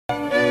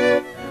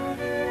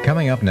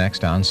Coming up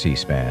next on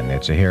C-SPAN,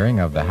 it's a hearing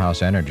of the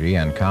House Energy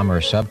and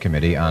Commerce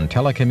Subcommittee on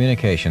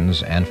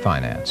Telecommunications and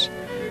Finance.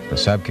 The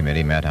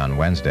subcommittee met on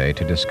Wednesday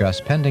to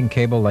discuss pending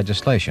cable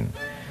legislation.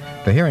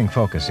 The hearing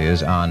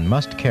focuses on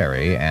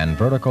must-carry and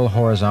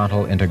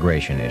vertical-horizontal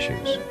integration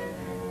issues.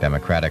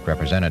 Democratic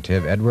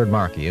Representative Edward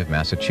Markey of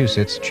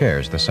Massachusetts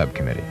chairs the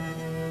subcommittee.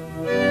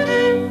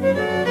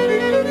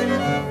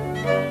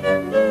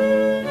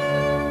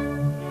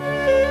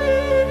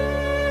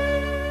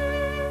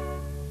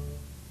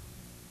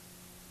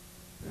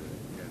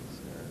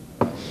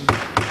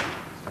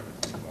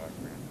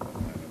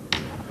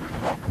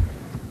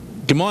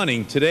 Good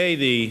morning. Today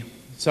the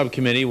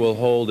subcommittee will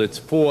hold its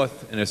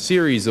fourth in a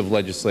series of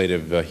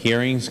legislative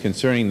hearings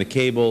concerning the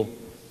cable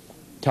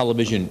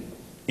television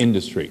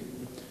industry.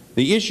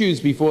 The issues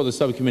before the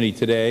subcommittee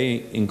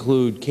today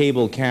include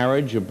cable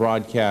carriage of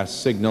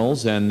broadcast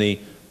signals and the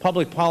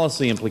public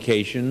policy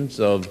implications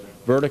of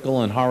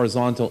vertical and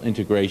horizontal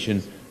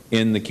integration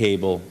in the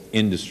cable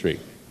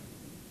industry.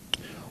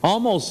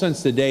 Almost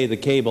since the day the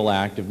Cable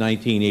Act of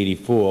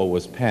 1984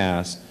 was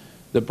passed,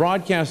 the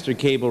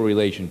broadcaster-cable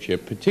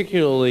relationship,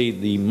 particularly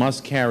the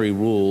must-carry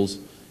rules,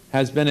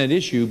 has been at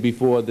issue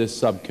before this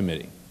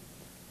subcommittee.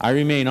 I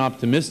remain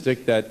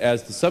optimistic that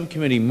as the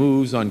subcommittee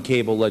moves on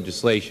cable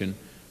legislation,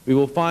 we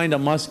will find a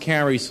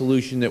must-carry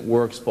solution that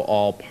works for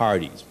all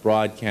parties,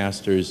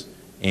 broadcasters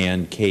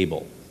and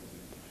cable.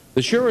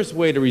 The surest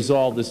way to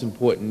resolve this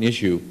important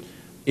issue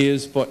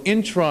is for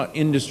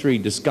intra-industry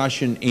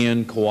discussion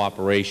and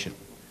cooperation.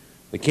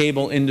 The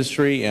cable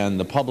industry and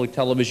the public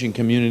television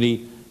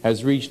community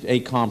has reached a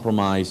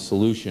compromise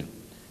solution.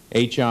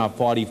 H.R.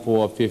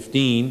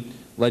 4415,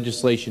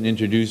 legislation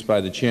introduced by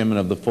the chairman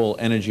of the full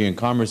Energy and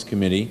Commerce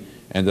Committee,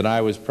 and that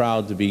I was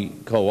proud to be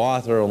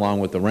co-author along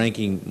with the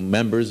ranking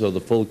members of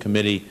the full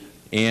committee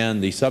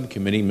and the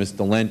subcommittee,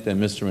 Mr. Lent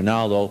and Mr.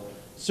 Rinaldo,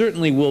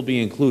 certainly will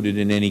be included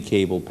in any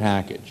cable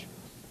package.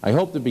 I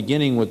hope that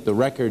beginning with the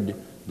record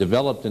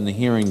developed in the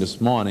hearing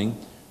this morning,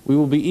 we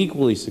will be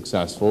equally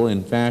successful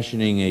in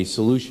fashioning a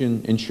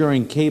solution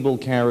ensuring cable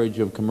carriage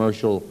of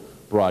commercial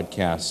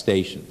broadcast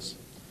stations.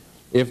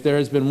 If there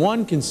has been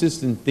one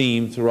consistent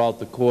theme throughout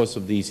the course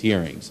of these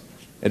hearings,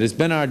 it has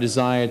been our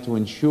desire to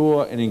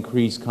ensure and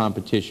increase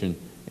competition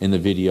in the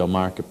video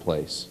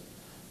marketplace.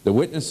 The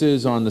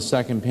witnesses on the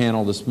second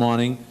panel this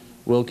morning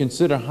will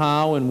consider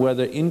how and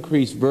whether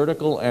increased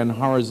vertical and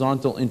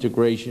horizontal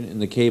integration in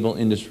the cable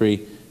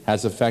industry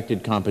has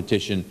affected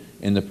competition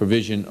in the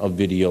provision of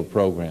video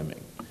programming.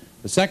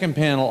 The second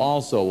panel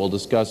also will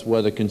discuss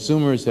whether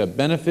consumers have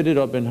benefited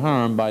or been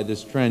harmed by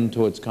this trend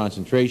towards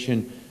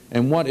concentration,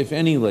 and what, if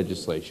any,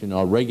 legislation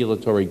or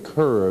regulatory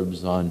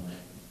curbs on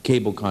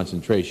cable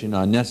concentration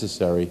are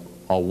necessary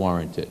or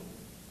warranted.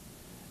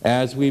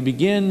 As we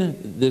begin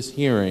this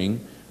hearing,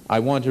 I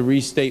want to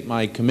restate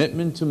my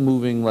commitment to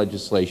moving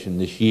legislation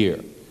this year.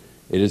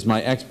 It is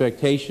my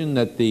expectation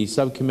that the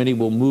subcommittee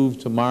will move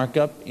to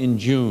markup in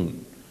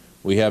June.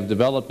 We have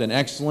developed an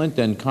excellent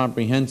and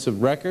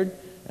comprehensive record,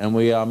 and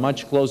we are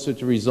much closer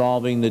to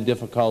resolving the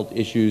difficult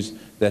issues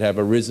that have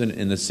arisen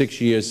in the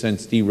 6 years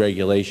since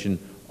deregulation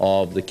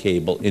of the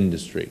cable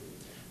industry.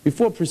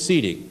 Before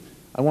proceeding,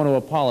 I want to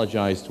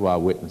apologize to our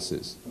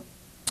witnesses.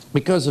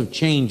 Because of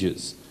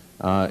changes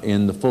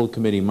in the full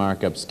committee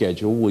markup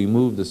schedule, we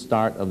moved the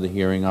start of the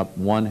hearing up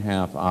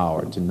 1/2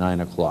 hour to 9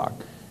 o'clock,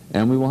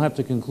 and we will have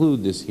to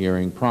conclude this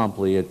hearing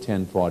promptly at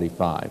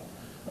 10:45.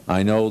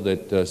 I know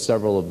that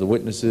several of the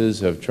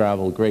witnesses have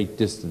traveled great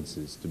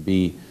distances to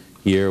be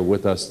here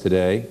with us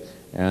today,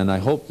 and I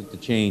hope that the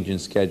change in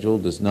schedule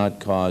does not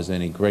cause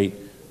any great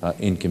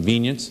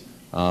inconvenience,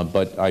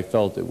 but I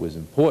felt it was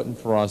important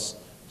for us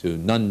to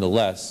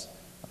nonetheless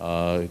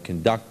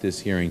conduct this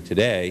hearing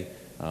today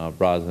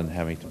rather than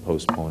having to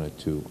postpone it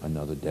to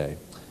another day.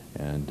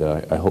 And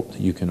I hope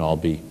that you can all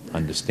be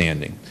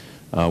understanding.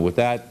 With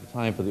that, the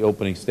time for the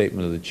opening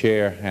statement of the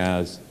Chair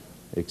has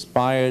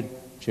expired.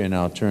 The Chair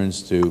now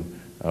turns to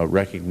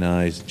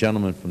recognize the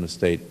gentleman from the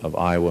state of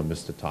Iowa,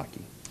 Mr.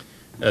 Taki.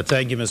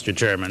 Thank you, Mr.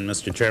 Chairman.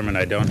 Mr. Chairman,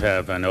 I don't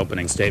have an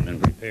opening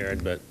statement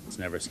prepared, but it's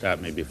never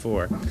stopped me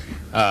before.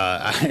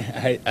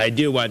 I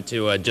do want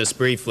to just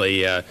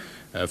briefly,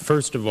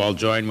 first of all,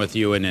 join with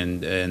you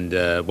in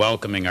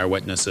welcoming our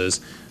witnesses.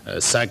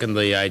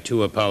 Secondly, I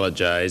too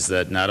apologize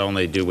that not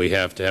only do we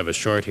have to have a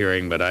short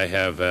hearing, but I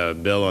have a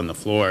bill on the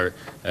floor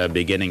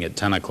beginning at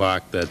 10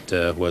 o'clock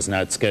that was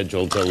not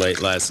scheduled till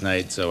late last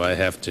night, so I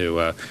have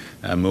to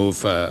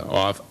move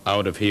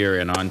out of here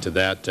and on to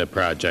that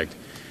project.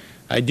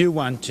 I do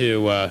want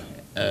to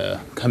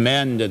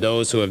commend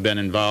those who have been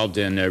involved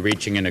in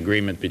reaching an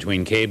agreement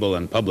between cable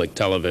and public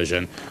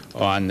television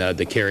on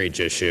the carriage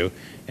issue,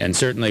 and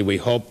certainly we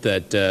hope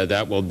that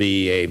that will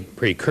be a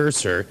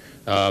precursor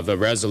of a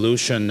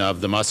resolution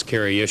of the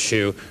must-carry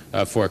issue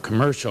for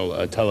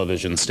commercial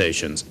television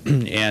stations.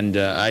 And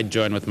I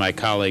join with my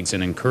colleagues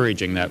in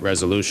encouraging that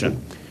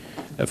resolution.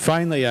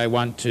 Finally, I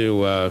want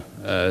to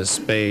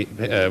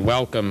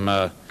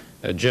welcome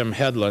Jim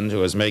Headland,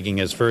 who is making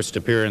his first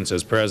appearance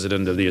as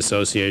president of the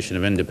Association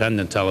of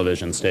Independent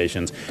Television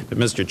Stations. But,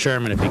 Mr.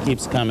 Chairman, if he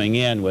keeps coming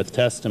in with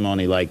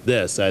testimony like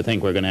this, I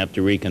think we're going to have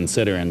to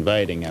reconsider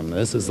inviting him.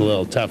 This is a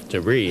little tough to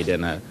read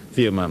in a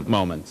few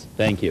moments.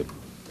 Thank you.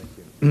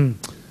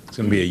 It's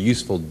going to be a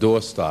useful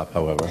doorstop,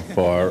 however,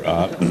 for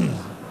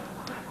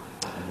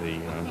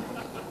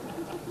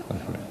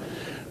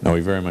No, we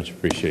very much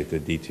appreciate the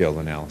detailed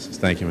analysis.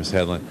 Thank you, Ms.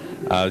 Headland.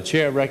 The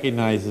Chair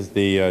recognizes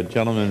the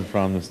gentleman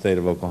from the state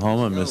of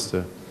Oklahoma,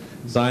 Mr.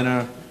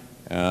 Zeiner.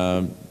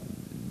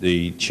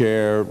 The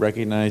Chair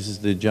recognizes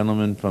the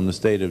gentleman from the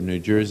state of New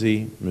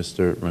Jersey,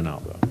 Mr.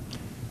 Ronaldo.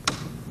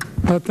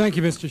 Thank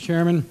you, Mr.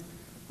 Chairman.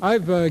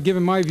 I've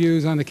given my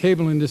views on the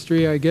cable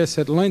industry, I guess,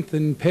 at length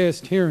in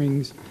past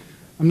hearings.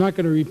 I'm not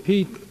going to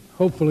repeat,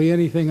 hopefully,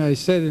 anything I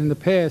said in the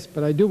past,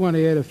 but I do want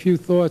to add a few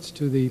thoughts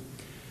to the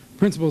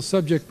principal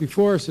subject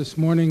before us this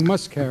morning,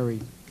 must carry.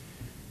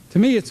 To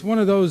me, it's one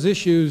of those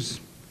issues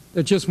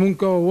that just won't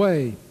go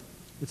away.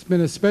 It's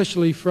been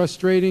especially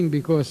frustrating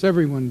because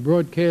everyone,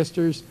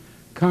 broadcasters,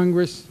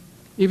 Congress,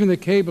 even the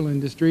cable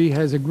industry,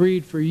 has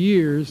agreed for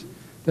years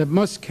that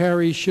must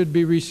carry should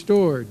be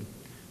restored.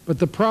 But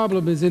the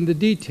problem is in the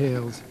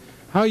details,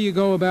 how you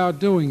go about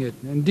doing it,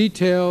 and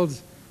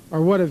details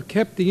are what have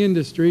kept the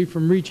industry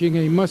from reaching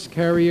a must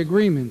carry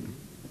agreement.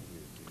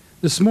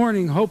 This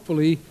morning,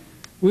 hopefully,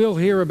 we'll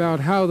hear about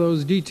how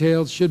those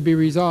details should be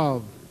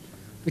resolved.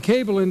 The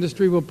cable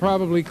industry will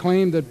probably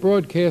claim that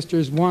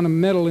broadcasters want to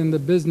meddle in the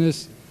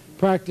business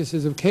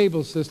practices of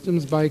cable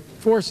systems by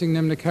forcing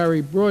them to carry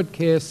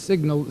broadcast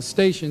signal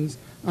stations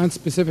on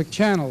specific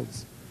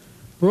channels.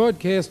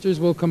 Broadcasters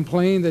will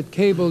complain that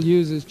cable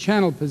uses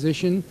channel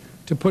position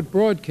to put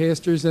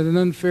broadcasters at an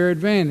unfair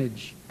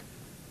advantage.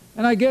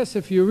 And I guess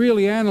if you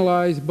really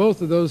analyze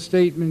both of those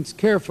statements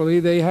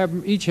carefully, they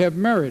each have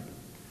merit.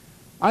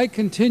 I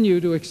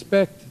continue to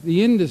expect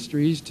the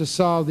industries to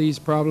solve these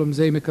problems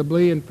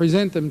amicably and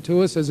present them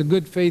to us as a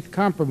good faith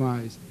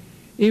compromise,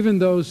 even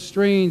though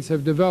strains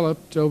have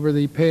developed over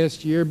the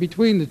past year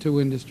between the two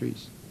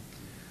industries.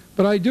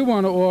 But I do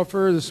want to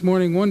offer this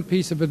morning one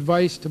piece of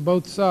advice to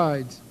both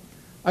sides.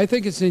 I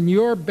think it's in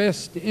your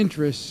best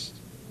interest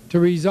to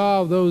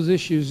resolve those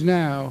issues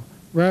now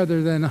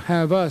rather than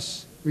have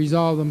us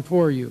resolve them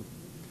for you.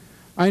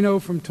 I know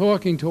from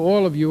talking to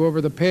all of you over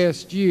the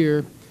past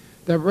year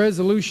that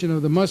resolution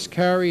of the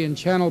must-carry and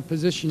channel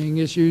positioning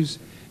issues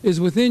is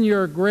within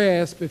your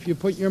grasp if you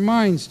put your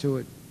minds to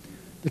it.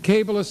 The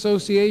Cable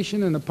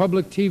Association and the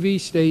public TV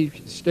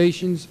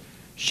stations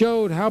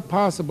showed how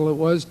possible it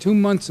was 2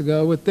 months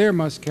ago with their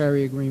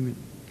must-carry agreement,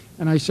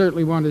 and I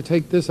certainly want to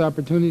take this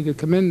opportunity to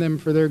commend them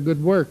for their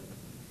good work.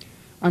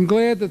 I'm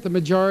glad that the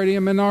majority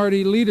and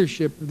minority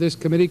leadership of this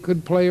committee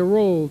could play a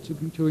role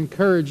to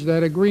encourage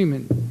that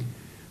agreement.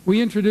 We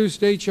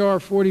introduced H.R.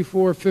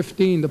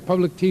 4415, the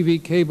Public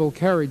TV Cable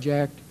Carriage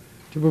Act,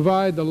 to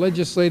provide the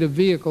legislative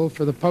vehicle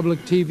for the public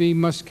TV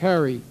must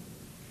carry.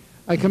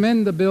 I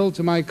commend the bill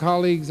to my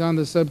colleagues on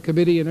the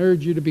subcommittee and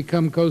urge you to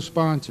become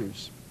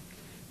co-sponsors.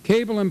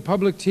 Cable and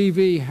public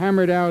TV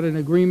hammered out an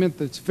agreement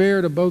that's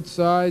fair to both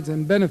sides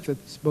and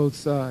benefits both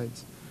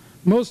sides.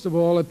 Most of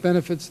all, it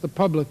benefits the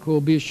public, who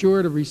will be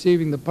assured of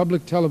receiving the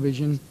public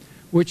television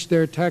which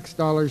their tax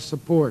dollars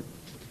support.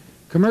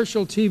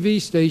 Commercial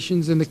TV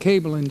stations in the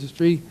cable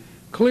industry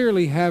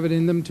clearly have it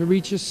in them to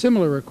reach a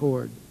similar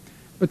accord.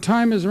 But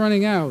time is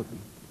running out.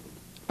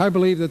 I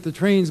believe that the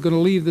train's going to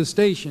leave the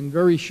station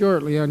very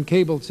shortly on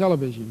cable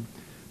television.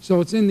 So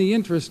it's in the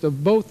interest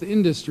of both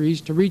industries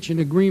to reach an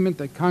agreement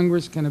that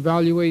Congress can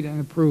evaluate and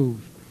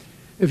approve.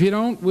 If you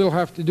don't, we'll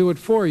have to do it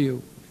for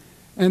you.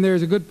 And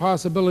there's a good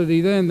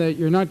possibility then that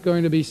you're not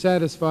going to be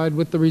satisfied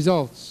with the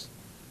results.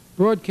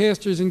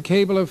 Broadcasters in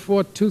cable have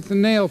fought tooth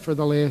and nail for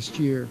the last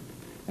year,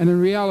 and in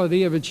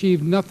reality have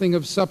achieved nothing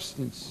of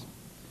substance.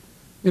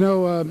 You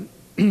know,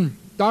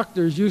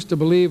 doctors used to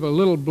believe a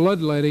little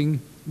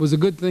bloodletting was a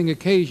good thing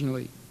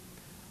occasionally.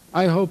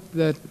 I hope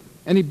that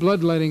any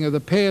bloodletting of the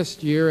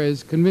past year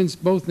has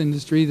convinced both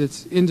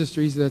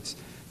industries that's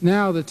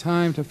now the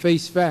time to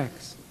face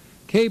facts.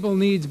 Cable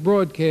needs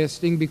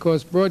broadcasting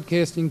because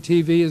broadcasting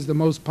TV is the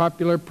most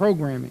popular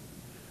programming.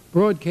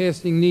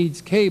 Broadcasting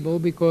needs cable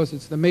because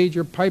it's the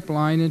major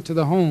pipeline into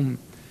the home.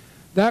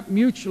 That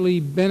mutually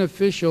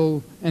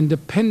beneficial and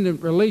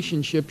dependent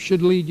relationship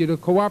should lead you to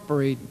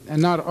cooperate and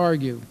not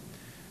argue.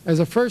 As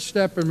a first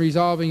step in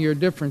resolving your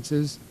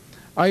differences,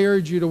 I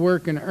urge you to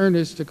work in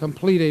earnest to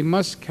complete a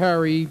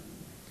must-carry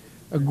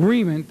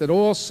agreement that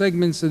all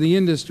segments of the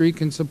industry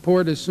can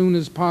support as soon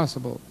as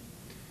possible.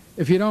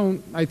 If you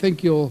don't, I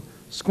think you'll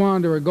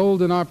squander a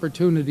golden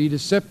opportunity to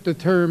set the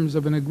terms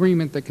of an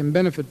agreement that can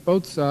benefit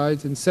both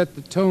sides and set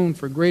the tone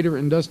for greater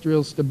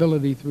industrial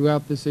stability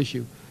throughout this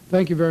issue.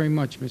 Thank you very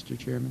much, Mr.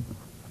 Chairman.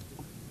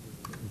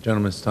 The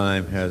gentleman's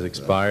time has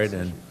expired,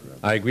 and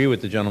I agree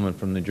with the gentleman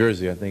from New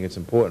Jersey. I think it's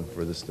important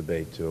for this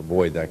debate to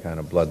avoid that kind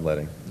of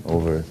bloodletting.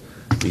 Over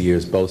the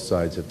years, both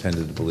sides have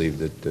tended to believe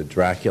that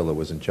Dracula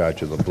was in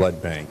charge of the blood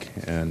bank,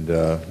 and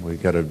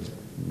we've got to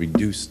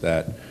reduce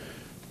that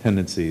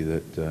tendency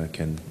that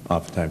can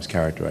oftentimes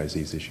characterize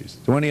these issues.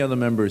 Do any other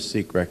members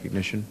seek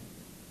recognition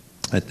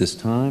at this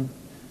time?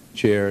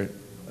 Chair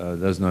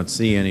does not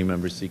see any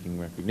members seeking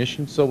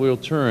recognition, so we'll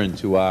turn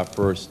to our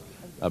first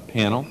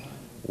panel,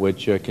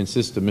 which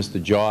consists of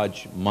Mr.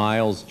 George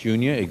Miles,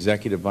 Jr.,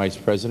 Executive Vice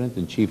President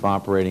and Chief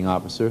Operating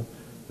Officer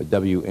for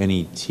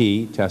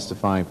WNET,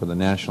 testifying for the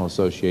National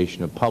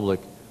Association of Public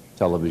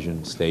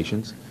Television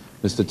Stations.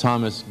 Mr.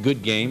 Thomas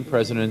Goodgame,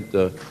 President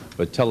of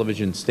the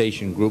Television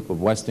Station Group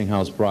of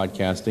Westinghouse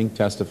Broadcasting,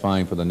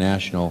 testifying for the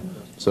National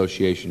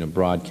Association of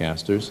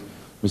Broadcasters.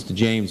 Mr.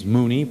 James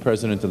Mooney,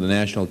 President of the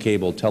National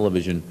Cable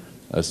Television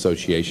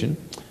Association.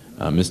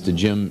 Mr.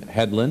 Jim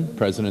Hedlund,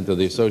 President of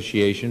the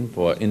Association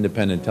for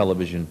Independent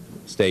Television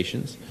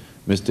Stations.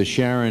 Ms.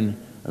 Sharon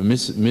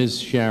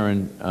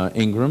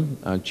Ingram,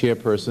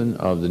 Chairperson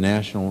of the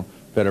National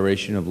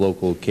Federation of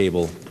Local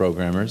Cable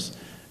Programmers.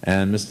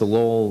 And Mr.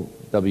 Lowell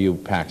W.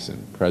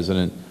 Paxson,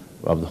 President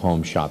of the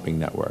Home Shopping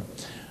Network.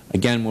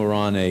 Again, we're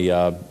on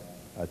a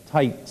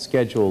tight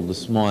schedule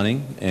this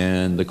morning,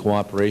 and the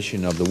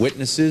cooperation of the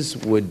witnesses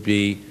would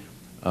be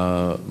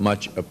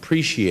much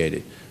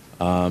appreciated.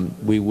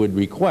 We would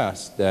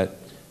request that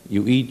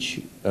you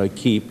each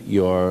keep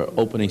your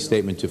opening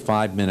statement to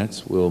 5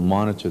 minutes. We'll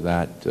monitor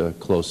that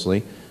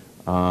closely,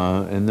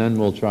 and then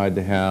we'll try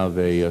to have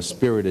a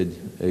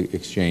spirited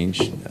exchange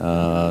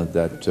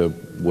that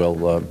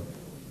will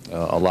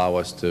allow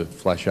us to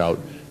flesh out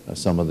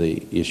some of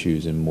the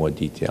issues in more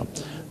detail.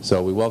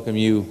 So we welcome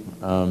you,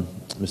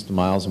 Mr.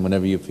 Miles, and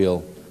whenever you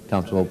feel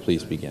comfortable,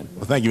 please begin.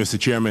 Well, thank you, Mr.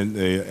 Chairman.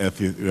 If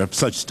you have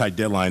such a tight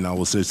deadline, I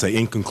will say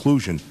in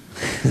conclusion.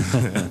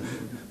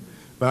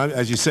 But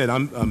as you said,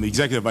 I'm the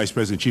Executive Vice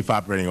President, Chief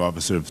Operating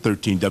Officer of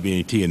 13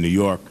 WNET in New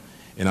York,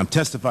 and I'm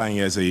testifying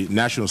as a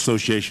National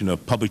Association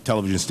of Public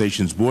Television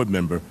Stations board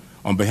member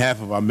on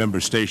behalf of our member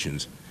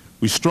stations.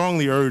 We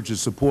strongly urge the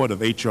support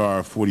of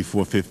H.R.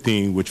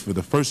 4415, which for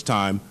the first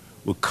time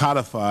will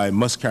codify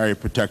must-carry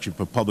protection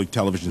for public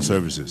television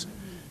services.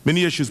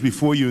 Many issues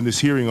before you in this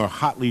hearing are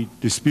hotly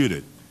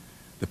disputed.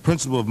 The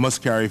principle of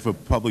must-carry for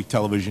public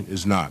television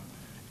is not.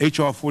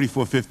 H.R.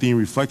 4415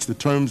 reflects the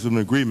terms of an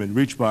agreement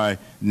reached by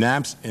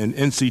NAPS and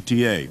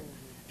NCTA.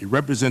 It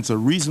represents a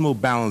reasonable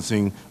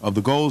balancing of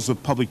the goals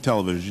of public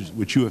television,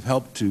 which you have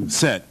helped to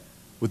set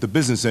with the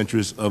business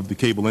interests of the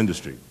cable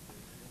industry.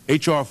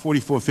 H.R.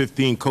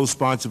 4415,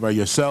 co-sponsored by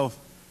yourself,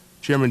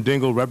 Chairman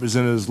Dingell,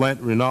 Representatives Lent,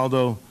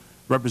 Rinaldo,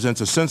 represents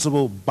a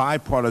sensible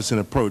bipartisan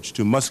approach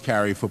to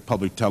must-carry for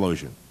public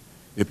television.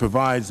 It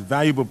provides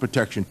valuable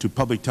protection to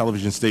public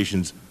television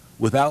stations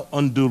without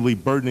unduly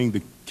burdening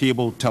the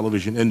cable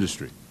television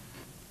industry.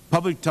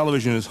 Public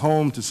television is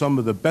home to some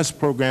of the best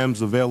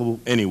programs available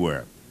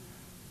anywhere.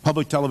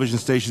 Public television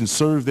stations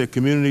serve their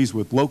communities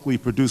with locally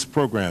produced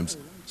programs,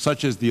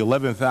 such as the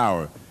 11th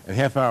Hour, a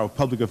half-hour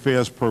public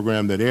affairs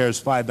program that airs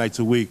 5 nights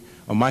a week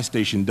on my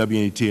station,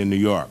 WNET in New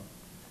York.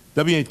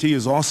 WNET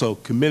is also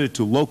committed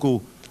to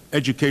local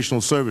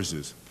educational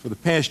services. For the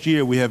past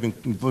year, we have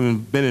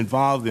been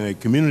involved in a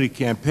community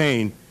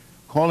campaign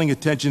calling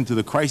attention to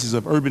the crisis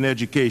of urban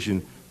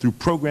education through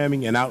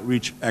programming and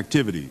outreach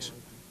activities.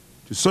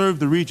 To serve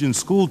the region's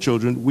school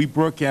children, we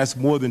broadcast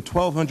more than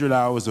 1,200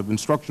 hours of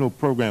instructional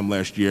program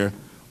last year,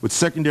 with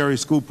secondary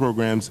school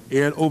programs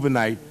aired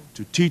overnight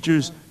to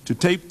teachers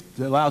to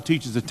allow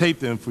teachers to tape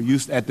them for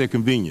use at their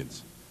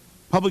convenience.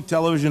 Public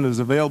television is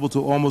available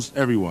to almost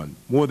everyone.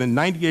 More than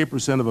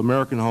 98% of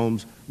American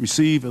homes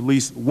receive at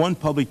least one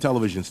public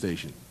television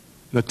station.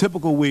 In a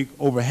typical week,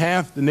 over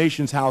half the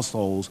nation's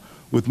households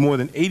with more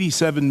than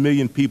 87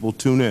 million people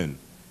tune in.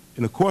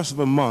 In the course of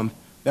a month,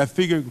 that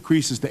figure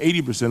increases to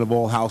 80% of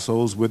all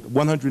households with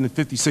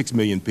 156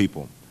 million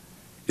people.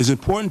 It's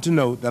important to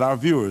note that our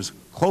viewers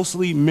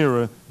closely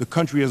mirror the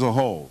country as a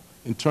whole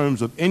in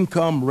terms of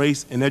income,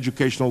 race, and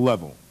educational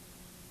level.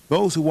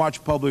 Those who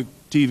watch public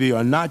TV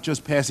are not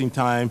just passing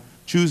time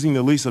choosing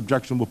the least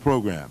objectionable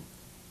program.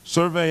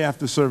 Survey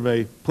after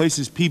survey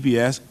places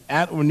PBS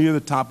at or near the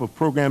top of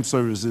program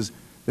services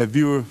that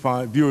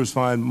viewers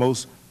find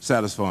most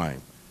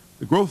satisfying.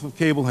 The growth of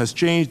cable has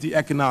changed the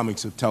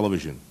economics of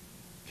television.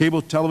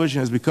 Cable television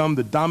has become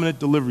the dominant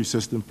delivery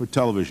system for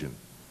television.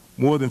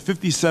 More than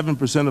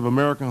 57% of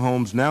American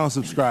homes now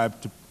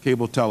subscribe to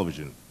cable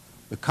television.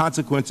 The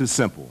consequence is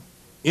simple.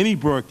 Any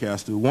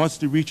broadcaster who wants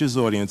to reach his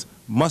audience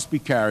must be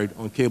carried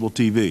on cable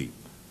TV.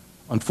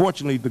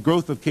 Unfortunately, the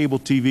growth of cable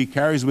TV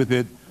carries with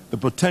it the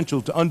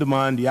potential to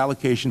undermine the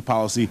allocation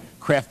policy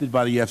crafted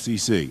by the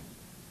FCC.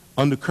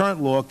 Under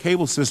current law,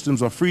 cable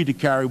systems are free to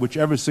carry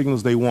whichever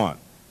signals they want.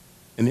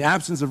 In the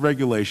absence of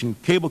regulation,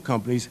 cable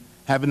companies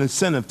have an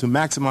incentive to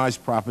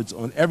maximize profits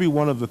on every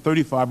one of the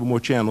 35 or more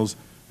channels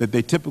that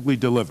they typically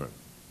deliver.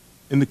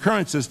 In the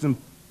current system,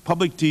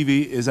 public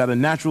TV is at a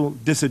natural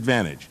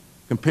disadvantage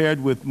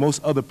compared with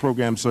most other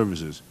program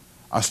services.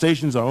 Our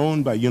stations are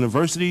owned by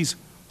universities,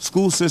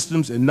 school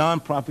systems, and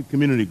nonprofit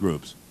community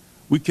groups.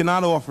 We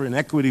cannot offer an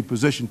equity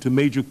position to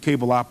major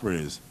cable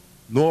operators,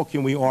 nor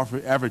can we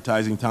offer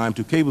advertising time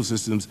to cable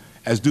systems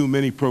as do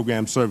many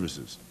program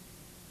services.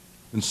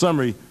 In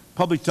summary,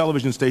 public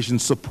television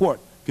stations support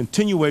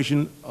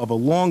continuation of a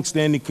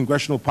long-standing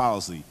congressional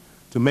policy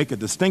to make a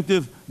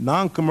distinctive,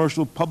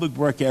 non-commercial public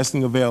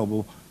broadcasting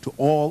available to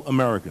all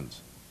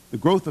Americans. The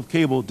growth of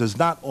cable does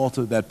not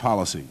alter that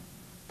policy.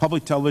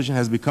 Public television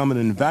has become an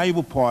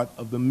invaluable part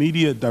of the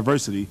media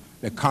diversity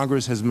that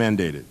Congress has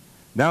mandated.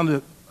 Now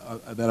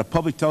that a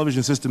public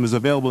television system is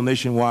available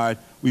nationwide,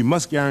 we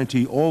must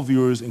guarantee all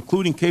viewers,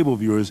 including cable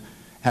viewers,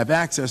 have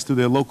access to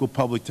their local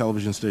public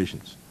television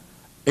stations.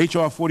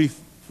 H.R.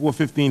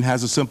 4415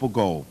 has a simple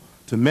goal: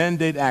 to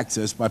mandate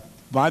access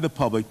by the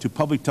public to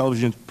public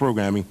television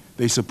programming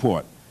they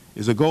support.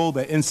 It's a goal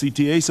that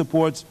NCTA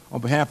supports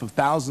on behalf of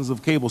thousands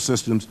of cable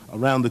systems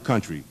around the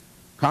country.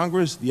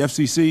 Congress, the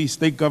FCC,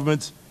 state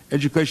governments,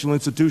 educational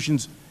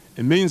institutions,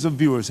 and millions of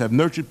viewers have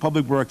nurtured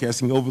public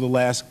broadcasting over the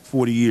last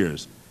 40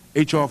 years.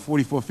 H.R.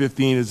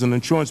 4415 is an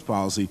insurance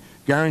policy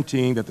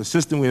guaranteeing that the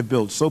system we have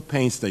built so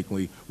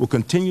painstakingly will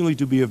continually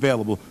to be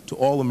available to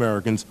all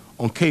Americans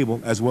on cable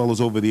as well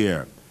as over the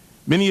air.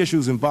 Many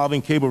issues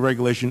involving cable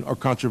regulation are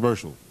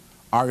controversial.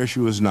 Our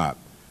issue is not.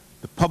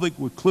 The public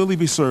would clearly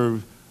be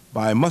served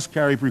by a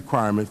must-carry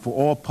requirement for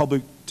all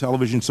public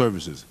television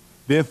services.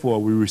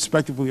 Therefore, we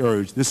respectfully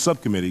urge this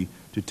subcommittee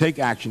to take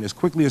action as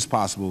quickly as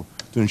possible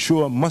to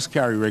ensure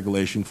must-carry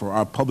regulation for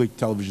our public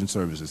television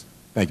services.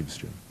 Thank you, Mr.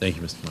 Chairman. Thank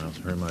you, Mr. Miles,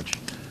 very much.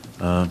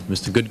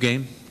 Mr.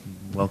 Goodgame,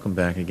 welcome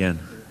back again.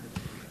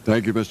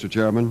 Thank you, Mr.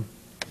 Chairman.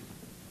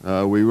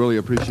 We really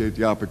appreciate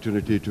the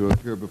opportunity to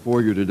appear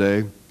before you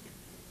today.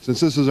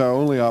 Since this is our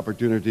only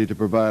opportunity to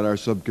provide our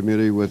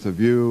subcommittee with a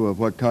view of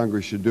what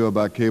Congress should do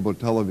about cable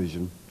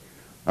television,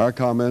 our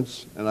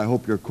comments, and I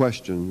hope your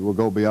question, will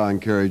go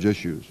beyond carriage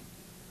issues.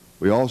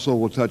 We also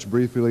will touch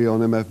briefly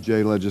on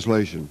MFJ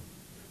legislation.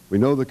 We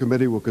know the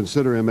committee will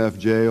consider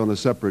MFJ on a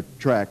separate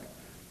track,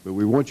 but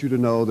we want you to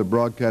know that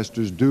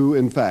broadcasters do,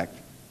 in fact,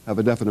 have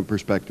a definite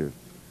perspective.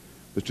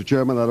 Mr.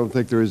 Chairman, I don't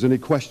think there is any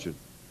question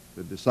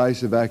that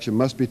decisive action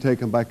must be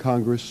taken by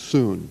Congress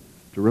soon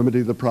to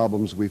remedy the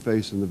problems we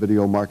face in the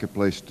video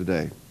marketplace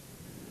today.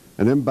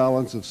 An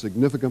imbalance of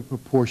significant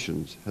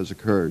proportions has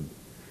occurred.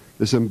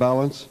 This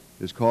imbalance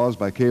is caused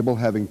by cable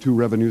having two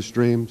revenue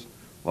streams,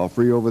 while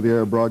free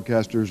over-the-air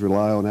broadcasters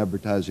rely on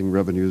advertising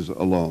revenues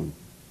alone.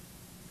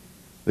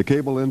 The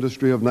cable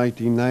industry of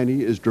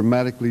 1990 is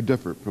dramatically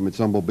different from its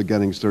humble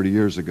beginnings 30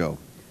 years ago.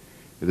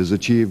 It has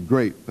achieved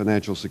great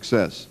financial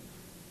success,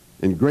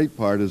 in great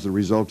part as a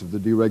result of the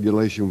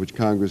deregulation which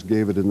Congress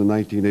gave it in the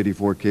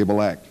 1984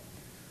 Cable Act.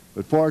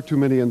 But far too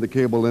many in the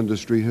cable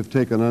industry have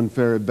taken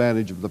unfair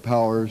advantage of the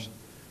powers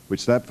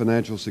which that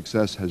financial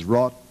success has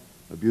wrought,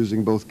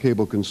 abusing both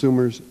cable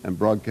consumers and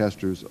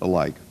broadcasters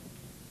alike.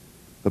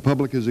 The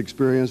public has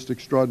experienced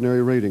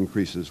extraordinary rate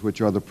increases,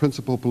 which are the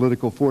principal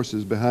political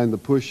forces behind the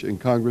push in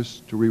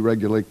Congress to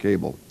re-regulate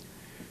cable.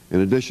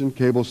 In addition,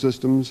 cable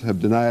systems have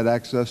denied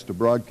access to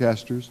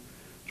broadcasters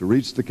to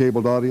reach the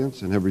cabled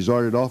audience and have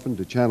resorted often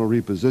to channel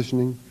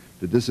repositioning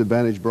to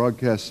disadvantage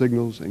broadcast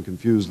signals and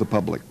confuse the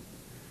public.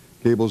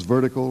 Cable's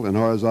vertical and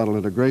horizontal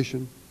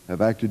integration have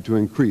acted to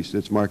increase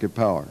its market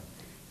power.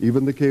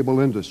 Even the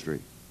cable industry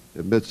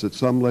admits that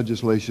some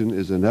legislation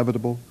is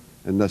inevitable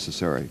and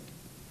necessary.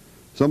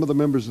 Some of the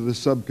members of this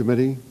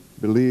subcommittee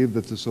believe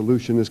that the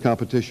solution is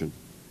competition.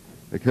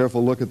 A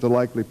careful look at the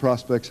likely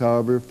prospects,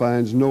 however,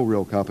 finds no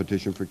real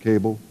competition for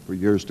cable for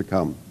years to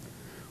come.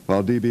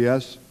 While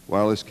DBS,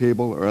 wireless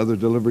cable, or other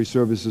delivery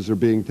services are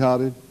being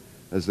touted,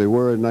 as they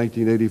were in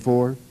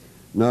 1984,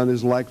 none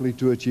is likely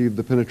to achieve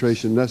the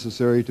penetration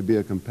necessary to be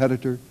a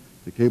competitor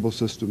to cable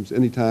systems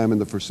anytime in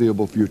the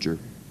foreseeable future.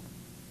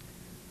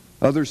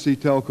 Others see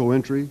telco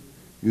entry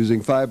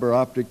using fiber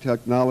optic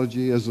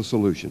technology as a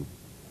solution,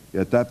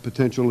 yet that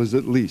potential is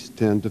at least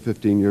 10 to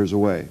 15 years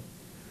away.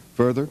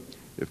 Further,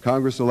 if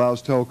Congress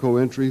allows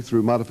telco entry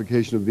through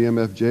modification of the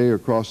MFJ or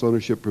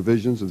cross-ownership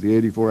provisions of the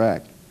 '84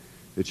 Act,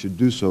 it should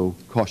do so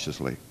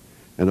cautiously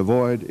and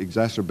avoid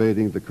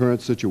exacerbating the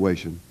current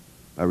situation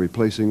by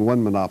replacing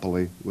one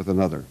monopoly with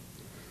another.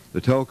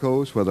 The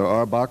telcos, whether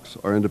RBOCs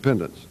or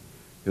independents,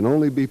 can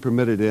only be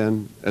permitted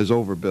in as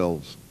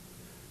overbills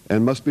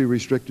and must be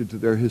restricted to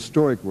their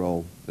historic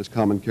role as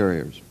common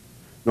carriers.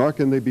 Nor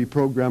can they be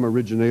program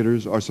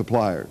originators or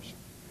suppliers.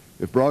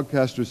 If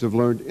broadcasters have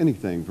learned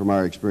anything from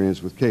our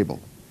experience with cable,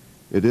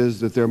 it is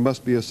that there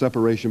must be a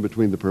separation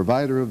between the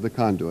provider of the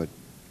conduit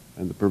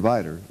and the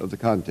provider of the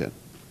content.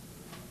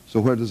 So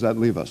where does that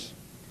leave us?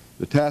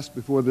 The task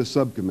before this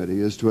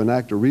subcommittee is to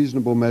enact a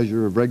reasonable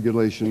measure of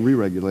regulation,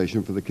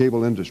 re-regulation for the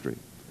cable industry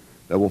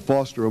that will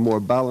foster a more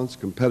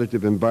balanced,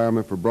 competitive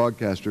environment for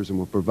broadcasters and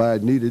will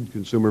provide needed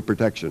consumer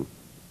protection.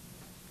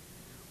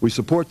 We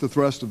support the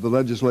thrust of the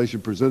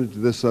legislation presented to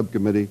this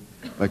subcommittee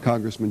by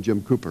Congressman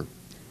Jim Cooper.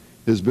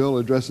 His bill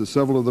addresses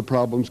several of the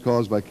problems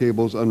caused by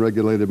cable's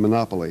unregulated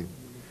monopoly.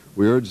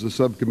 We urge the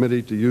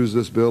subcommittee to use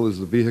this bill as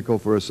the vehicle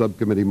for a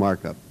subcommittee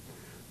markup.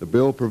 The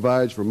bill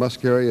provides for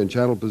must-carry and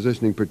channel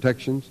positioning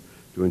protections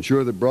to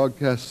ensure that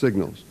broadcast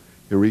signals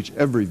can reach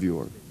every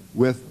viewer,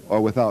 with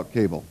or without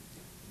cable.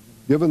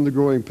 Given the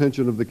growing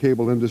penchant of the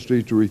cable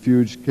industry to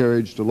refuse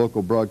carriage to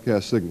local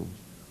broadcast signals,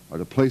 or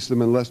to place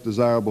them in less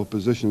desirable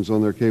positions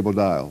on their cable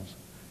dials.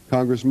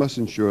 Congress must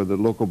ensure that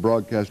local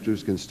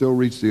broadcasters can still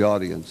reach the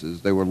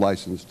audiences they were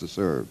licensed to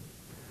serve.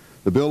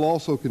 The bill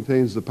also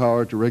contains the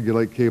power to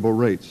regulate cable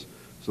rates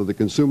so that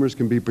consumers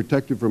can be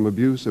protected from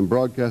abuse and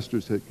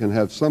broadcasters can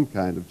have some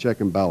kind of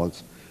check and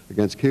balance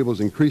against cable's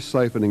increased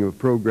siphoning of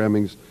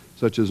programming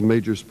such as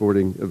major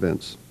sporting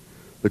events.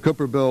 The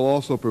Cooper bill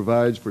also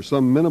provides for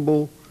some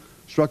minimal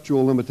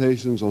structural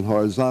limitations on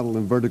horizontal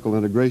and vertical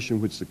integration,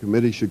 which the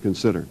committee should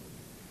consider.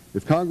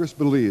 If Congress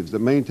believes that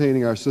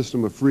maintaining our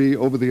system of free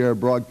over-the-air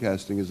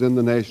broadcasting is in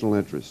the national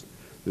interest,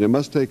 then it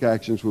must take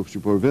actions which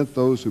will prevent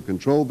those who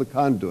control the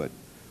conduit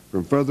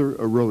from further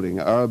eroding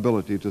our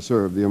ability to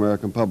serve the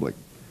American public.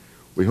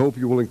 We hope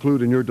you will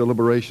include in your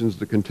deliberations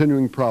the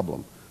continuing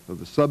problem of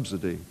the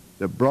subsidy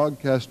that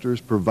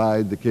broadcasters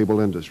provide the cable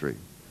industry.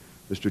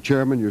 Mr.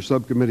 Chairman, your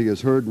subcommittee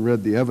has heard and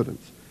read the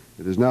evidence.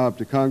 It is now up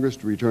to Congress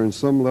to return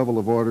some level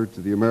of order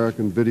to the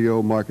American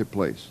video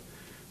marketplace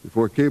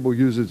before cable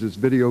uses its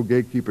video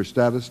gatekeeper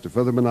status to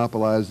further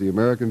monopolize the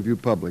American view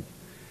public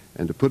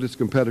and to put its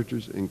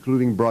competitors,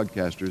 including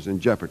broadcasters, in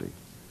jeopardy.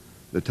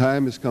 The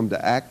time has come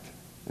to act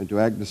and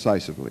to act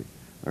decisively.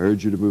 I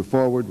urge you to move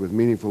forward with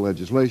meaningful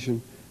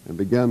legislation and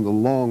begin the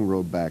long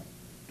road back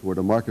toward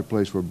a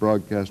marketplace where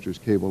broadcasters,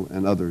 cable,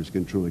 and others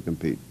can truly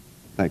compete.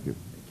 Thank you.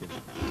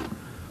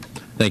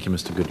 Thank you,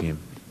 Mr. Goodham,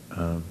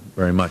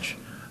 very much.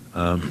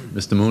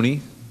 Mr.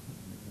 Mooney,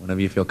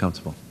 whenever you feel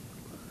comfortable.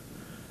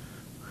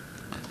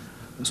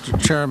 Mr.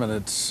 Chairman,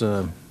 it's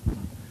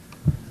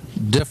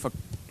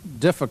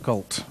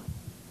difficult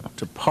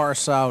to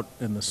parse out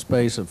in the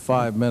space of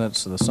 5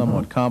 minutes the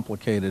somewhat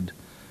complicated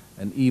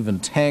and even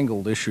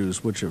tangled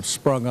issues which have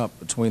sprung up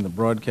between the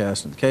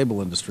broadcast and cable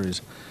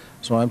industries.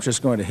 So I'm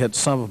just going to hit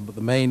some of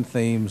the main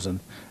themes and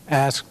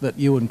ask that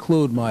you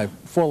include my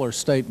fuller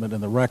statement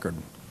in the record.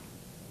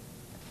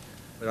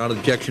 Without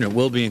objection, it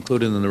will be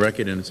included in the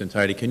record in its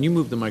entirety. Can you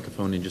move the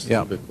microphone in just a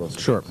little bit closer?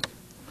 Sure.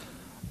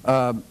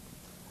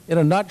 In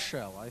a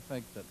nutshell, I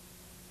think that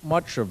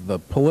much of the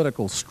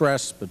political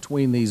stress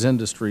between these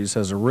industries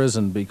has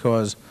arisen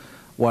because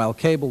while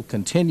cable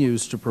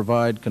continues to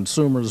provide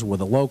consumers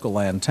with a local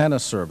antenna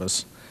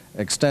service,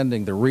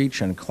 extending the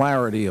reach and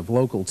clarity of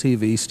local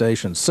TV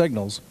station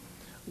signals,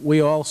 we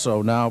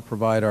also now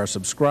provide our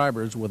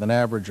subscribers with an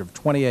average of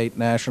 28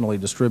 nationally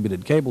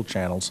distributed cable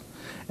channels,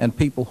 and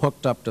people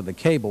hooked up to the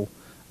cable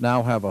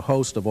now have a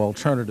host of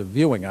alternative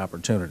viewing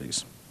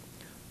opportunities.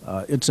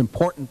 It's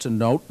important to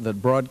note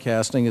that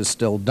broadcasting is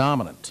still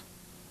dominant.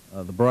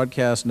 The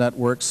broadcast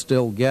networks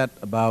still get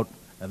about,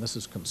 and this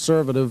is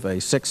conservative, a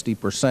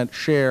 60%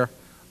 share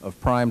of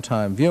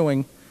primetime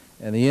viewing,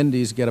 and the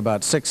indies get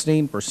about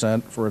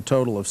 16% for a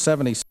total of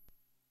 76%.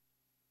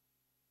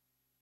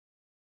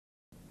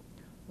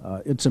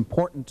 It's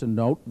important to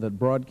note that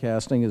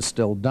broadcasting is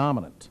still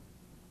dominant.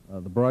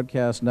 The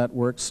broadcast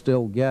networks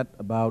still get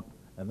about,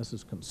 and this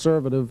is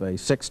conservative, a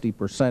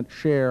 60%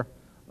 share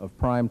of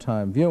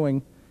primetime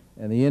viewing,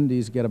 and the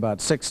indies get about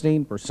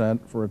 16%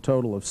 for a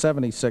total of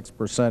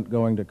 76%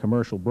 going to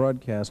commercial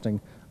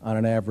broadcasting on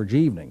an average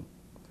evening.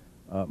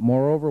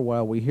 Moreover,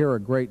 while we hear a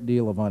great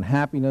deal of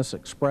unhappiness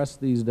expressed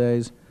these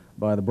days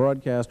by the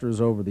broadcasters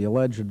over the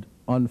alleged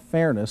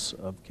unfairness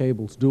of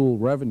cable's dual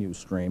revenue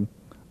stream,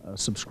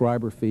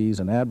 subscriber fees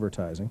and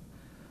advertising,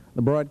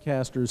 the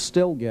broadcasters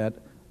still get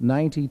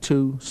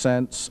 92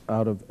 cents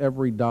out of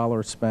every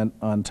dollar spent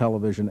on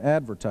television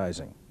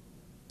advertising,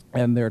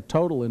 and their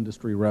total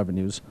industry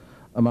revenues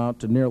amount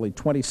to nearly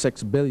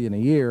 $26 billion a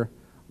year,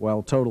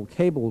 while total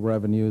cable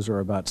revenues are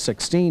about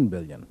 $16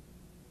 billion.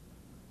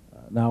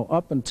 Now,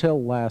 up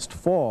until last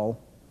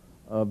fall,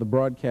 the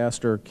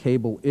broadcaster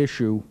cable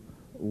issue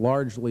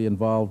largely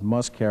involved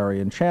must-carry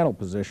and channel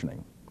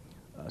positioning.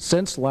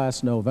 Since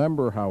last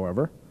November,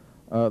 however,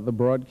 the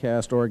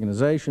broadcast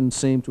organization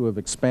seemed to have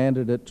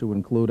expanded it to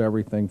include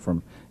everything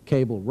from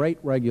cable rate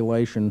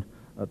regulation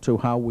to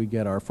how we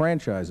get our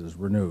franchises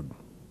renewed.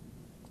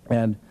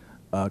 And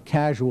a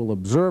casual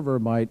observer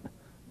might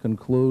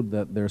conclude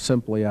that they're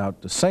simply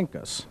out to sink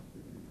us.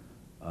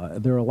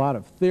 There are a lot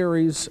of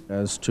theories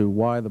as to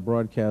why the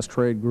broadcast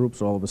trade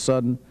groups all of a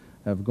sudden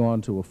have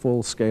gone to a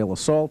full-scale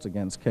assault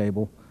against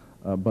cable,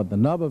 but the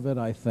nub of it,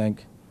 I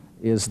think,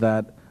 is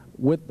that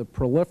with the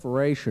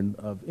proliferation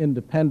of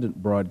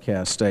independent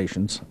broadcast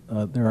stations,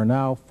 there are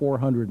now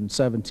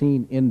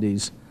 417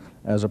 indies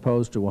as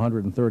opposed to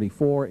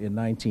 134 in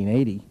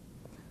 1980.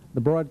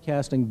 The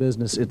broadcasting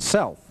business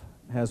itself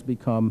has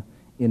become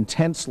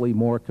intensely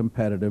more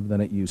competitive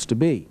than it used to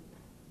be.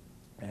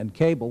 And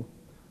cable,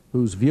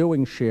 whose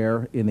viewing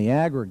share in the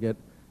aggregate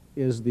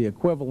is the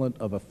equivalent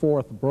of a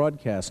fourth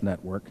broadcast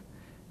network,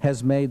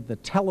 has made the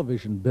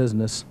television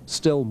business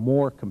still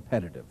more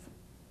competitive.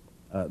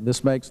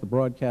 This makes the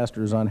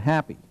broadcasters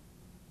unhappy,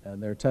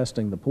 and they're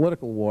testing the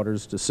political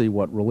waters to see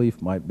what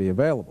relief might be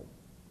available.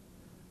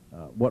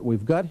 What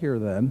we've got here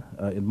then,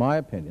 in my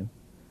opinion,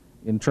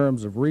 in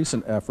terms of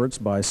recent efforts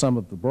by some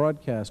of the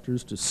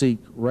broadcasters to seek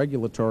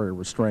regulatory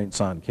restraints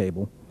on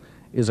cable,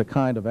 is a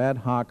kind of ad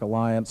hoc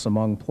alliance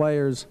among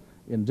players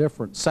in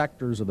different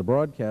sectors of the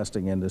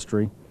broadcasting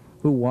industry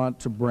who want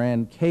to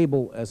brand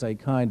cable as a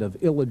kind of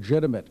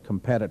illegitimate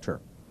competitor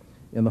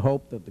in the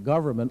hope that the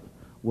government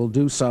will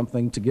do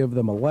something to give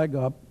them a leg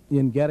up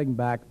in getting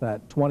back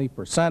that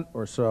 20%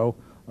 or so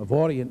of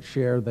audience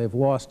share they've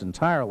lost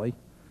entirely,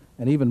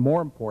 and even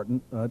more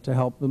important, to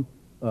help them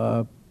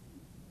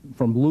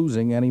from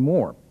losing any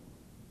more.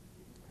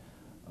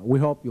 We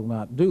hope you'll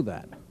not do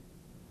that,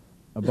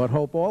 but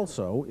hope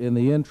also, in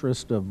the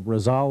interest of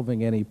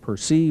resolving any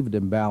perceived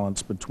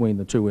imbalance between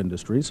the two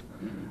industries,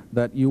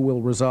 that you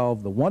will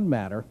resolve the one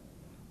matter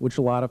which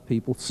a lot of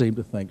people seem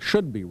to think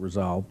should be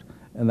resolved,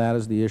 and that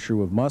is the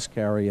issue of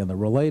must-carry and the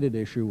related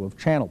issue of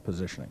channel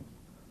positioning.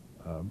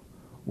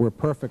 We're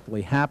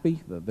perfectly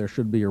happy that there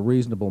should be a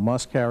reasonable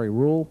must-carry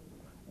rule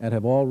and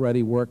have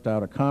already worked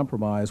out a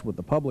compromise with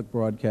the public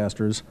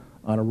broadcasters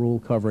on a rule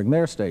covering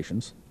their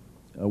stations,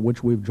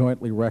 which we've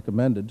jointly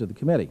recommended to the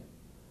committee.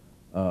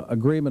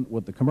 Agreement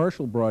with the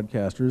commercial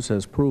broadcasters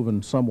has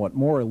proven somewhat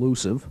more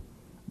elusive,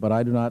 but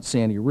I do not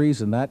see any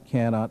reason that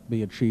cannot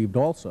be achieved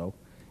also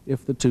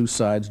if the two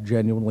sides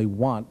genuinely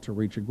want to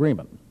reach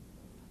agreement.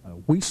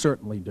 We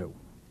certainly do.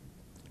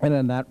 And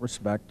in that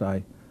respect,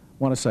 I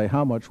want to say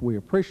how much we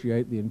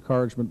appreciate the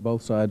encouragement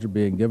both sides are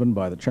being given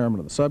by the chairman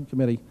of the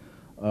subcommittee,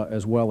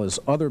 as well as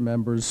other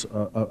members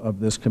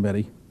of this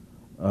committee,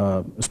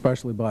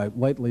 especially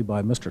lately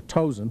by Mr.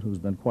 Tozin, who's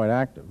been quite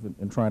active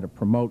in trying to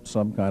promote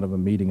some kind of a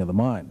meeting of the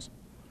minds.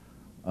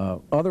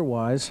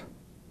 Otherwise,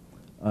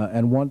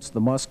 and once the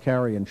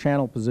must-carry and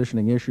channel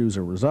positioning issues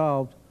are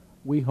resolved,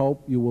 we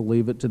hope you will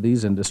leave it to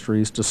these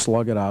industries to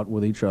slug it out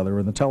with each other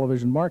in the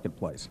television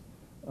marketplace.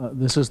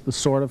 This is the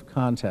sort of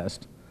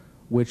contest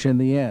which, in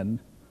the end,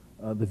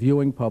 the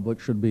viewing public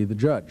should be the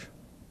judge.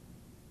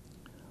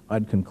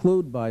 I'd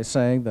conclude by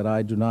saying that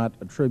I do not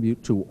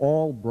attribute to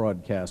all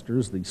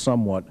broadcasters the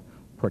somewhat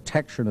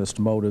protectionist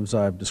motives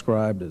I've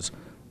described as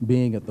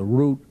being at the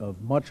root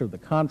of much of the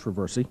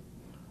controversy,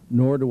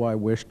 nor do I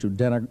wish to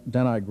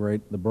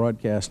denigrate the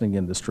broadcasting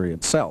industry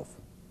itself.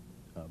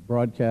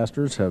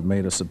 Broadcasters have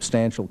made a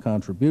substantial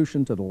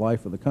contribution to the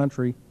life of the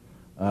country,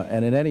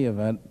 and in any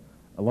event,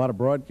 a lot of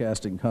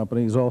broadcasting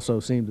companies also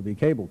seem to be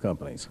cable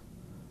companies.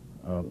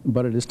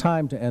 But it is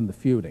time to end the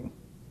feuding,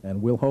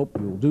 and we'll hope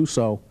you'll do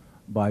so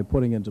by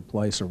putting into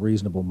place a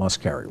reasonable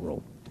must-carry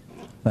rule.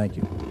 Thank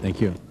you.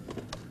 Thank you.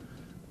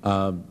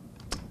 Mr.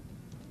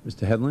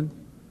 Hedlund?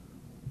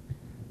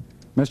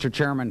 Mr.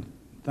 Chairman,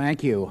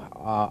 thank you.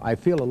 I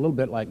feel a little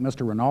bit like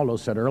Mr. Rinaldo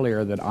said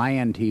earlier that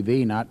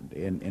INTV, not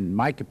in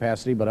my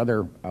capacity, but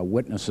other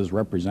witnesses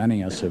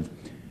representing us, have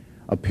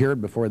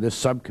appeared before this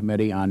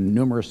subcommittee on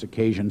numerous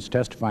occasions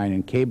testifying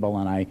in cable,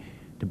 and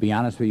to be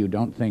honest with you,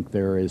 don't think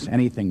there is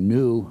anything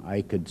new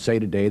I could say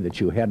today that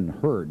you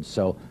hadn't heard.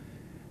 So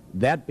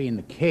that being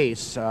the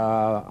case,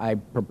 I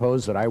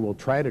propose that I will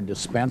try to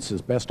dispense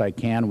as best I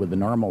can with the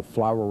normal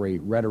flowery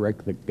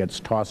rhetoric that gets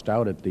tossed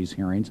out at these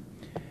hearings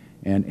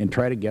and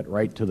try to get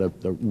right to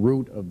the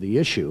root of the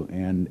issue.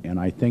 And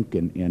I think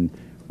in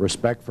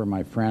respect for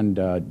my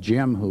friend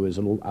Jim, who is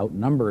a little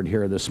outnumbered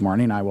here this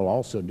morning, I will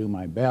also do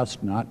my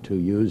best not to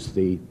use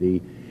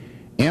the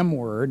M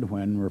word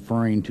when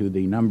referring to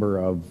the number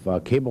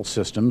of cable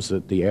systems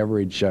that the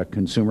average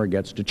consumer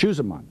gets to choose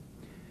among.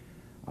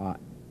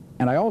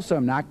 And I also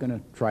am not going to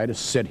try to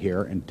sit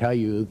here and tell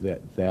you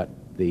that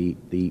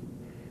the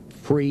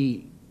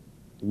free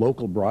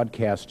local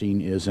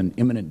broadcasting is in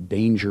imminent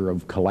danger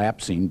of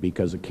collapsing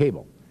because of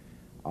cable.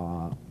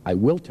 I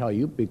will tell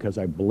you, because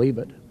I believe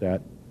it,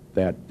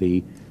 that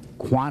the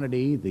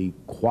quantity, the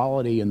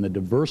quality, and the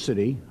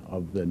diversity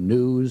of the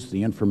news,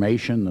 the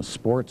information, the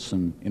sports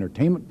and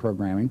entertainment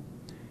programming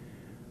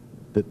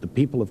that the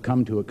people have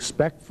come to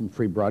expect from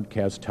free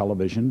broadcast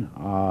television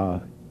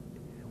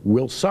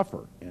will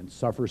suffer, and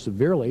suffer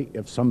severely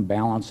if some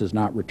balance is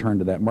not returned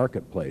to that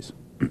marketplace.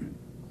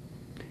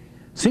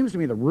 Seems to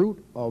me the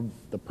root of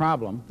the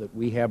problem that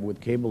we have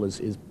with cable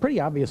is pretty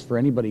obvious for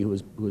anybody who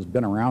has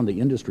been around the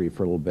industry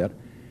for a little bit.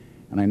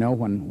 And I know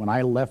when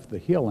I left the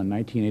Hill in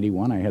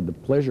 1981, I had the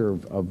pleasure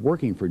of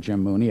working for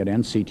Jim Mooney at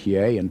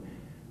NCTA, and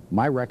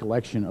my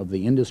recollection of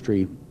the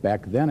industry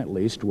back then, at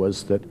least,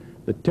 was that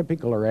the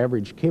typical or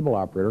average cable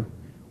operator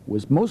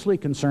was mostly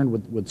concerned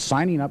with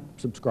signing up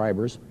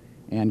subscribers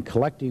and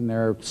collecting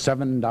their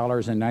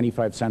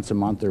 $7.95 a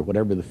month or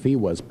whatever the fee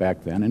was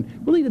back then,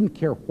 and really didn't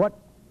care what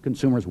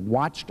consumers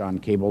watched on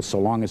cable so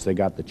long as they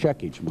got the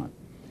check each month.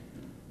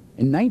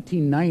 In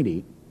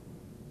 1990,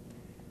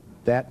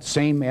 that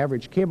same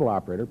average cable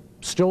operator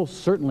still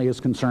certainly is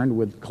concerned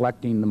with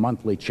collecting the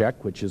monthly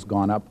check, which has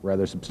gone up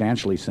rather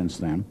substantially since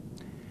then.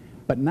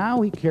 But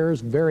now he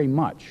cares very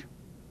much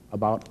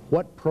about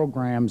what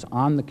programs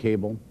on the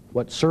cable,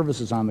 what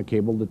services on the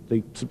cable that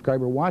the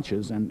subscriber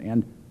watches,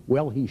 and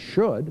well, he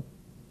should,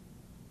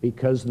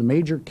 because the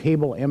major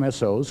cable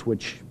MSOs,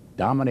 which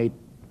dominate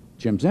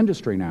Jim's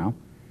industry now,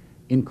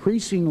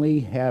 increasingly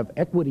have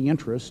equity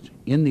interest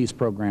in these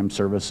program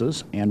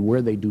services, and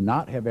where they do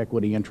not have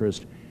equity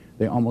interest,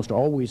 they almost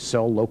always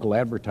sell local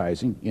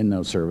advertising in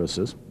those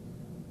services.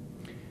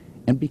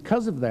 And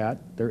because of that,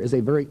 there is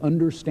a very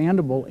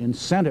understandable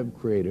incentive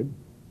created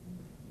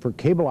for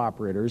cable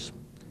operators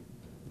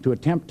to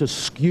attempt to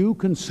skew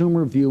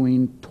consumer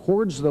viewing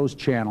towards those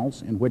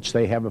channels in which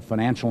they have a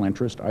financial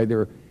interest,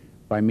 either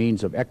by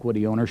means of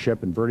equity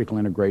ownership and vertical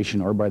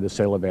integration or by the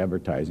sale of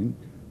advertising,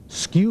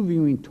 skew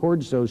viewing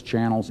towards those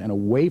channels and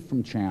away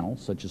from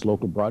channels, such as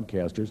local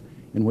broadcasters,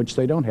 in which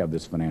they don't have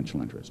this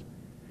financial interest.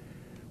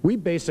 We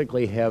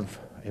basically have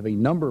a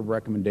number of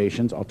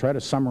recommendations. I'll try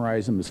to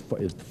summarize them as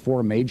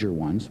four major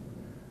ones.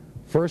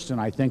 First,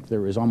 and I think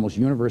there is almost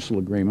universal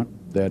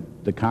agreement, that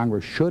the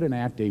Congress should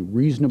enact a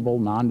reasonable,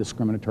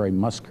 non-discriminatory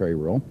must-carry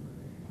rule.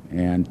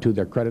 And to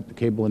their credit, the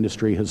cable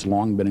industry has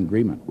long been in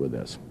agreement with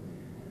this.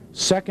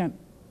 Second,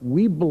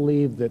 we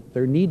believe that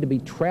there need to be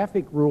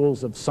traffic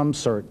rules of some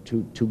sort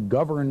to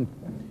govern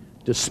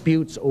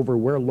disputes over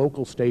where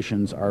local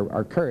stations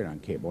are carried on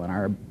cable. And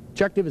our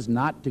objective is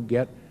not to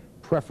get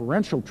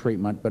preferential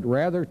treatment, but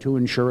rather to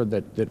ensure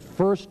that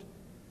first,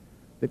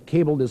 that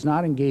cable does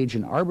not engage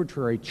in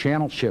arbitrary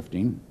channel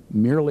shifting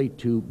merely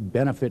to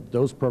benefit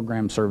those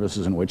program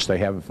services in which they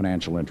have a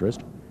financial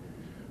interest.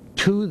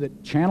 Two,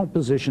 that channel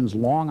positions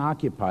long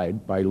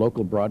occupied by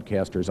local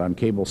broadcasters on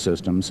cable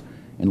systems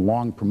and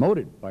long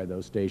promoted by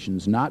those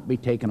stations not be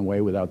taken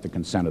away without the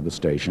consent of the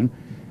station.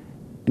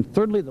 And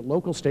thirdly, that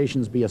local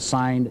stations be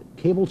assigned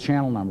cable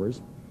channel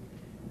numbers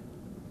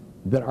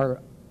that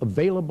are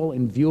available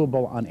and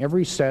viewable on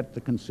every set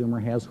the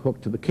consumer has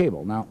hooked to the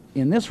cable. Now,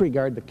 in this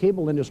regard, the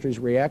cable industry's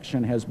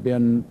reaction has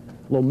been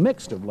a little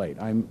mixed of late.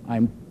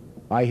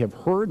 I have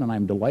heard, and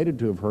I'm delighted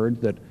to have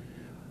heard, that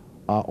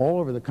all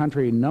over the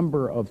country, a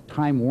number of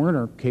Time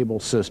Warner cable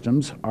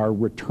systems are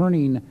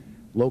returning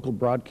local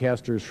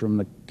broadcasters from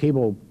the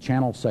cable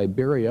channel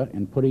Siberia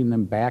and putting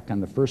them back on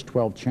the first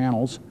 12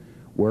 channels,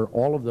 where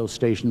all of those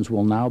stations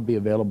will now be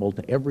available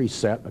to every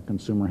set a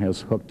consumer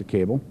has hooked to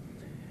cable.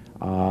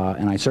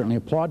 And I certainly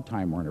applaud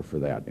Time Warner for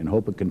that and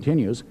hope it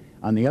continues.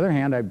 On the other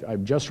hand,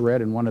 I've just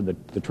read in one of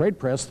the trade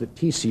press that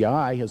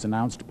TCI has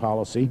announced a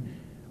policy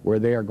where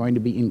they are going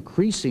to be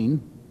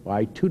increasing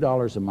by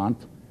 $2 a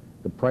month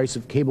the price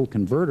of cable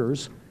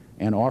converters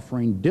and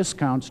offering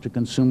discounts to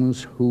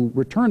consumers who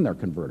return their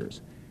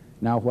converters.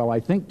 Now, while I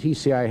think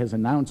TCI has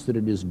announced that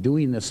it is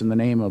doing this in the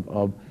name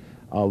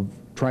of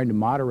trying to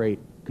moderate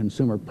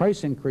consumer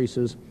price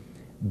increases,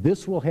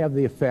 this will have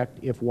the effect,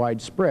 if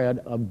widespread,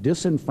 of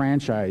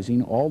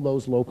disenfranchising all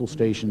those local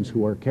stations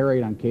who are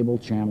carried on cable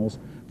channels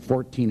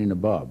 14 and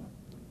above.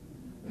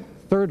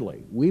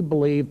 Thirdly, we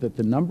believe that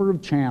the number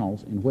of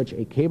channels in which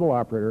a cable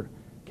operator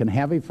can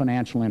have a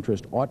financial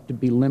interest ought to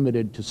be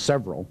limited to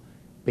several,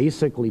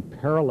 basically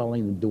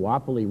paralleling the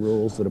duopoly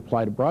rules that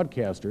apply to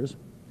broadcasters,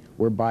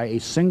 whereby a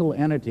single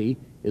entity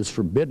is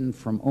forbidden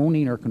from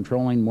owning or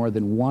controlling more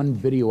than one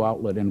video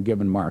outlet in a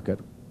given market.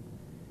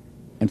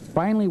 And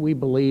finally, we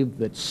believe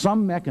that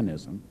some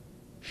mechanism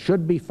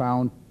should be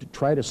found to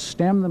try to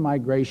stem the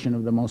migration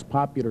of the most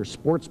popular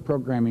sports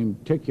programming in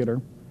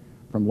particular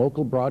from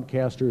local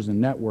broadcasters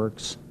and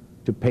networks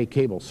to pay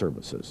cable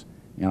services.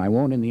 And I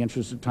won't, in the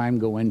interest of time,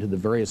 go into the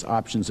various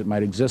options that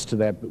might exist to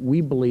that, but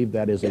we believe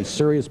that is a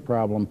serious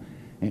problem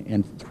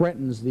and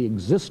threatens the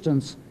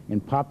existence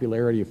and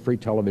popularity of free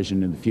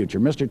television in the future.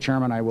 Mr.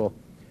 Chairman, I will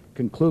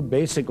conclude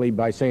basically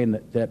by saying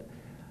that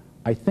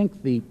I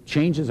think the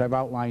changes I've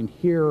outlined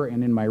here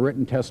and in my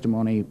written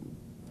testimony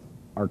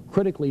are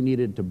critically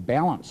needed to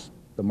balance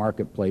the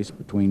marketplace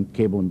between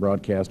cable and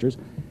broadcasters.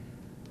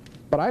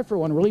 But I, for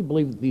one, really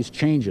believe that these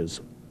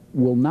changes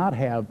will not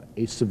have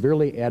a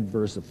severely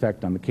adverse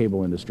effect on the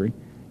cable industry,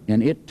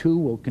 and it too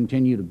will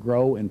continue to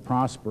grow and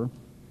prosper,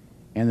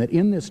 and that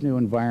in this new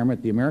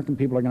environment, the American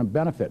people are going to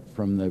benefit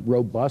from the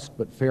robust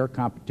but fair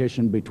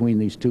competition between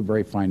these two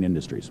very fine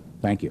industries.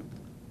 Thank you.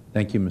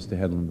 Thank you, Mr.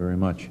 Hedlund, very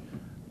much.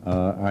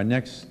 Our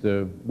next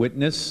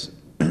witness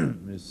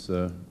is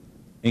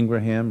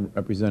Ingraham,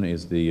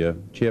 is the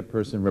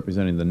chairperson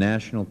representing the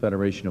National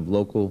Federation of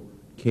Local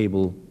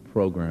Cable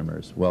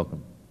Programmers.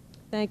 Welcome.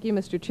 Thank you,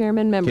 Mr.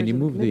 Chairman. Members Can you of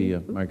move the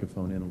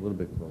microphone in a little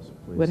bit closer,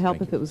 please? Would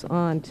help if it was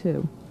on,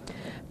 too.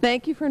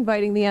 Thank you for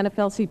inviting the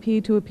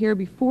NFLCP to appear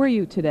before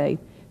you today.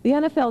 The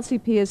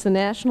NFLCP is the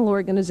national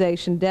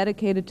organization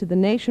dedicated to the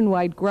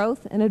nationwide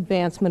growth and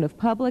advancement of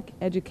public,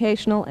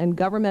 educational, and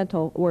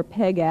governmental, or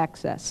PEG,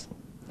 access.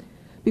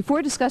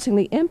 Before discussing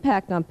the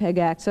impact on PEG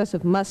access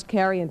of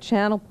must-carry and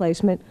channel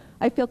placement,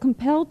 I feel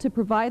compelled to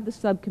provide the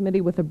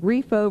subcommittee with a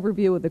brief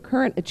overview of the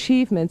current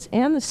achievements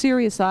and the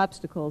serious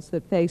obstacles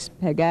that face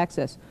PEG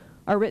access.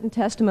 Our written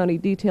testimony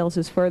details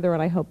this further,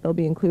 and I hope they'll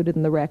be included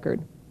in the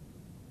record.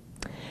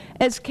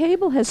 As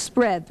cable has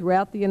spread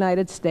throughout the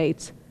United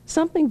States,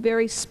 something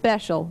very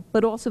special,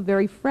 but also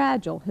very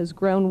fragile, has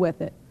grown with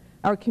it: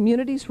 our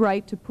community's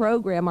right to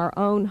program our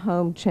own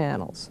home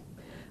channels.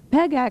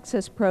 PEG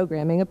access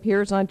programming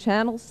appears on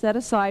channels set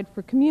aside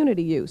for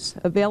community use,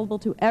 available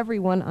to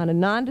everyone on a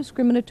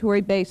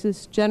non-discriminatory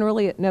basis,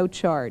 generally at no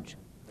charge.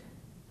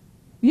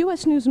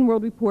 U.S. News &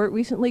 World Report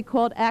recently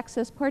called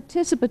access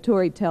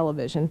participatory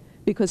television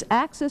because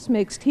access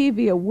makes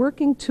TV a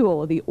working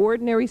tool of the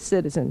ordinary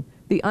citizen,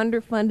 the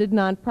underfunded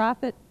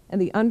nonprofit,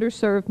 and the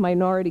underserved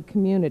minority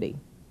community.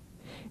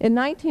 In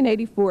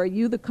 1984,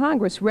 you, the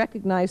Congress,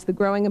 recognized the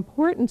growing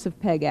importance of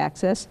PEG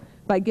access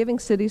by giving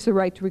cities the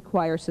right to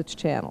require such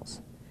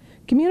channels.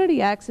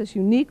 Community access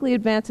uniquely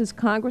advances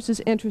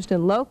Congress's interest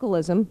in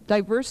localism,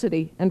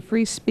 diversity, and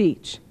free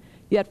speech.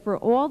 Yet for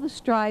all the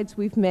strides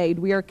we've made,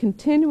 we are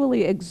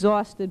continually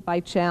exhausted by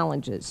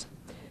challenges.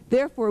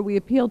 Therefore, we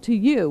appeal to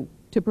you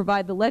to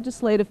provide the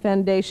legislative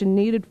foundation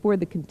needed for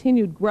the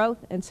continued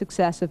growth and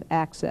success of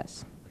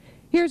access.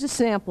 Here's a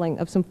sampling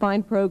of some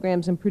fine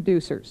programs and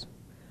producers.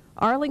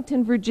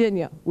 Arlington,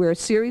 Virginia, where a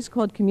series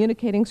called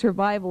Communicating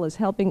Survival is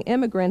helping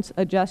immigrants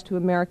adjust to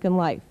American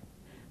life.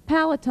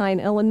 Palatine,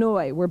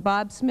 Illinois, where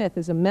Bob Smith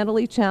is a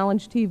mentally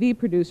challenged TV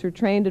producer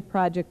trained at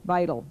Project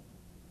Vital.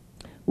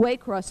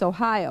 Waycross,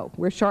 Ohio,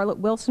 where Charlotte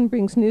Wilson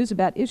brings news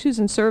about issues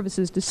and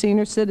services to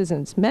senior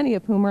citizens, many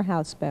of whom are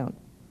housebound.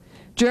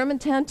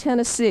 Germantown,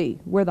 Tennessee,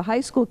 where the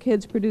high school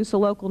kids produce a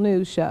local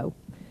news show.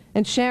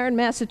 And Sharon,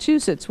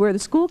 Massachusetts, where the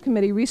school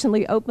committee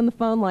recently opened the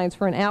phone lines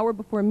for an hour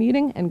before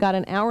meeting and got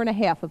an hour and a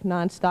half of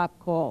nonstop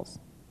calls.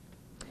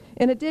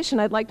 In addition,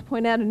 I'd like to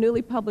point out a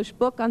newly published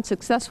book on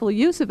successful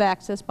use of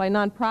access by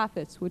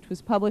nonprofits, which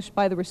was published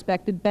by the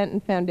respected Benton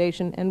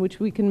Foundation and which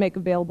we can make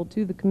available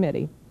to the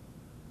committee.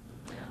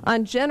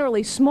 On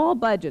generally small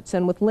budgets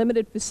and with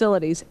limited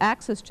facilities,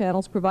 access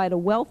channels provide a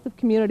wealth of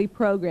community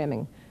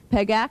programming.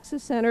 PEG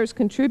Access Centers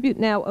contribute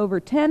now over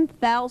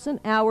 10,000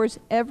 hours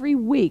every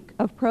week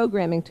of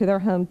programming to their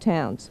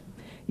hometowns.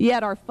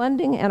 Yet our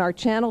funding and our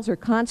channels are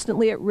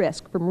constantly at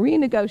risk from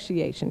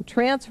renegotiation,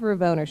 transfer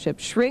of ownership,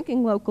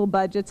 shrinking local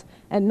budgets,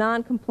 and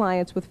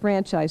noncompliance with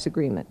franchise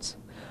agreements.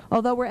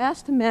 Although we're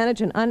asked to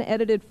manage an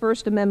unedited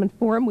First Amendment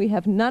forum, we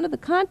have none of the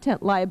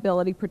content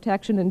liability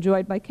protection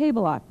enjoyed by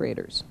cable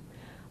operators.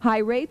 High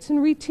rates and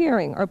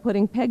retiering are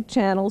putting PEG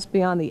channels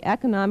beyond the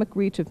economic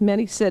reach of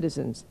many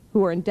citizens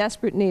who are in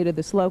desperate need of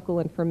this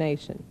local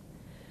information.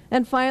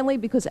 And finally,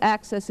 because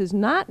access is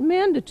not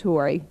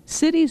mandatory,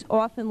 cities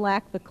often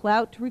lack the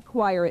clout to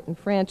require it in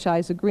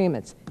franchise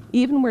agreements,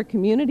 even where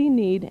community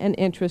need and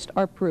interest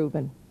are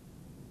proven.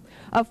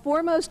 Of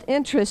foremost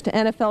interest to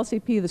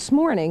NFLCP this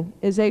morning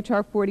is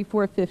H.R.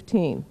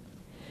 4415.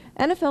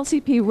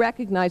 NFLCP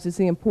recognizes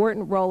the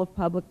important role of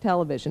public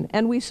television,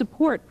 and we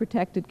support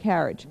protected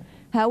carriage.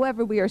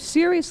 However, we are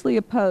seriously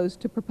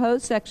opposed to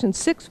proposed Section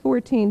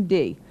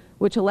 614D,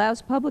 which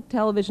allows public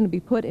television to be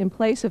put in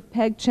place of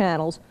PEG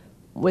channels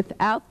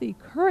without the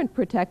current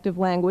protective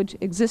language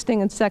existing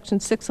in Section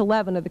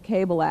 611 of the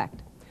Cable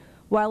Act.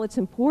 While it's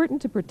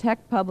important to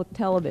protect public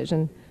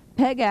television,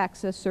 PEG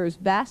access serves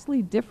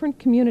vastly different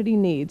community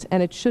needs,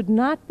 and it should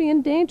not be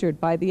endangered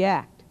by the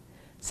Act.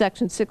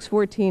 Section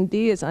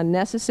 614D is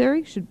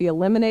unnecessary, should be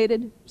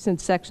eliminated,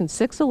 since Section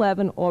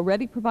 611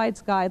 already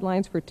provides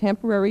guidelines for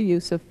temporary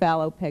use of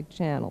fallow PEG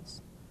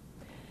channels.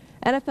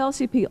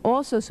 NFLCP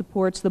also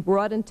supports the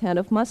broad intent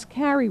of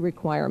must-carry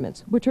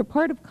requirements, which are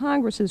part of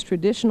Congress's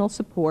traditional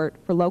support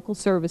for local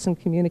service and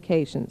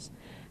communications.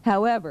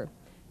 However,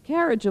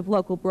 carriage of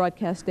local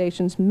broadcast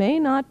stations may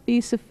not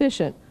be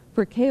sufficient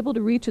for cable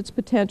to reach its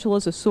potential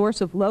as a source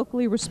of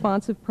locally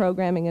responsive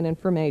programming and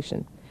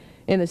information.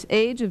 In this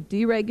age of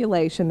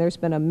deregulation, there's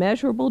been a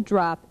measurable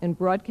drop in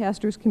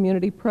broadcasters'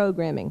 community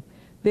programming.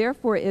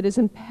 Therefore, it is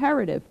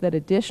imperative that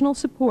additional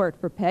support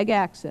for PEG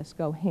access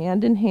go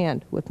hand in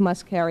hand with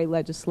must-carry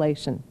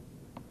legislation.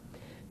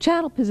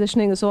 Channel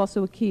positioning is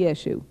also a key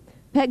issue.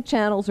 PEG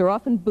channels are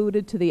often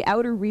booted to the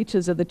outer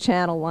reaches of the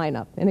channel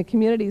lineup, and in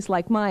communities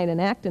like mine in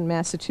Acton,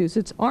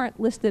 Massachusetts, aren't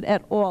listed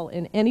at all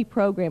in any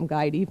program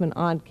guide, even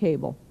on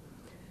cable.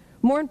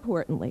 More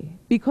importantly,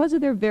 because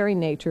of their very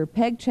nature,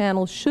 PEG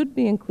channels should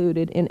be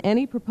included in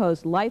any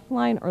proposed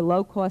lifeline or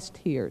low-cost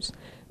tiers.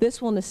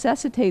 This will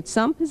necessitate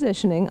some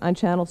positioning on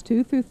channels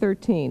 2 through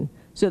 13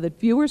 so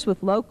that viewers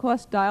with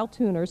low-cost dial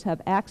tuners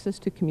have access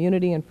to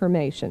community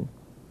information.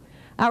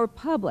 Our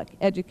public,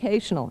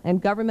 educational,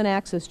 and government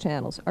access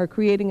channels are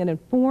creating an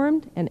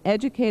informed and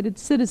educated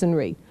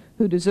citizenry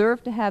who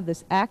deserve to have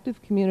this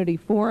active community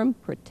forum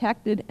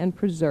protected and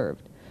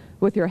preserved.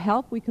 With your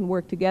help, we can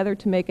work together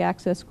to make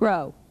access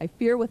grow. I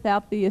fear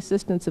without the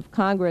assistance of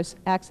Congress,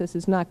 access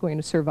is not going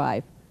to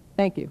survive.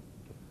 Thank you.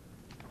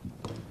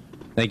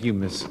 Thank you,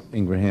 Ms.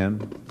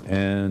 Ingraham.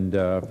 And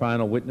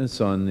final witness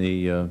on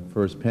the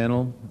first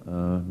panel,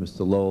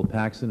 Mr. Lowell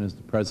Paxson, is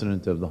the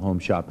president of the Home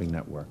Shopping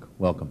Network.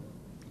 Welcome.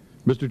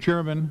 Mr.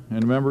 Chairman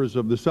and members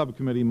of the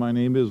subcommittee, my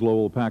name is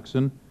Lowell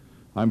Paxson.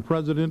 I'm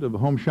president of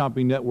Home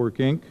Shopping Network,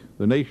 Inc.,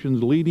 the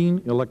nation's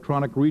leading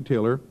electronic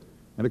retailer,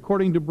 and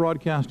according to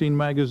Broadcasting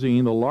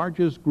Magazine, the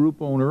largest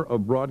group owner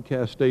of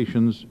broadcast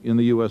stations in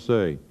the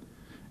USA.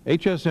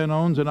 HSN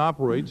owns and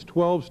operates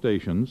 12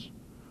 stations,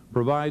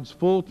 provides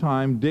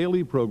full-time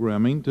daily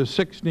programming to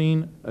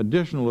 16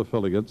 additional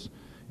affiliates,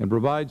 and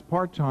provides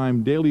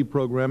part-time daily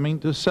programming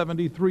to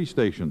 73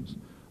 stations,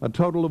 a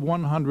total of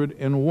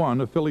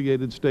 101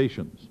 affiliated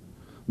stations.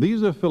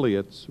 These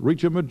affiliates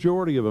reach a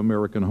majority of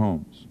American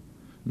homes.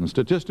 And the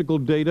statistical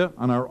data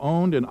on our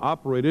owned and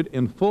operated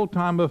and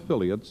full-time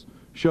affiliates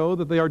show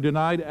that they are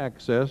denied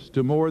access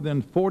to more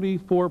than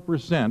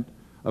 44%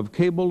 of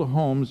cable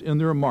homes in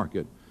their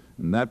market,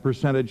 and that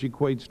percentage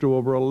equates to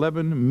over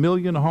 11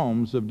 million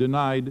homes have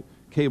denied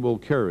cable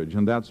carriage,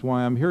 and that's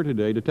why I'm here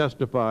today to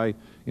testify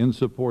in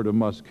support of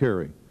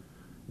must-carry.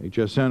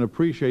 HSN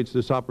appreciates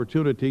this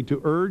opportunity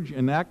to urge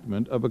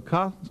enactment of a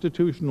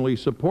constitutionally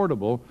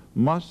supportable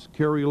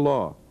must-carry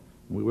law.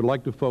 We would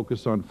like to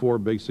focus on 4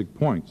 basic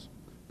points.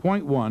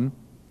 Point 1,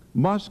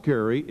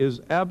 must-carry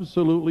is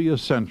absolutely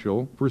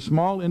essential for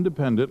small,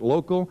 independent,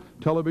 local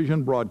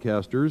television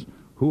broadcasters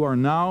who are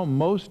now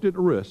most at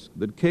risk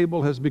that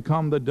cable has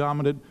become the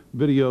dominant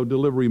video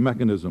delivery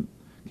mechanism.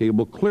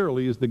 Cable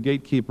clearly is the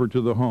gatekeeper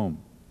to the home.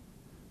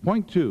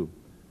 Point 2,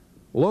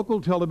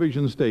 local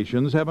television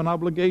stations have an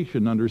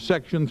obligation under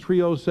Section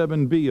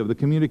 307B of the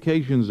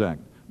Communications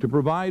Act to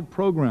provide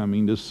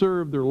programming to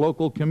serve their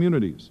local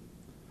communities.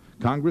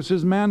 Congress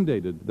has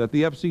mandated that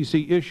the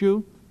FCC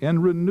issue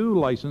and renew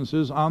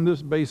licenses on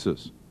this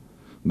basis.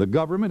 The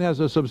government has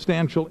a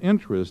substantial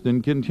interest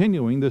in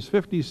continuing this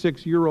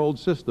 56-year-old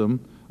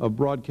system of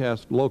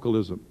broadcast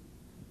localism.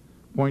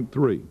 Point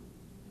 3,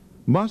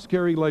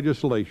 must-carry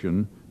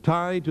legislation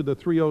tied to the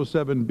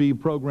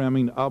 307B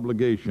programming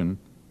obligation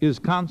is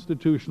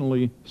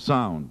constitutionally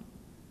sound.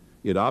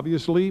 It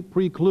obviously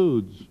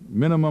precludes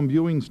minimum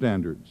viewing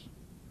standards,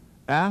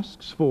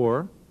 asks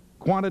for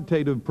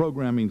quantitative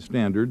programming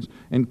standards,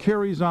 and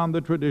carries on the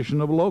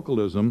tradition of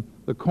localism,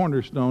 the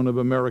cornerstone of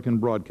American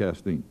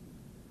broadcasting.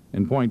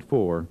 And point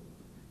 4,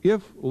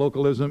 if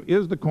localism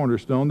is the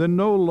cornerstone, then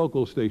no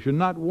local station,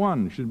 not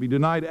one, should be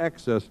denied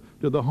access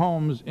to the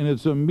homes in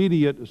its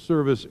immediate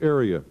service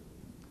area.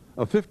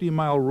 A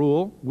 50-mile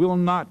rule will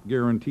not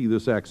guarantee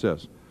this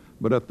access,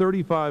 but a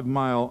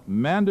 35-mile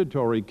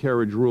mandatory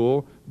carriage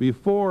rule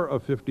before a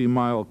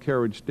 50-mile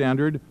carriage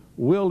standard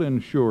will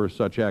ensure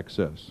such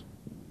access.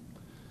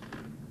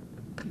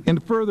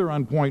 And further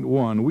on point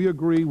 1, we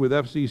agree with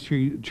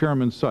FCC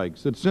Chairman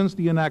Sykes that since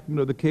the enactment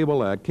of the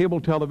Cable Act, cable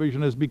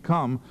television has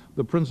become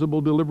the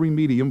principal delivery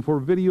medium for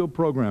video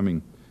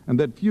programming, and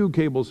that few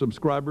cable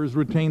subscribers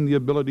retain the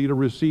ability to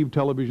receive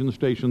television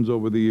stations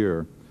over the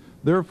air.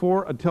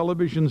 Therefore, a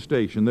television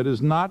station that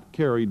is not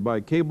carried by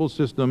a cable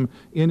system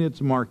in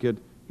its market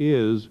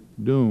is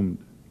doomed.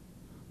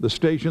 The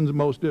stations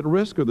most at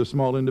risk are the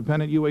small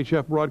independent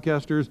UHF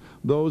broadcasters,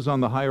 those on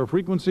the higher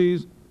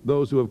frequencies,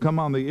 those who have come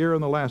on the air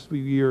in the last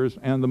few years,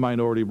 and the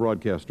minority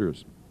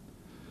broadcasters.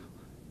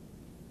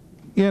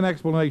 In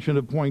explanation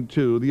of point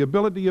 2, the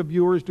ability of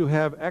viewers to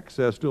have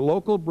access to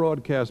local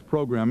broadcast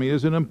programming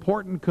is an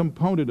important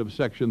component of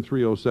Section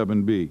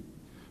 307B.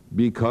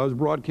 Because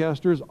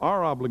broadcasters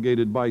are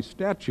obligated by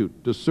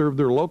statute to serve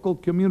their local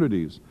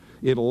communities,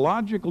 it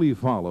logically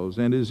follows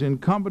and is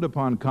incumbent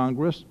upon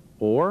Congress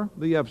or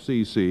the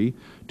FCC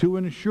to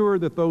ensure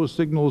that those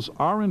signals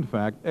are in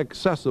fact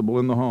accessible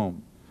in the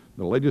home.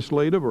 The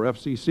legislative or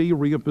FCC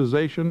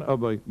reimposition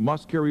of a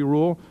must-carry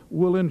rule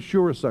will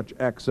ensure such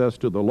access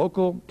to the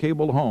local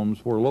cable homes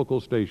for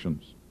local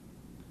stations.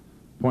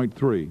 Point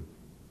 3,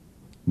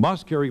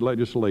 must-carry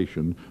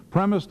legislation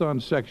premised on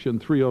Section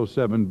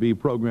 307B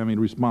programming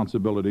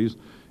responsibilities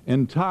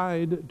and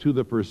tied to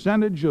the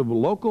percentage of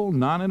local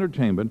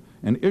non-entertainment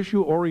and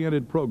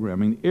issue-oriented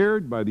programming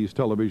aired by these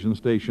television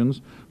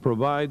stations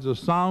provides a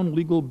sound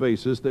legal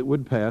basis that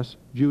would pass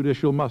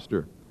judicial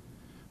muster.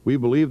 We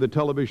believe that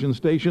television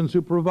stations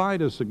who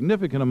provide a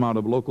significant amount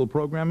of local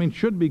programming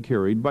should be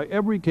carried by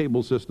every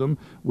cable system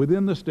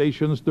within the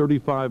station's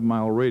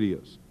 35-mile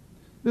radius.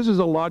 This is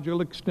a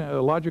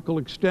logical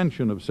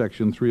extension of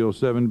Section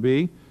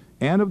 307B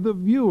and of the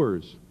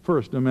viewer's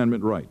First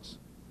Amendment rights.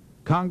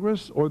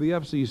 Congress or the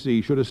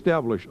FCC should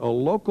establish a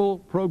local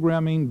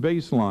programming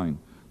baseline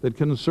that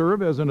can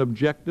serve as an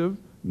objective,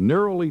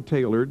 narrowly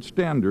tailored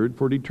standard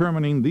for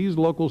determining these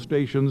local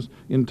stations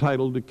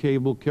entitled to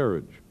cable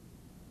carriage.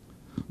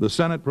 The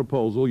Senate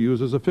proposal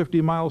uses a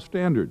 50-mile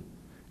standard,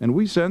 and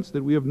we sense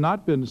that we have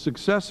not been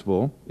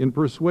successful in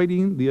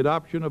persuading the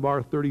adoption of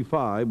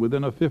R35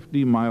 within a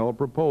 50-mile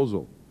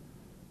proposal.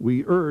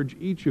 We urge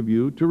each of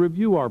you to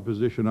review our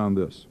position on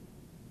this.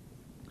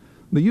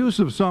 The use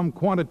of some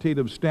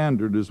quantitative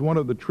standard as one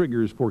of the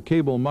triggers for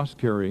cable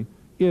must-carry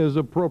is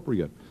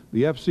appropriate.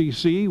 The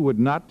FCC would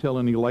not tell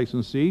any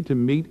licensee to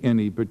meet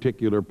any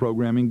particular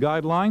programming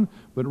guideline,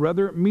 but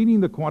rather meeting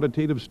the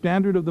quantitative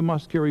standard of the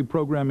must-carry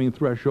programming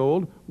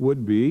threshold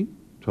would be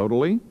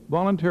totally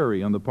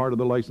voluntary on the part of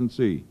the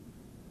licensee.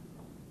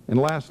 And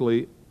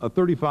lastly, a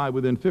 35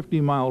 within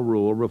 50-mile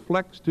rule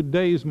reflects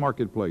today's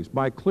marketplace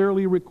by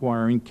clearly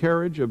requiring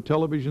carriage of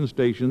television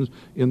stations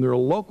in their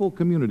local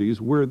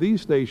communities where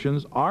these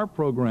stations are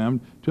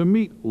programmed to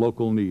meet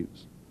local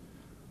needs.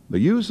 The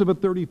use of a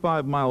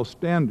 35-mile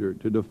standard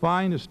to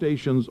define a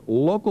station's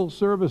local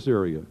service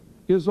area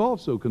is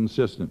also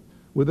consistent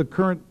with the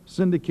current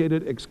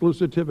syndicated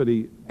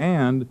exclusivity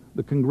and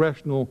the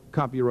congressional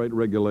copyright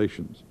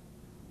regulations.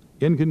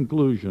 In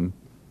conclusion,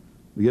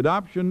 the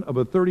adoption of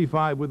a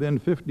 35 within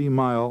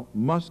 50-mile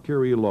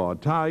must-carry law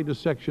tied to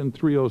Section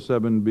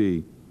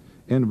 307B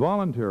and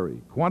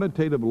voluntary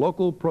quantitative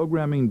local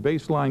programming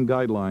baseline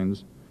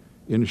guidelines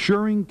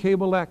ensuring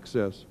cable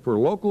access for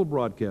local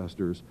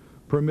broadcasters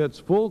permits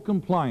full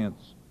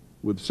compliance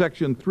with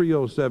Section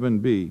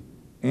 307B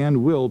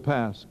and will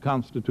pass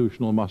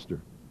constitutional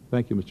muster.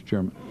 Thank you, Mr.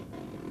 Chairman.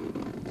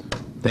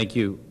 Thank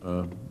you,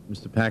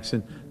 Mr.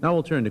 Paxson. Now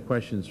we'll turn to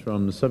questions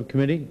from the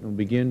subcommittee. We'll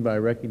begin by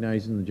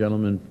recognizing the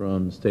gentleman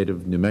from the state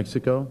of New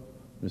Mexico,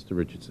 Mr.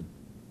 Richardson.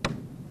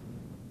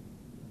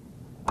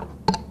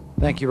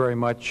 Thank you very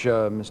much,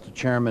 Mr.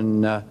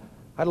 Chairman.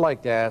 I'd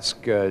like to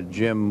ask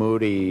Jim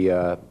Moody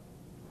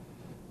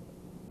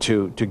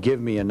to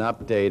give me an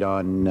update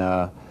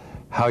on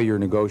how your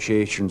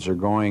negotiations are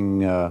going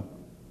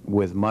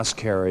with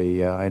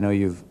Muskerry. I know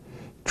you've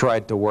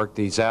tried to work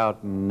these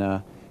out,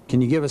 and can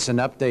you give us an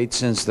update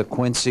since the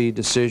Quincy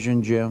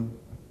decision, Jim?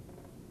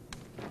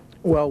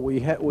 Well,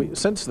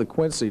 since the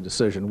Quincy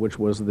decision, which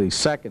was the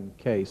second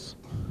case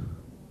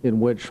in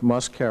which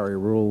must-carry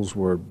rules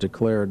were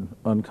declared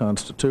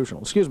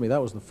unconstitutional. Excuse me,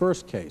 that was the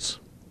first case.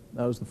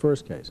 That was the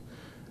first case.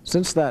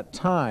 Since that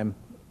time,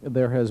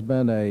 there has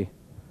been a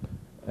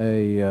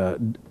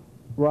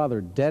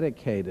rather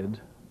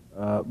dedicated,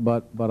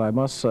 but I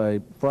must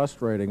say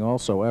frustrating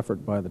also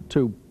effort by the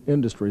two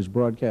industries,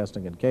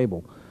 broadcasting and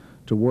cable,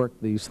 to work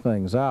these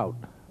things out.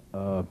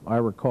 I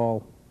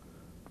recall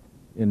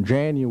in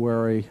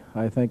January,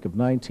 I think, of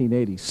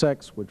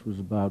 1986, which was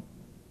about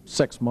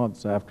 6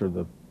 months after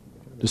the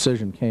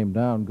decision came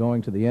down,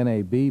 going to the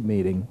NAB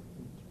meeting,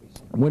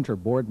 winter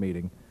board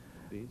meeting,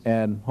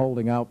 and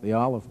holding out the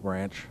olive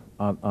branch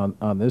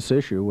on this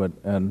issue,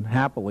 and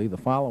happily the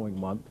following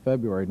month,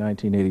 February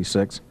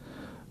 1986,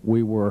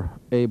 we were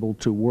able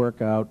to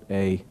work out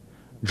a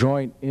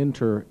joint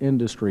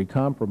inter-industry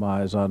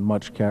compromise on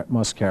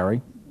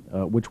must-carry,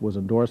 which was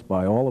endorsed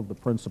by all of the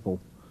principal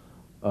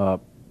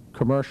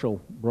commercial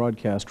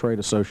broadcast trade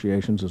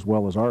associations as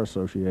well as our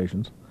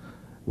associations.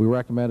 We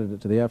recommended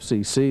it to the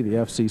FCC. The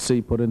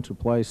FCC put into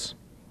place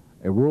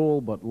a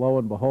rule, but lo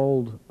and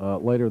behold,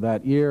 later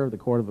that year, the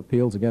Court of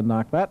Appeals again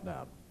knocked that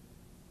down.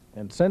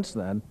 And since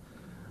then,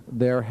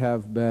 there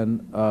have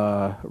been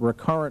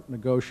recurrent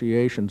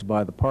negotiations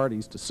by the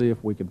parties to see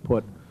if we can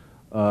put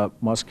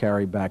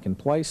must-carry back in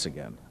place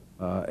again.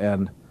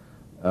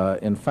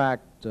 In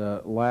fact,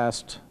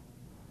 last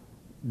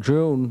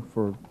June,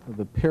 for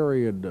the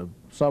period of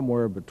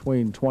somewhere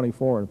between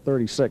 24 and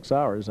 36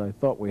 hours, I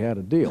thought we had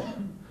a deal.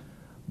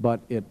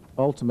 But it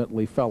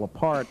ultimately fell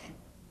apart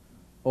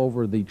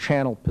over the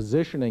channel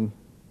positioning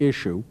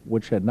issue,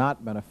 which had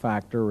not been a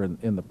factor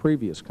in the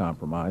previous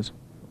compromise.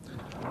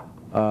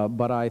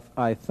 But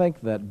I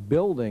think that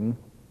building,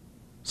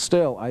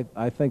 still,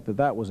 I think that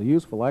that was a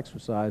useful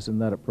exercise in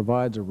that it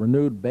provides a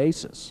renewed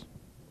basis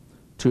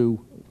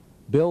to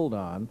build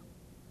on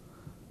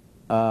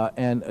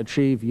and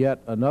achieve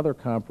yet another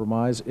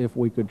compromise if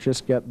we could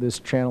just get this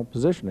channel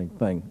positioning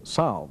thing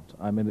solved.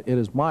 I mean, it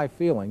is my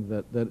feeling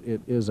that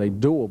it is a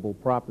doable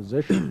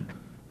proposition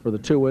for the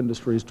two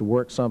industries to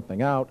work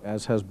something out.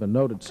 As has been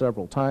noted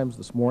several times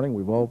this morning,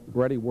 we've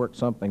already worked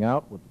something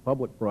out with the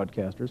public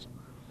broadcasters.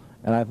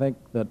 And I think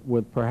that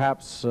with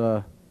perhaps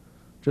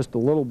just a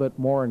little bit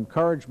more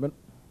encouragement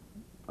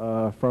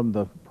from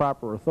the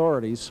proper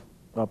authorities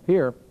up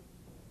here,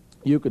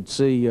 you could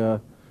see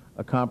a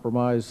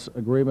compromise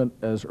agreement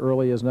as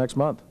early as next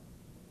month.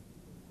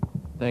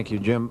 Thank you,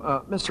 Jim.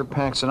 Mr.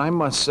 Paxson, I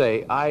must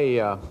say,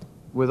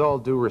 with all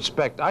due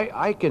respect,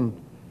 I can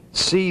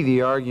see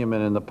the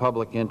argument in the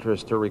public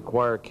interest to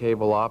require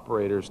cable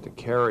operators to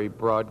carry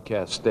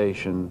broadcast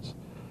stations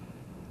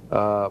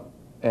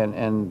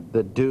and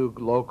that do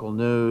local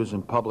news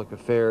and public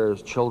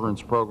affairs,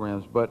 children's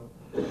programs, but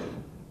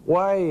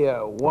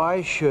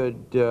why should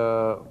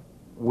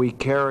we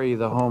carry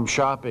the home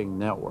shopping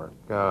network?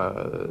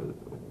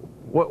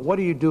 What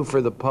do you do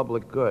for the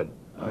public good?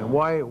 I mean,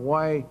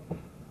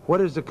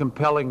 what is the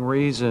compelling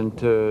reason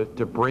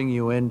to bring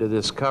you into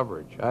this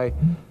coverage?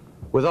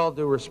 With all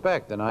due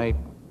respect, and I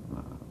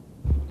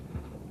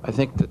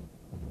think that,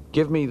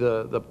 give me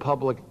the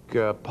public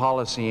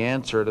policy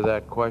answer to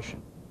that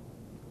question.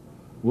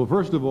 Well,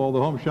 first of all,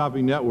 the Home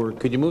Shopping Network...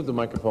 Could you move the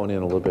microphone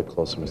in a little bit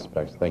closer, Mr.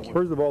 Paxson? Thank you.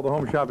 First of all, the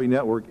Home Shopping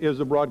Network is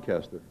a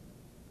broadcaster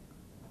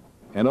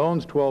and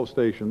owns 12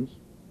 stations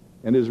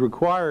and is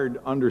required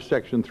under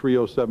Section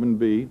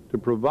 307B to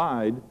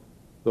provide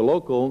the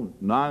local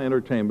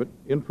non-entertainment,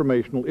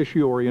 informational,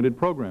 issue-oriented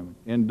programming,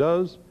 and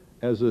does,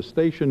 as a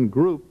station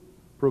group,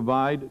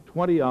 provide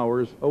 20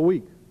 hours a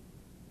week,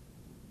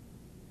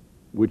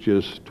 which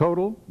is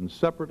total and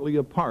separately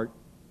apart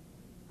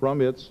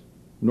from its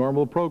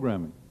normal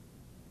programming.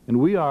 And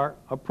we are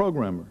a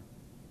programmer.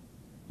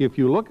 If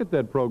you look at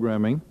that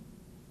programming,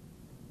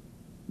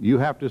 you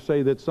have to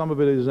say that some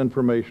of it is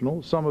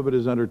informational, some of it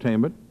is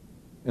entertainment,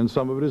 and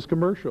some of it is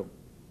commercial.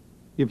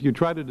 If you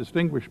try to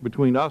distinguish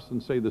between us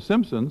and, say, The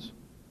Simpsons,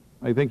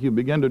 I think you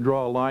begin to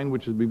draw a line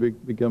which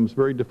becomes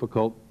very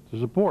difficult to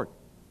support.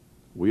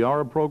 We are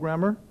a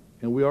programmer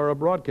and we are a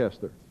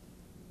broadcaster.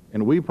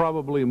 And we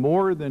probably,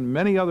 more than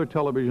many other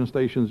television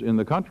stations in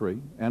the country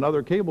and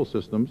other cable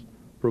systems,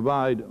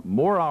 provide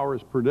more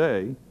hours per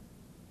day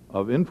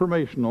of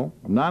informational,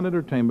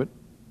 non-entertainment,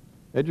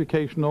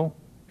 educational,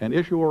 and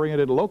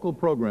issue-oriented local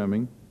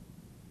programming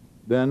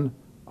than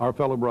our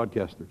fellow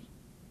broadcasters.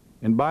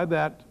 And by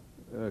that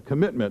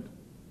commitment,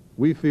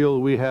 we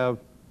feel we have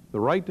the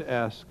right to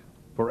ask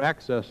for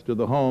access to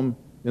the home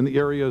in the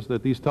areas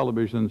that these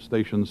television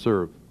stations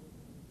serve.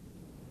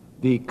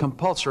 The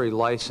compulsory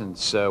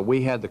license,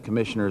 we had the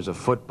commissioners of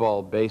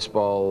football,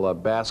 baseball,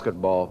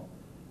 basketball.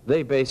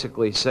 They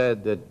basically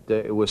said that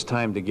it was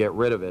time to get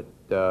rid of it.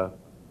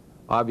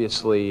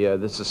 Obviously,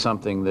 this is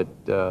something that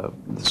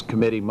this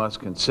committee must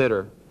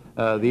consider.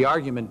 The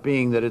argument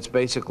being that it's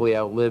basically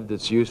outlived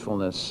its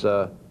usefulness.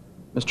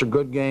 Mr.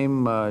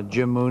 Goodgame,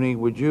 Jim Mooney,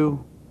 would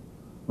you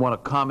want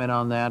to comment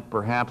on that?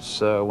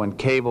 Perhaps when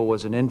cable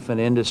was an infant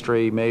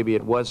industry, maybe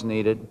it was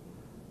needed.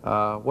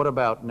 What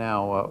about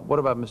now? What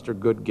about Mr.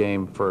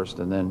 Goodgame first,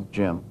 and then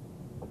Jim?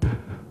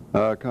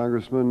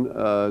 Congressman,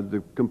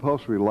 the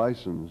compulsory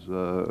license,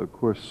 of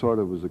course, sort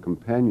of was a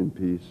companion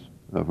piece,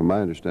 from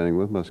my understanding,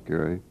 with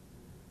must-carry.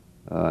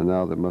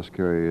 Now that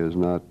must-carry is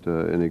not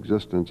in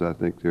existence, I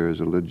think there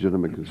is a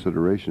legitimate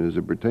consideration as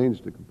it pertains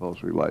to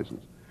compulsory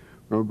license.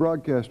 From a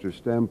broadcaster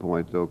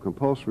standpoint, though,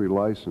 compulsory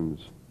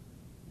license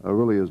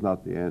really is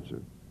not the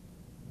answer.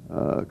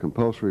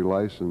 Compulsory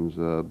license,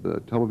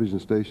 the television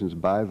stations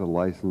buy the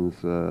license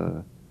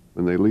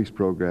when they lease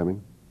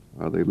programming,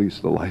 or they lease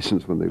the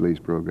license when they lease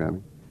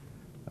programming.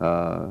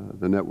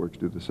 The networks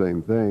do the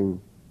same thing.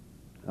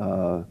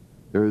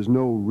 There is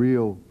no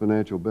real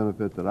financial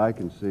benefit that I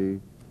can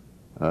see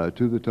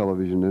to the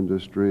television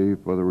industry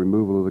for the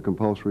removal of the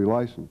compulsory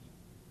license.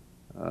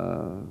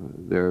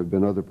 There have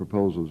been other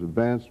proposals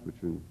advanced which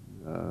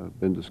have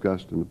been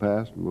discussed in the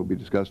past and will be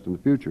discussed in the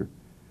future.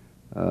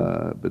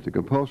 But the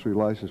compulsory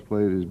license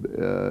plate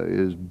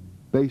is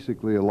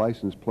basically a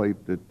license plate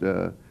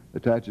that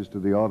attaches to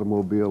the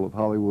automobile of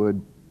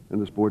Hollywood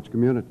and the sports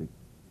community.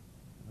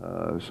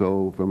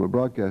 So from a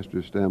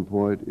broadcaster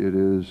standpoint, it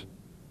is,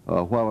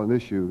 while an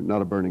issue,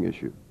 not a burning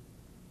issue.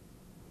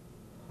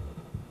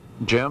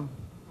 Jim?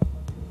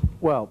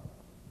 Well,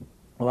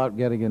 without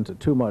getting into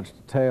too much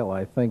detail,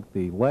 I think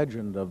the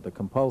legend of the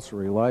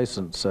compulsory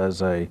license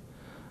as a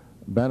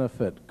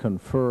benefit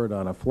conferred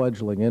on a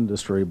fledgling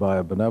industry by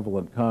a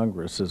benevolent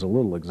Congress is a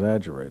little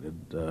exaggerated.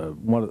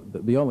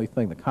 The only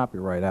thing the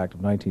Copyright Act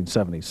of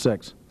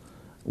 1976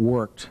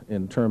 worked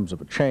in terms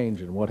of a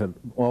change, and what had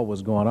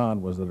always gone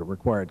on was that it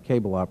required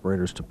cable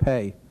operators to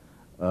pay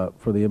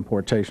for the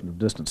importation of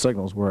distant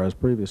signals, whereas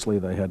previously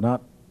they had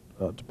not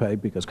to pay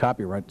because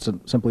copyright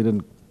simply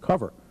didn't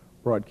cover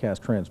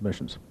broadcast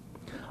transmissions.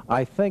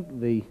 I think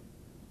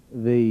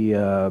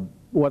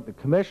what the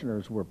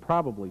commissioners were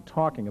probably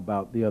talking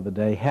about the other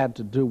day had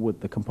to do with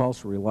the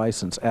compulsory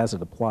license as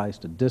it applies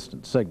to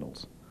distant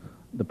signals.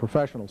 The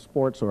professional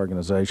sports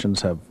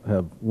organizations have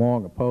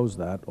long opposed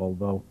that,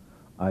 although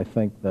I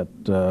think that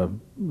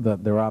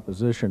that their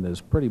opposition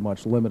is pretty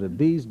much limited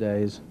these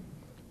days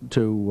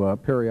to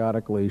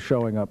periodically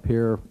showing up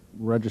here,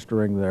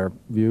 registering their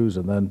views,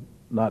 and then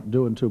not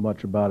doing too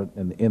much about it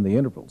in the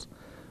intervals,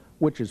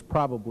 which is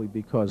probably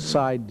because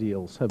side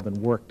deals have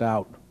been worked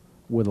out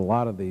with a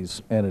lot of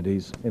these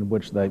entities in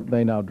which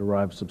they now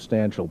derive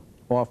substantial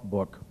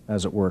off-book,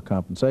 as it were,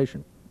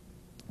 compensation.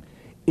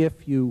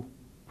 If you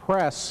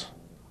press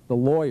the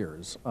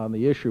lawyers on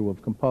the issue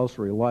of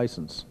compulsory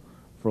license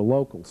for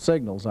local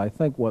signals, I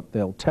think what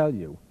they'll tell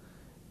you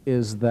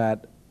is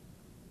that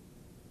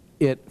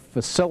it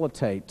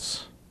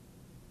facilitates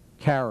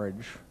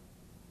carriage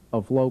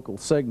of local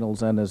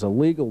signals, and as a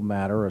legal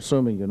matter,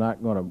 assuming you're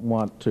not going to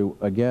want to,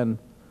 again,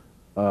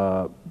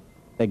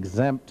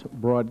 exempt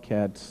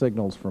broadcast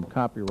signals from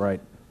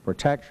copyright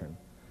protection,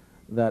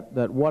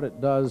 that what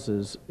it does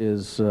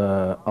is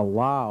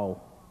allow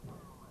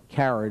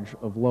carriage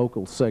of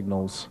local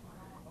signals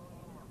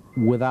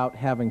without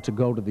having to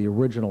go to the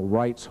original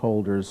rights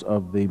holders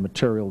of the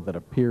material that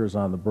appears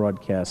on the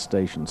broadcast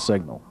station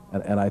signal.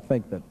 And I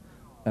think that,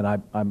 and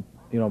I'm,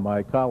 you know,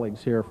 my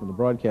colleagues here from the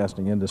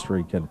broadcasting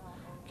industry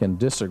can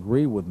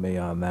disagree with me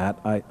on that.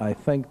 I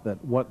think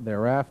that what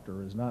they're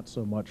after is not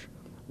so much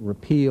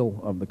repeal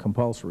of the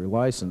compulsory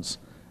license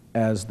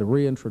as the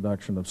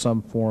reintroduction of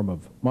some form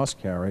of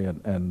must-carry,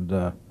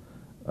 and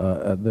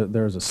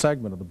there's a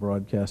segment of the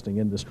broadcasting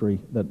industry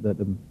that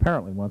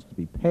apparently wants to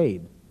be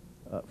paid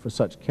for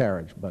such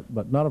carriage,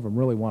 but none of them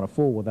really want to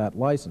fool with that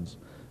license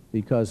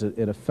because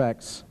it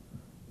affects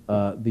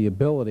the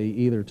ability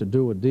either to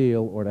do a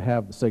deal or to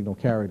have the signal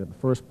carried in the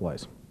first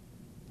place.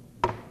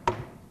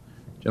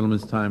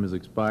 Gentleman's time has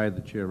expired.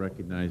 The chair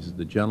recognizes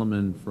the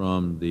gentleman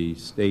from the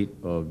state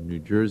of New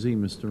Jersey,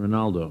 Mr.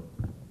 Rinaldo.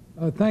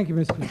 Thank you,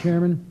 Mr.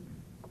 Chairman.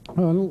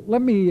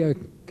 Let me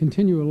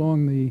continue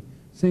along the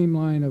same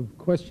line of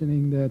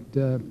questioning that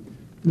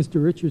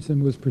Mr.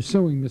 Richardson was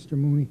pursuing, Mr.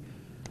 Mooney.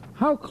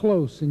 How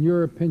close, in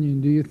your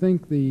opinion, do you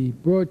think the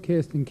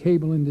broadcast and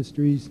cable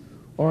industries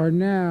are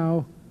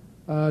now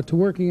to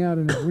working out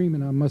an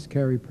agreement on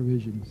must-carry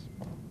provisions?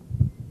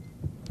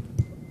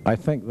 I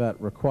think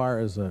that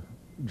requires a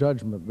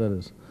judgment that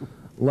is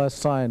less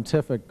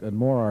scientific and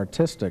more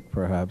artistic,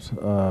 perhaps.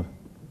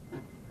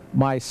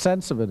 My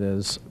sense of it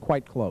is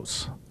quite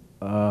close.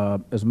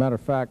 As a matter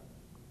of fact,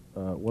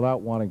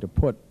 without wanting to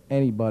put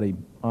anybody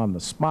on the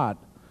spot,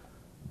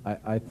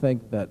 I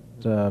think that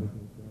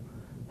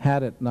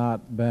had it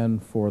not been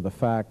for the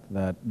fact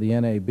that the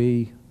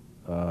NAB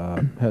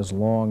has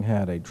long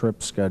had a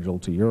trip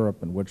scheduled to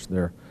Europe in which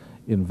they're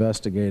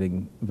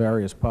investigating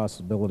various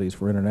possibilities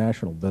for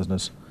international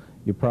business,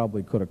 you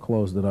probably could have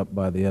closed it up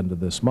by the end of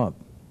this month.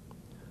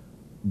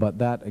 But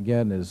that,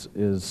 again, is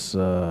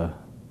an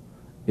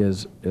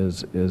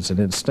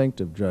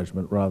instinctive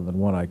judgment rather than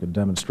one I could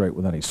demonstrate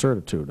with any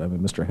certitude. I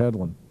mean, Mr.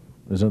 Hedlund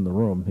is in the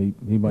room.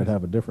 He might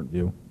have a different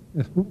view.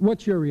 Yes.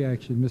 What's your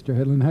reaction, Mr.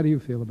 Hedlund? How do you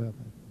feel about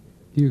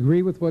that? Do you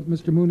agree with what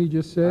Mr. Mooney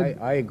just said?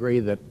 I agree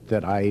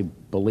that I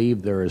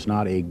believe there is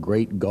not a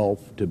great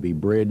gulf to be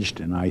bridged,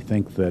 and I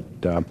think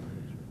that the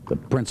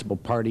principal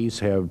parties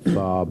have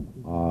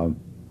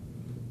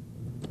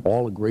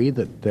all agree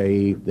that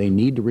they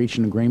need to reach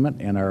an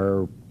agreement and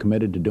are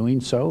committed to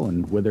doing so,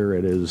 and whether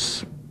it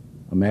is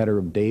a matter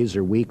of days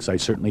or weeks, I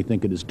certainly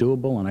think it is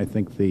doable, and I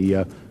think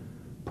the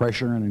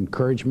pressure and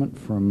encouragement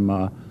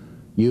from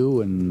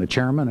you and the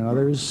chairman and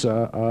others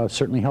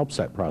certainly helps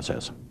that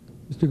process.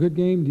 Mr.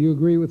 Goodgame, do you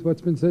agree with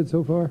what's been said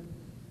so far?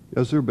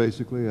 Yes, sir.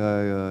 Basically,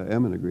 I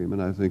am in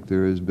agreement. I think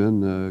there has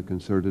been a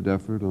concerted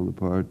effort on the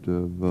part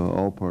of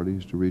all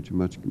parties to reach a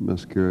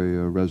must-carry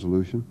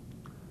resolution.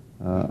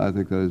 I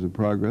think that is in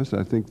progress.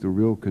 I think the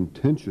real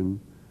contention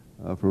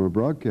from a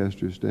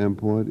broadcaster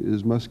standpoint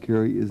is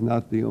must-carry is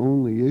not the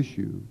only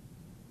issue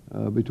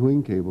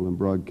between cable and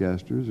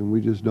broadcasters, and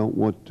we just don't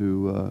want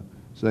to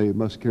say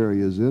must-carry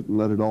is it and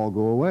let it all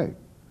go away.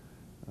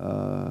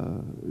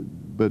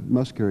 But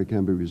must-carry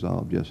can be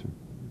resolved, yes, sir.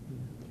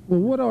 Well,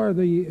 what are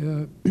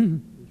the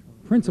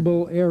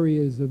principal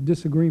areas of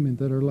disagreement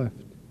that are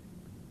left?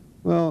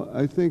 Well,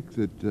 I think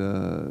that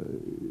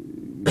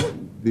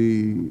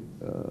the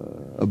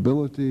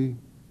ability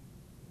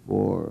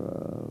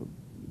for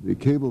the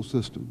cable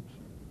systems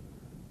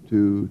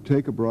to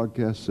take a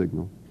broadcast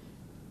signal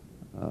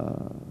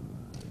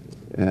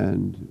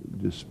and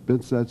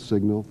dispense that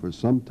signal for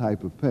some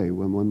type of pay,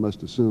 when one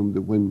must assume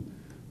that when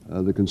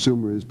the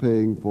consumer is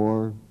paying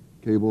for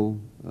cable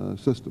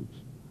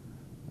systems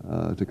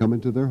to come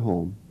into their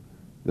home,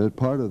 that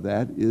part of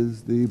that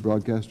is the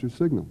broadcaster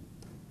signal.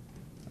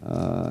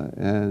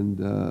 And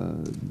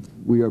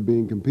we are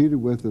being competed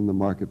with in the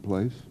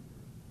marketplace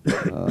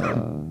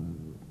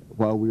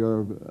while we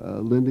are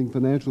lending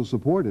financial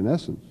support, in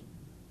essence,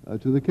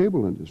 to the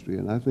cable industry.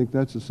 And I think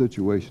that's a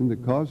situation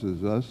that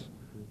causes us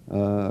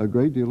a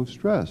great deal of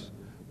stress.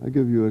 I'll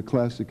give you a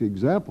classic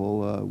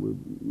example.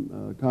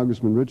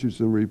 Congressman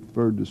Richardson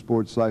referred to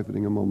sports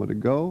siphoning a moment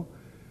ago.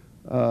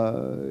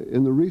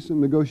 In the recent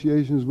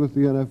negotiations with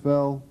the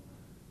NFL,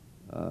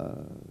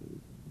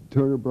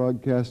 Turner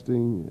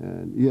Broadcasting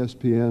and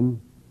ESPN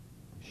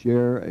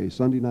share a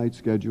Sunday night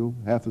schedule,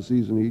 half a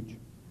season each.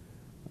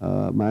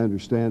 My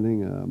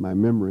understanding, my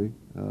memory,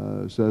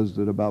 says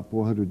that about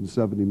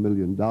 $470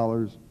 million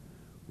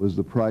was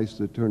the price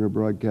that Turner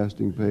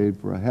Broadcasting paid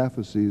for a half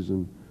a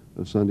season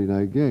of Sunday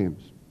night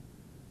games.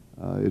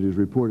 It is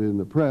reported in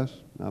the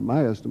press, not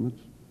my estimates,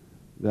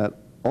 that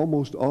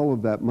almost all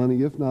of that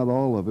money, if not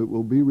all of it,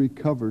 will be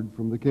recovered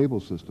from the cable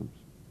systems,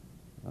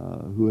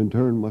 who in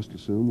turn must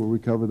assume will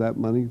recover that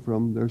money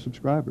from their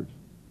subscribers.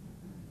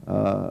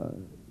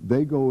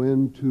 They go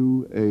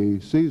into a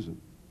season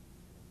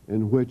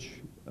in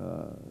which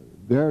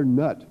their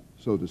nut,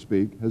 so to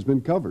speak, has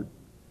been covered.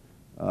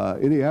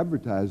 Any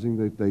advertising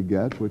that they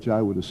get, which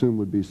I would assume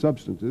would be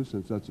substantive,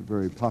 since that's a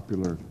very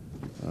popular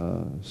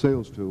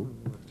sales tool,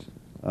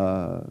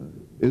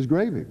 is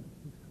gravy.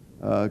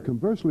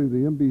 Conversely,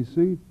 the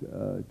NBC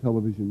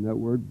television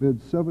network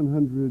bid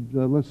 700,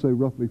 let's say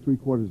roughly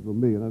 $750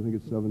 million. I think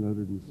it's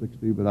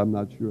 760, but I'm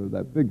not sure of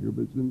that figure,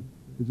 but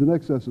it's in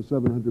excess of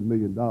 $700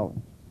 million.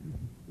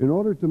 In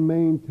order to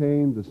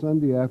maintain the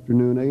Sunday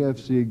afternoon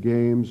AFC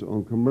games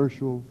on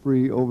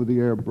commercial-free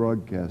over-the-air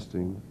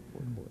broadcasting,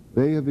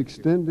 they have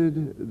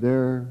extended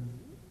their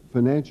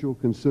financial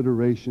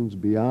considerations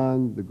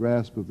beyond the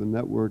grasp of the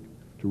network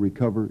to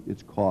recover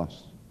its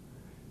costs.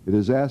 It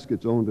has asked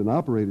its owned and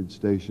operated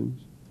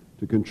stations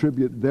to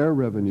contribute their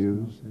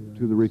revenues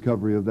to the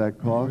recovery of that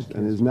cost,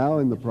 and is now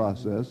in the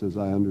process, as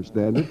I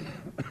understand it,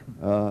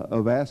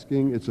 of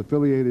asking its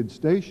affiliated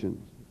stations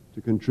to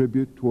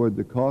contribute toward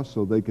the cost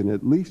so they can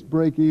at least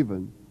break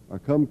even or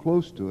come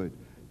close to it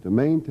to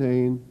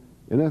maintain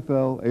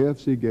NFL,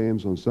 AFC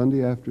games on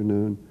Sunday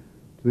afternoon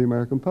to the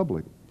American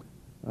public.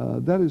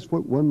 That is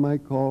what one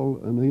might call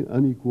an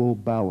unequal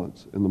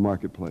balance in the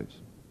marketplace.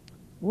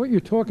 What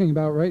you're talking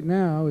about right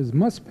now is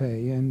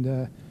must-pay,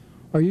 and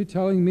are you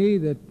telling me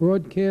that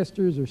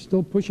broadcasters are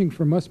still pushing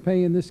for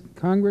must-pay in this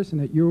Congress,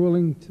 and that you're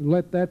willing to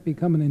let that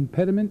become an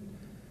impediment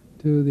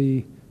to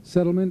the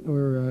settlement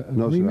or agreement?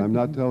 No, sir, I'm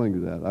not telling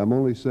you that. I'm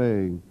only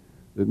saying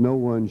that no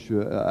one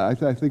should, I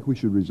think we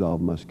should resolve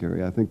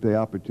must-carry. I think the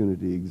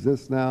opportunity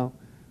exists now.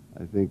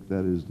 I think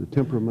that is the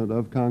temperament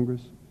of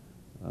Congress.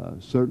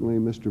 Certainly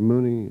Mr.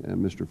 Mooney and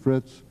Mr.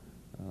 Fritz,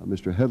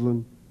 Mr.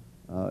 Hedlund,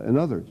 and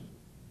others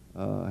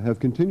have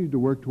continued to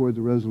work toward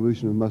the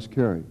resolution of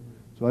must-carry.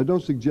 So I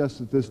don't suggest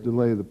that this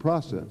delay the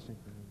process.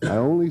 I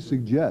only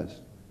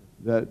suggest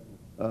that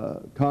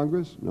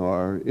Congress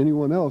nor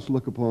anyone else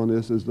look upon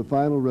this as the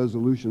final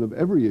resolution of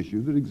every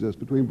issue that exists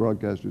between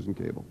broadcasters and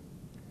cable.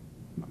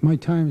 My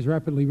time is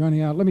rapidly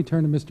running out. Let me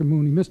turn to Mr.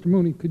 Mooney. Mr.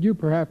 Mooney, could you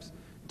perhaps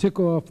tick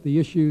off the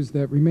issues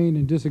that remain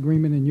in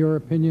disagreement in your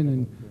opinion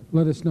and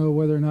let us know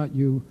whether or not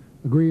you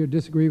agree or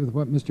disagree with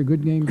what Mr.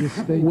 Goodgame just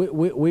stated?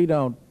 We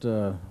don't,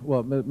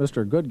 well,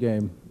 Mr.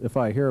 Goodgame, if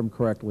I hear him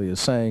correctly, is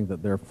saying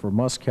that they're for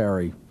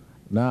must-carry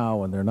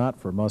now and they're not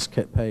for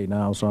must-pay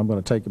now, so I'm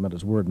going to take him at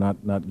his word,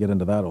 not get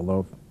into that,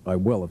 although I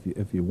will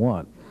if you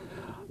want.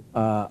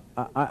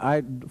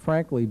 I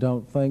frankly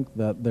don't think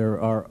that there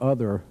are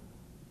other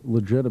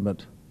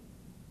legitimate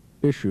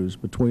issues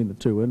between the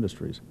two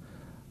industries.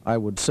 I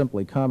would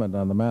simply comment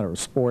on the matter of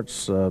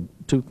sports,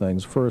 two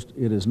things. First,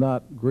 it is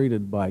not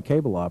greeted by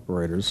cable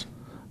operators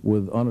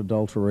with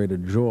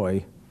unadulterated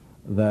joy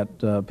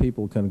that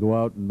people can go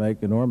out and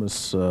make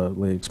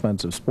enormously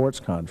expensive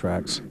sports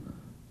contracts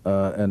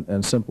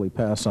and simply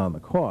pass on the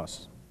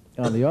costs.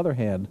 On the other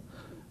hand,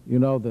 you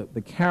know,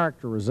 the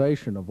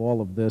characterization of all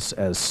of this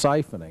as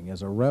siphoning,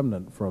 as a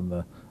remnant from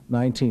the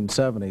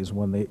 1970s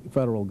when the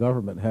federal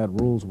government had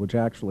rules which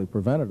actually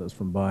prevented us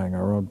from buying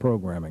our own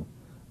programming.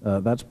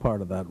 That's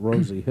part of that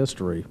rosy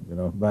history, you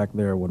know, back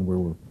there when we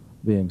were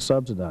being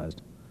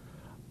subsidized.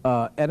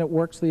 And it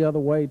works the other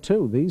way,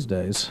 too, these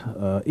days.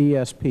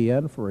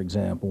 ESPN, for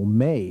example,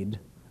 made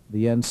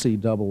the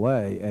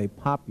NCAA a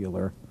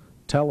popular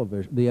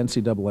television, the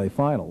NCAA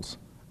Finals,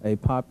 a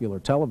popular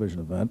television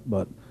event,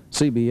 but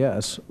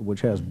CBS,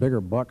 which has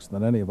bigger bucks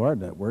than any of our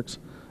networks,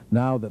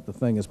 now that the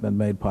thing has been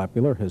made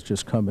popular, has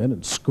just come in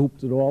and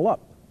scooped it all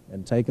up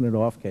and taken it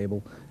off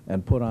cable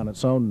and put on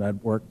its own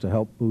network to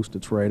help boost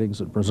its ratings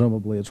and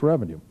presumably its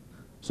revenue.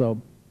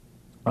 So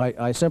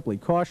I simply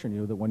caution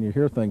you that when you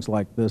hear things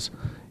like this,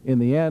 in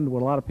the end,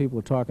 what a lot of people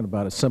are talking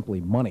about is simply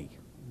money.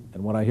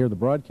 And what I hear the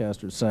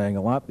broadcasters saying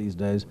a lot these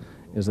days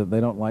is that they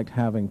don't like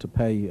having to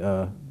pay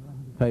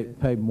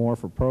more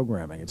for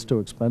programming. It's too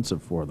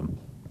expensive for them.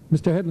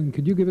 Mr. Hedlund,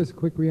 could you give us a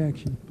quick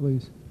reaction,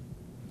 please?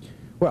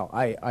 Well,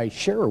 I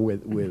share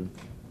with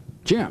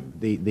Jim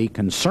the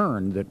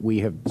concern that we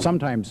have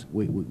sometimes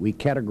we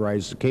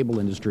categorize the cable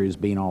industry as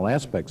being all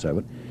aspects of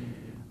it.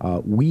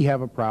 We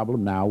have a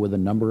problem now with a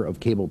number of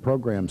cable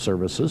program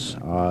services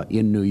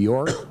in New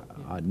York.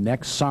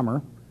 Next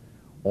summer,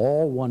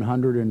 all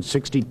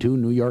 162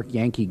 New York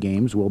Yankee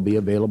games will be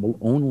available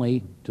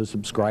only to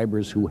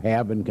subscribers who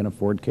have and can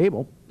afford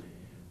cable.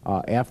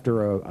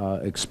 After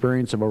an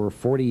experience of over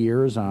 40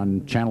 years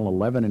on Channel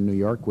 11 in New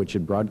York, which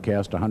had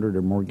broadcast 100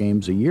 or more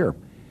games a year.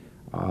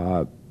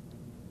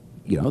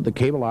 You know, the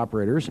cable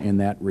operators in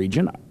that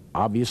region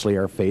obviously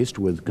are faced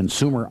with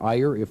consumer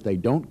ire if they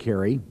don't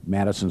carry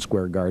Madison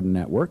Square Garden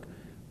network,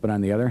 but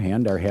on the other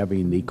hand are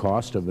having the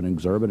cost of an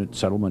exorbitant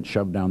settlement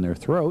shoved down their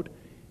throat.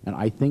 And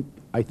I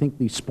think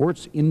the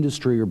sports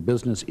industry or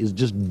business is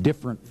just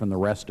different from the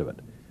rest of it.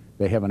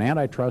 They have an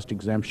antitrust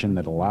exemption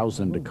that allows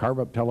them to carve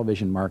up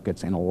television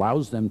markets and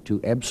allows them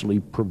to absolutely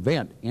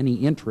prevent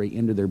any entry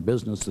into their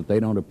business that they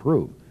don't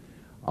approve.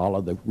 All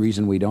of the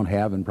reason we don't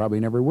have and probably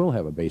never will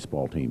have a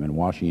baseball team in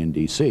Washington,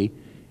 D.C.,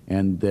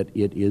 and that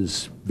it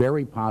is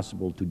very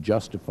possible to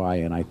justify,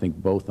 and I think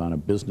both on a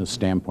business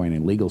standpoint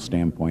and legal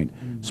standpoint,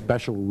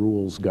 special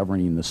rules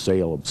governing the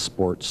sale of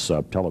sports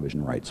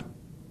television rights.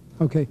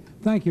 Okay,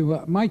 thank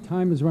you. My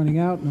time is running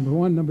out, number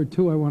one. Number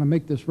two, I want to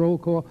make this roll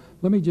call.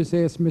 Let me just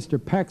ask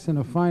Mr. Paxson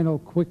a final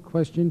quick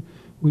question.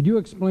 Would you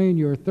explain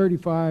your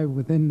 35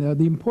 within,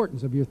 the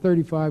importance of your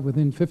 35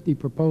 within 50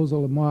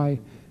 proposal and why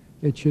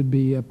it should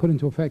be put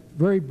into effect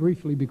very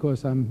briefly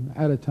because I'm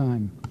out of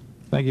time?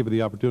 Thank you for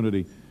the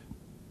opportunity.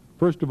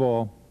 First of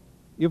all,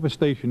 if a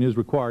station is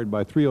required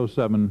by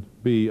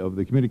 307B of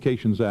the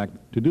Communications Act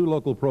to do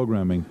local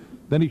programming,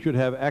 then he should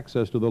have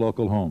access to the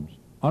local homes.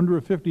 Under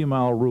a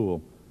 50-mile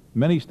rule,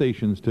 many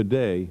stations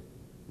today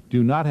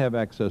do not have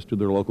access to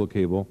their local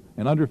cable,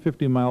 and under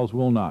 50 miles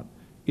will not.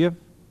 If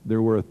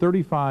there were a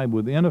 35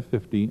 within a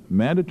 50,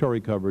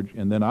 mandatory coverage,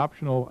 and then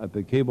optional at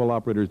the cable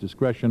operator's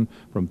discretion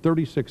from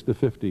 36 to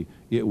 50,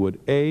 it would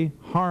A,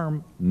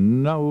 harm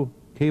no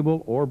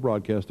cable or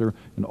broadcaster,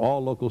 and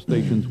all local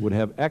stations would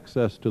have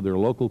access to their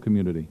local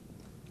community.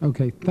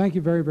 Okay, thank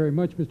you very, very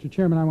much, Mr.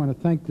 Chairman. I want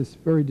to thank this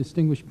very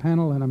distinguished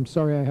panel, and I'm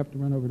sorry I have to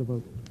run over to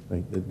vote.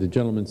 The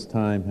gentleman's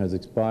time has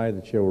expired.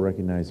 The chair will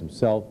recognize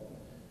himself.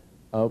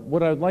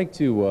 What I'd like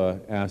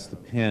to ask the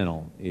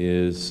panel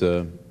is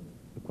a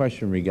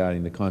question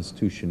regarding the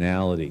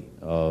constitutionality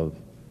of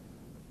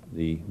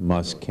the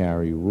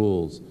must-carry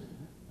rules.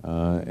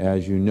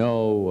 As you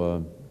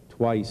know,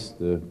 twice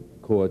the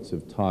courts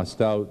have tossed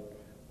out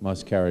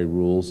must-carry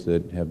rules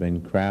that have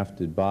been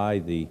crafted by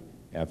the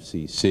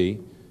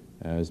FCC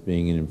as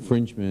being an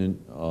infringement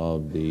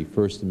of the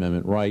First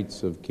Amendment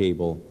rights of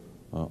cable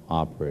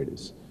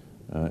operators.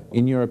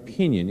 In your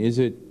opinion, is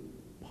it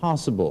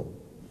possible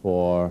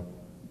for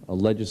a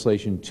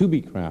legislation to be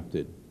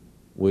crafted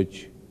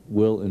which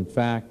will in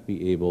fact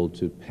be able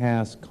to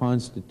pass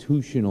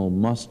constitutional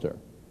muster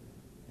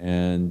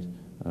and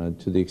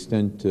To the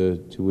extent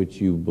to which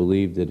you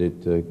believe that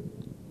it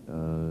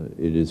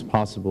is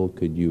possible,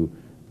 could you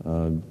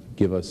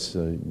give us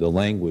the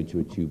language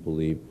which you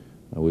believe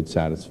would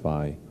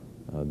satisfy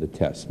the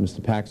test?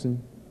 Mr.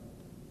 Paxson?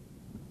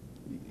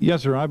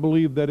 Yes, sir. I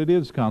believe that it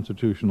is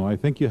constitutional. I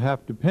think you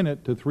have to pin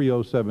it to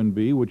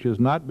 307B, which has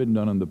not been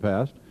done in the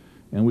past.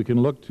 And we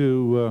can look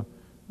to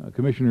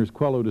Commissioner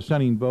Coelho's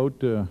dissenting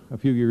vote a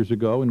few years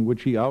ago in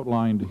which he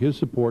outlined his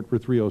support for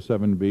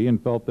 307B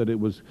and felt that it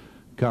was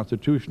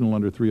constitutional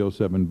under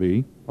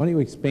 307B. Why don't you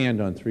expand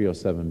on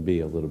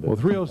 307B a little bit? Well,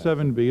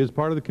 307B is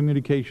part of the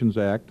Communications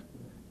Act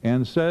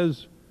and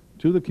says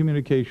to the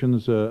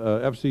Communications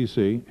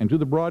FCC and to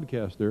the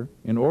broadcaster,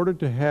 in order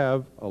to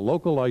have a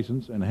local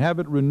license and have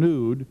it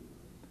renewed,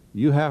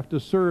 you have to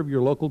serve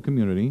your local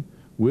community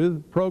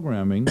with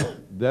programming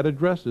that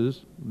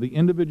addresses the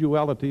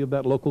individuality of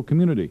that local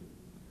community.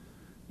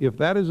 If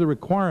that is a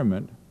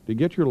requirement to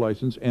get your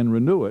license and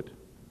renew it,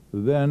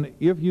 then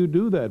if you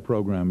do that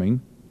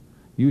programming,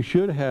 you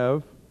should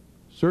have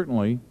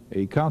certainly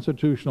a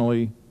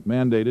constitutionally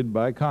mandated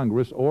by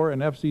Congress or an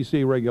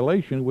FCC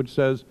regulation which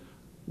says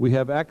we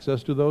have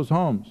access to those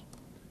homes.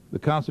 The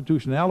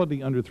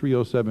constitutionality under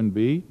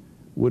 307B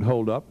would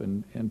hold up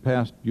and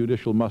pass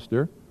judicial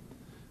muster.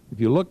 If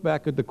you look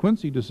back at the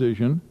Quincy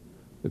decision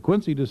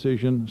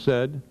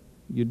said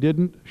you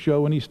didn't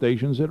show any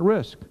stations at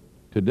risk.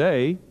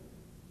 Today,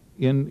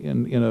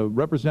 in a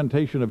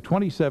representation of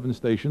 27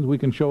 stations, we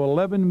can show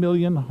 11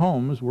 million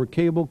homes where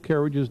cable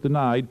carriage is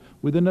denied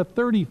within a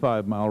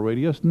 35-mile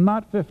radius,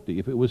 not 50.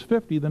 If it was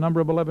 50, the number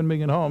of 11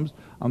 million homes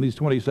on these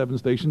 27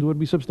 stations would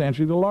be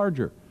substantially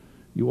larger.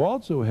 You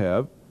also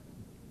have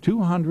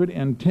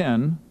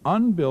 210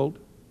 unbuilt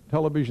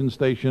television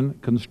station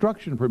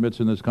construction permits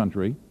in this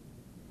country,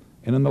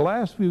 and in the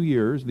last few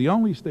years, the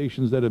only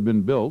stations that have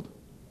been built,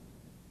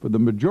 for the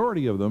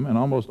majority of them, and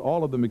almost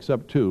all of them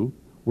except two,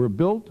 were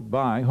built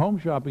by Home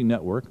Shopping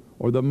Network,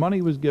 or the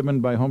money was given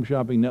by Home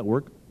Shopping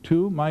Network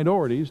to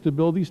minorities to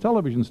build these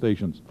television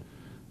stations.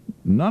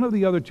 None of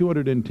the other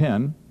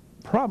 210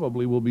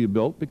 probably will be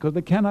built because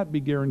they cannot be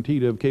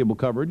guaranteed of cable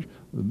coverage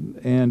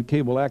and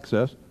cable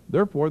access.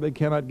 Therefore, they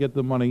cannot get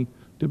the money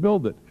to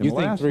build it. And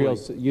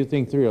you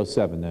think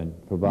 307 then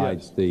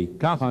provides yes, the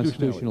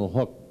constitutional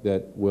hook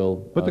that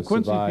will but the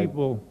Quincy survive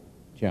people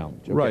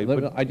challenge? Okay,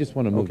 right. I just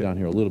want to move down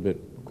here a little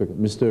bit quicker.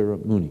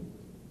 Mr. Mooney.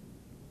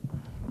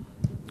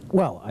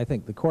 Well, I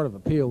think the Court of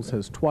Appeals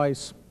has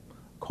twice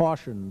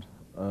cautioned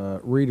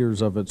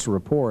readers of its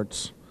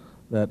reports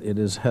that it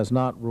has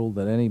not ruled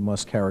that any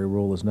must-carry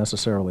rule is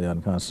necessarily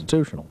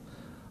unconstitutional.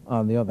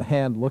 On the other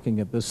hand, looking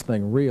at this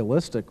thing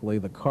realistically,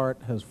 the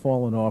cart has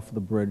fallen off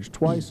the bridge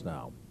twice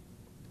now.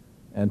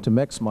 And to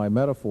mix my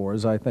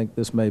metaphors, I think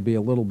this may be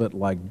a little bit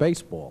like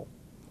baseball.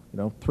 You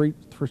know, three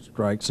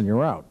strikes and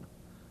you're out.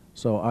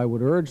 So I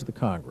would urge the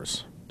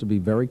Congress to be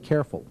very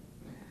careful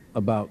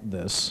about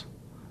this.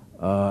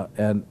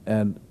 And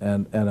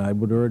I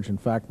would urge, in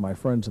fact, my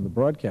friends in the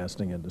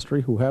broadcasting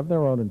industry who have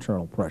their own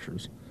internal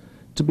pressures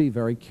to be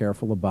very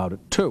careful about it,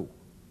 too.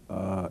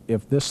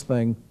 If this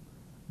thing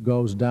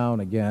goes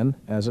down again,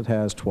 as it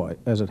has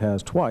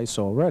twice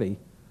already,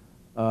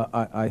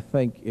 I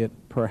think it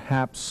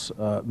perhaps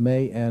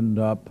may end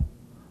up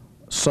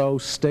so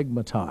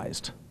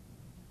stigmatized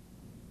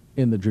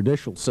in the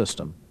judicial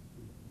system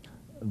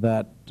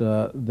that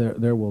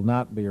there will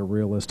not be a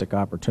realistic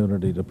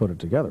opportunity to put it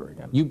together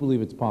again. You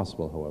believe it's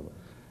possible, however?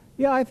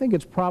 Yeah, I think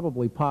it's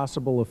probably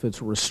possible if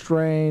it's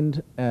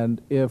restrained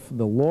and if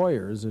the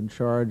lawyers in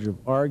charge of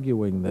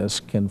arguing this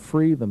can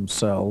free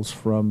themselves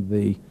from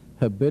the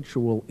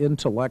habitual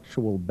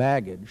intellectual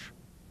baggage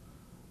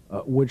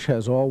which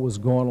has always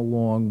gone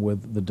along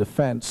with the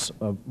defense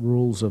of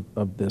rules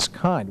of this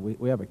kind.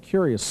 We have a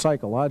curious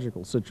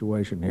psychological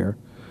situation here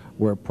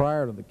where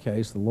prior to the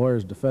case, the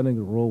lawyers defending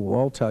the rule will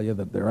all tell you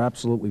that they're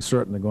absolutely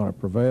certain they're going to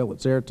prevail,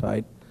 it's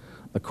airtight.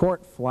 The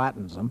court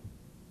flattens them,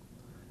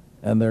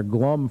 and they're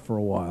glum for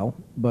a while,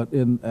 but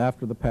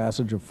after the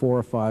passage of 4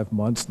 or 5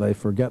 months, they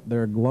forget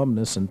their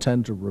glumness and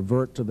tend to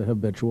revert to the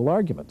habitual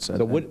arguments.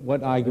 So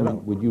what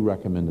argument would you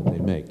recommend that they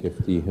make if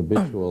the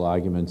habitual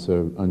arguments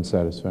are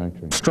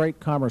unsatisfactory? Straight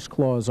Commerce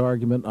Clause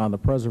argument on the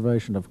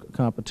preservation of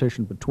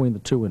competition between the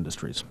two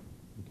industries.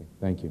 Okay,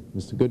 thank you.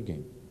 Mr.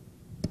 Goodgame.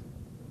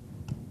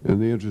 In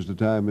the interest of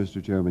time,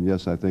 Mr. Chairman,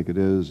 yes, I think it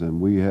is,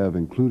 and we have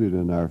included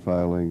in our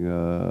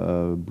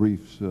filing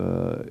briefs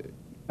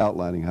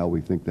outlining how we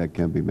think that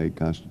can be made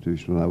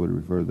constitutional. I would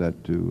refer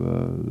that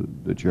to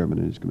the chairman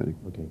and his committee.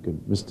 Okay, good.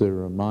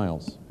 Mr.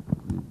 Miles.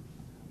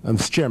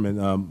 Mr.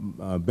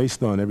 Chairman,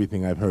 based on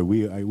everything I've heard,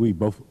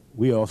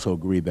 we also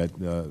agree that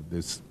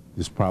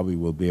this probably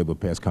will be able to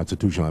pass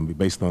constitutional. I mean,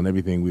 based on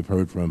everything we've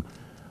heard from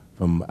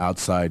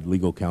outside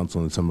legal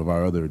counsel and some of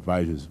our other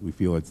advisors, we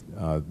feel it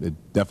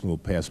definitely will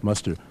pass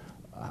muster.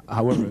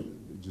 However,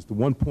 just the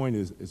one point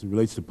is, as it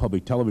relates to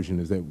public television,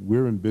 is that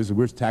we're in business,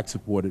 we're tax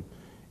supported,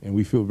 and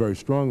we feel very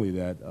strongly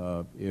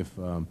that if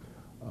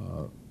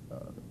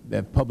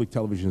that public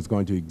television is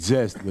going to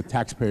exist with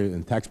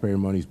taxpayer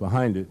monies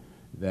behind it,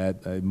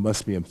 that it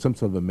must be some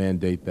sort of a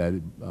mandate that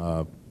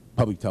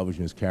public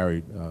television is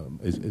carried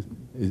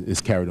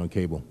is carried on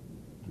cable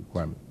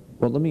requirement.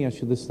 Well, let me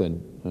ask you this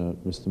then,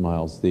 Mr.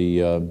 Miles.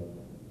 The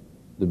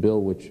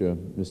bill which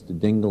Mr.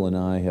 Dingell and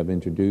I have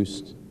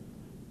introduced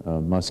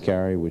must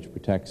carry, which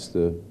protects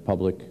the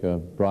public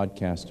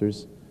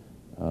broadcasters.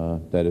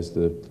 That is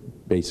the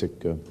basic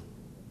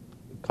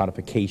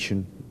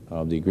codification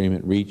of the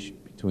agreement reached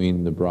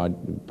between the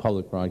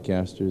public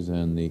broadcasters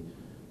and the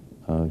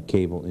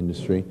cable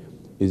industry.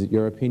 Is it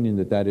your opinion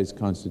that that is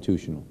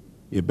constitutional?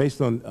 Yeah,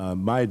 based on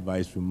my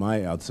advice from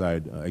my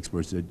outside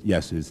experts, that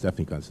yes, it's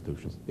definitely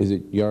constitutional. Is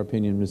it your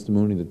opinion, Mr.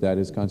 Mooney, that that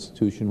is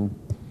constitutional?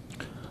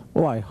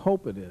 Well, I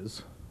hope it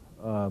is,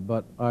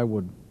 but I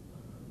would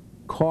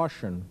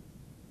caution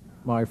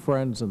my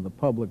friends in the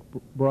public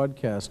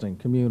broadcasting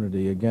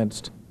community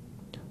against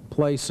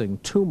placing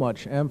too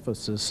much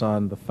emphasis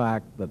on the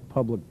fact that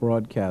public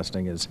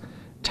broadcasting is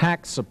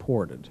tax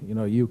supported. You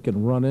know, you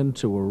can run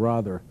into a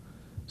rather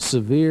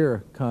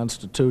severe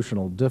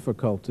constitutional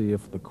difficulty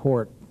if the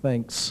court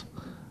thinks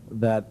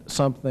that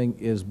something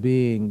is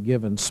being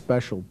given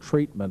special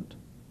treatment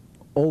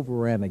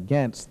over and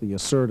against the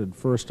asserted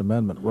First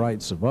Amendment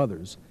rights of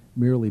others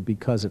merely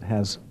because it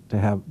has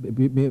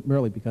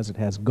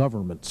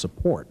government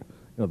support.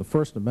 You know, the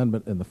First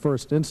Amendment in the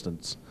first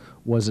instance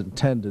was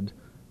intended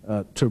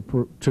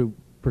to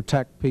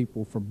protect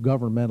people from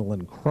governmental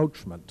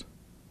encroachment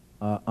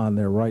on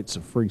their rights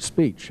of free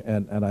speech.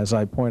 And as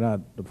I point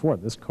out before,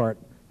 this cart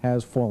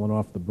has fallen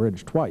off the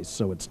bridge twice,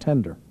 so it's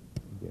tender.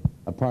 Okay.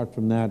 Apart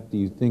from that, do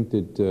you think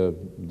that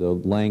the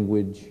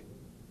language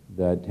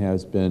that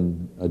has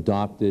been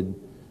adopted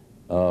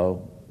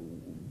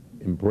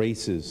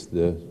embraces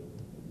the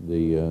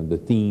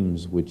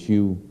themes which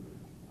you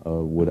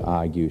would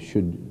argue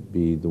should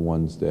be the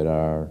ones that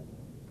are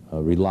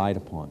relied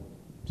upon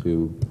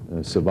to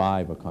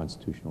survive a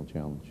constitutional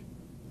challenge?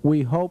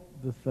 We hope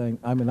the thing,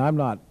 I mean, I'm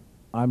not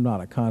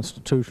a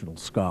constitutional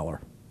scholar,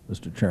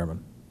 Mr.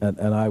 Chairman,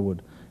 and I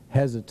would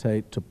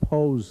hesitate to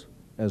pose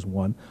as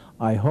one.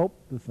 I hope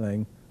the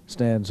thing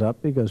stands up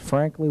because,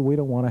 frankly, we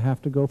don't want to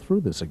have to go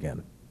through this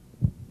again.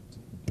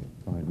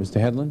 All right.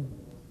 Mr. Hedlund?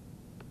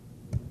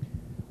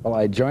 Well,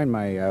 I join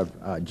my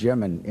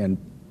Jim in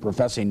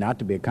professing not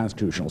to be a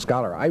constitutional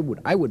scholar. I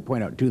would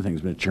point out two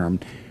things, Mr. Chairman.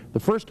 The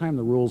first time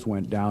the rules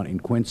went down in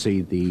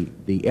Quincy, the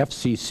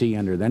FCC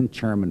under then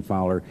Chairman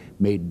Fowler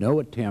made no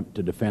attempt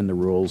to defend the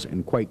rules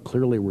and quite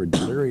clearly were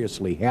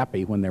deliriously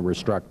happy when they were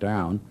struck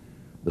down.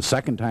 The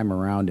second time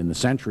around in the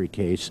Century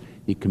case,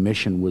 the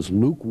Commission was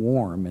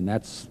lukewarm, and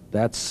that's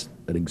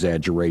an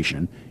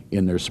exaggeration,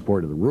 in their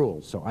support of the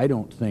rules. So I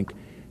don't think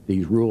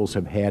these rules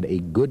have had a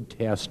good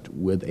test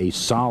with a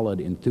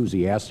solid,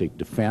 enthusiastic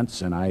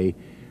defense, and I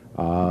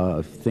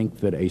think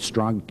that a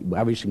strong,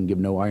 obviously can give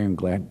no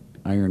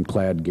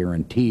ironclad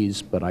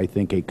guarantees, but I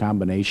think a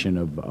combination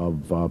of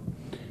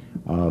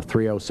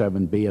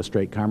 307B, a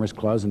straight commerce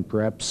clause, and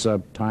perhaps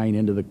tying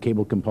into the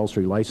cable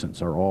compulsory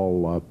license are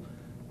all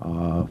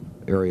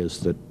areas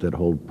that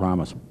hold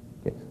promise.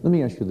 Okay. Let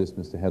me ask you this,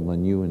 Mr.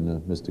 Hedlund, you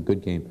and Mr.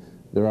 Goodgame.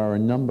 There are a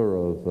number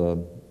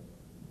of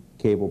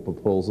cable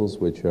proposals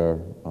which are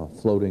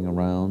floating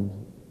around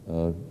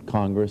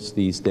Congress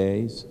these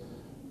days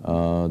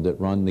that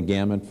run the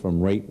gamut from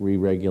rate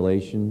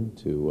re-regulation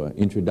to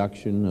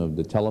introduction of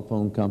the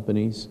telephone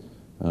companies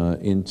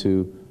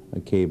into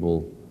the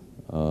cable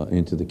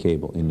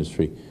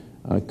industry.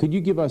 Could you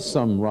give us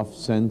some rough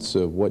sense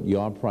of what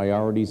your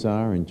priorities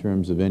are in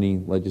terms of any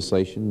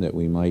legislation that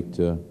we might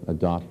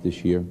adopt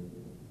this year?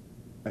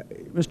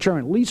 Mr.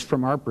 Chairman, at least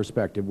from our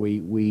perspective,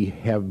 we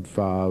have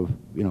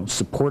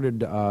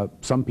supported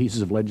some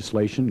pieces of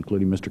legislation,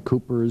 including Mr.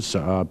 Cooper's,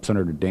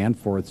 Senator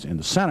Danforth's in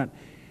the Senate.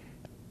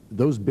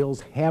 Those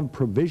bills have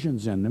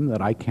provisions in them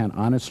that I can't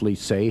honestly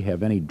say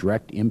have any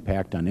direct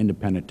impact on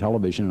independent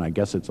television, and I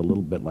guess it's a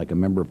little bit like a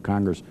member of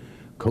Congress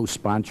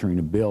co-sponsoring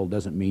a bill.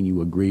 Doesn't mean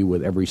you agree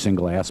with every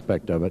single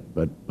aspect of it,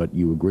 but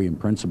you agree in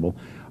principle.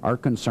 Our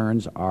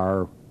concerns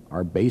are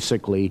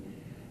basically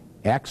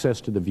access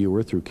to the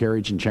viewer through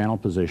carriage and channel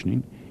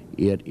positioning.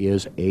 It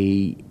is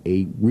a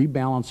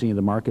rebalancing of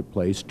the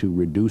marketplace to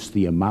reduce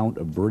the amount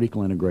of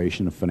vertical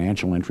integration of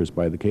financial interest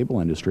by the cable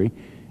industry,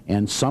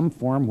 and some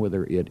form,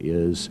 whether it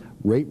is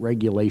rate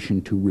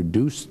regulation to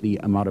reduce the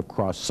amount of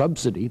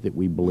cross-subsidy that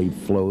we believe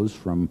flows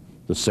from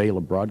the sale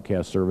of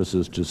broadcast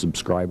services to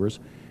subscribers.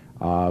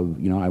 I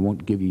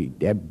won't give you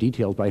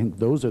details, but I think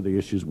those are the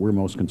issues we're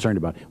most concerned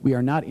about. We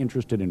are not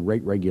interested in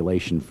rate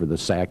regulation for the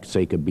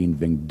sake of being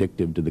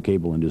vindictive to the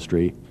cable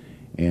industry,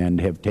 and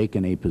have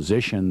taken a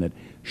position that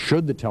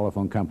should the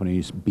telephone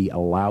companies be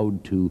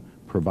allowed to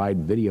provide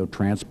video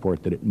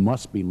transport, that it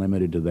must be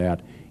limited to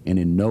that and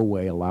in no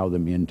way allow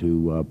them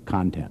into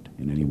content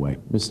in any way.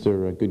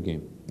 Mr.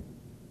 Goodgame.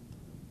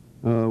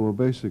 Well,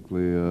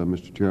 basically,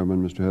 Mr.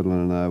 Chairman, Mr.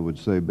 Hedlund and I would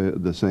say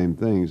the same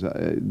things.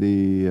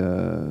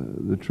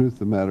 The truth of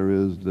the matter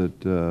is that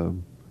the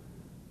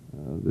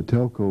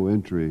telco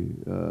entry,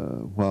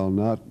 while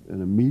not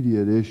an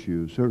immediate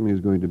issue, certainly is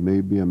going to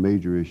be a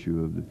major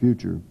issue of the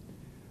future.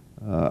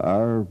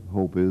 Our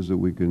hope is that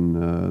we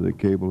can, that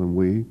cable and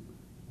we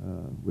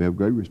We have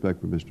great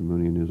respect for Mr.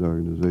 Mooney and his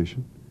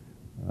organization.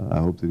 I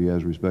hope that he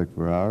has respect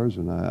for ours,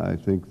 and I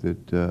think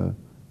that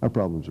our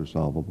problems are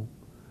solvable.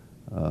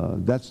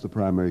 That's the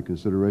primary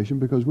consideration,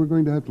 because we're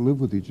going to have to live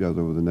with each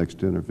other over the next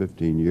 10 or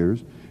 15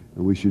 years,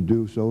 and we should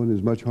do so in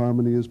as much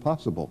harmony as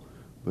possible,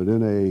 but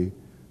in a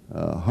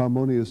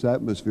harmonious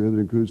atmosphere that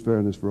includes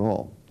fairness for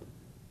all.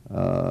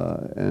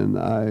 And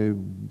I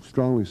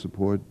strongly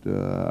support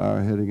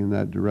our heading in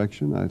that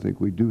direction. I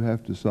think we do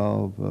have to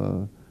solve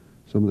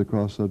some of the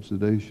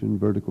cross-subsidization,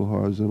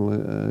 vertical-horizontal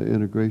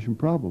integration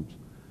problems.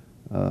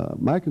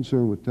 My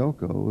concern with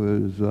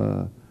telco is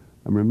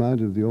I'm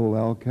reminded of the old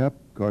Al Cap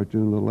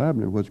cartoon, Little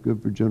Abner, what's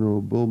good for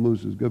General Bull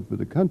Moose is good for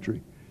the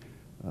country.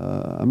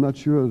 I'm not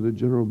sure that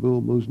General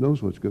Bull Moose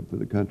knows what's good for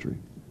the country.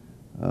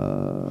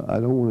 I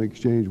don't want to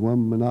exchange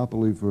one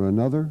monopoly for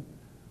another,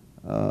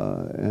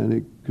 and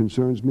it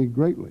concerns me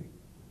greatly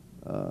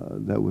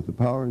that with the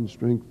power and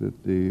strength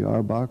that the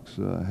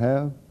RBOCs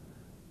have,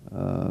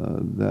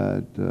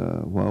 that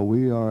while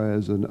we are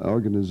as an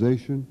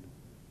organization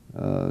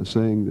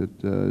saying that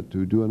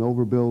to do an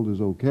overbuild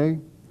is okay,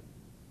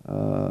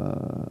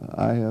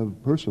 I have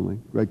personally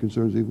great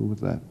concerns even with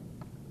that.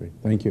 Great,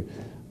 thank you.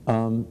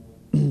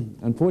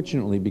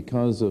 Unfortunately,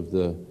 because of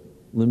the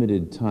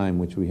limited time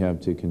which we have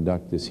to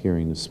conduct this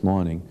hearing this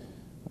morning,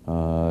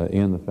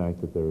 and the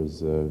fact that there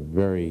is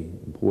very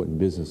important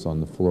business on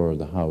the floor of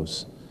the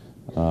House,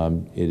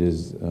 it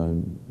is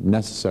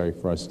necessary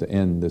for us to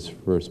end this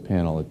first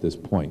panel at this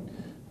point.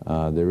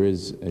 There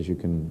is, as you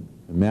can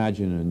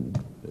imagine,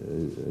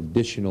 an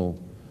additional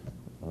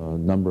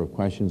number of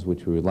questions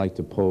which we would like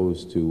to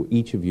pose to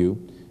each of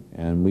you,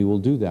 and we will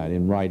do that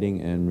in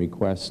writing and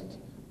request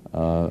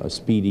a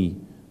speedy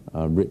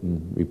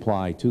written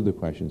reply to the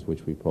questions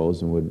which we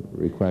pose, and would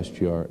request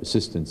your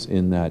assistance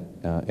in that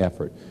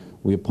effort.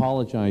 We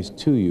apologize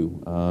to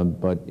you,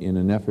 but in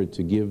an effort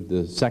to give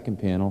the second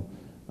panel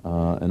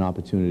an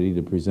opportunity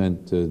to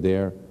present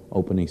their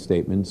opening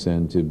statements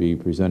and to be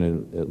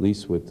presented at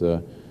least with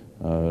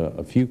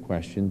a few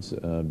questions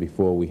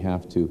before we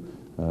have to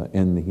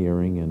end the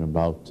hearing in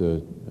about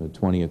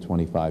 20 or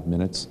 25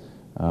 minutes.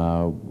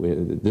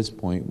 At this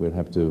point, we'd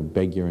have to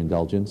beg your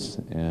indulgence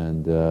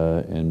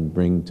and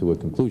bring to a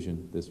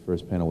conclusion this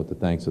first panel with the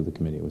thanks of the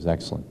committee. It was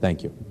excellent.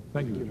 Thank you.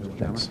 Thank you, Mr.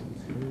 Thanks.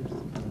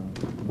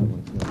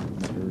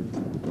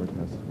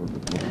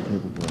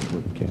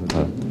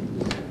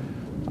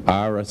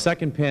 Our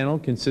second panel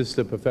consists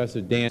of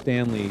Professor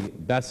Stanley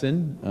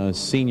Besson,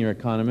 Senior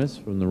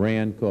Economist from the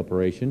RAND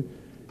Corporation,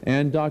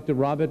 and Dr.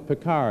 Robert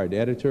Picard,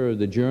 editor of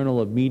the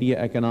Journal of Media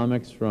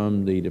Economics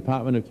from the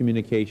Department of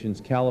Communications,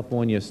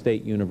 California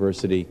State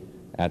University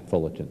at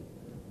Fullerton.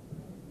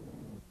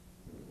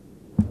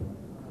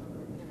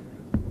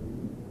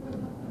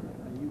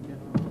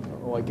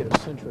 Oh, I get a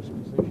centrist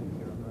position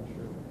here, I'm not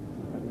sure.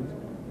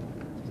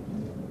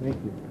 Thank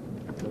you.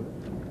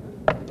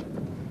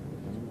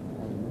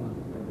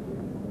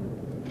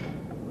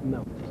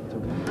 No, it's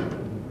okay.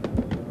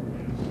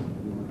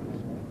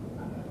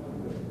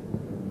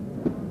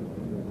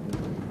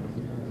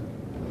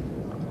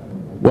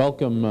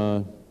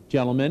 Welcome,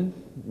 gentlemen.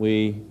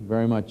 We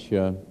very much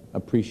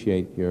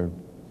appreciate your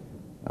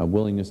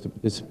willingness to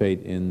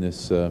participate in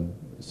this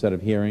set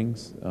of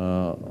hearings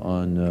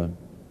on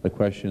the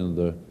question of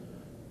the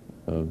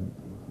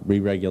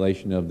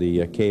re-regulation of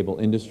the cable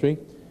industry.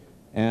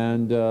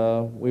 And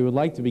we would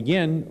like to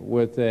begin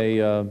with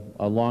a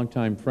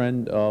longtime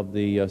friend of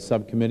the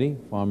subcommittee,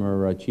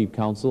 former chief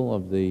counsel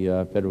of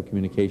the Federal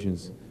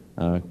Communications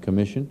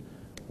Commission,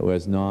 who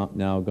has now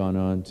gone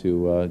on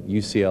to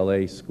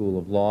UCLA School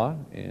of Law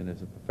and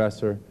is a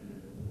professor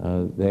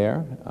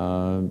there,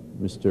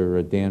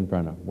 Mr. Dan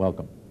Brenner.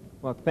 Welcome.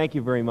 Well, thank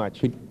you very much.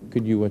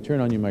 Could you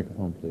turn on your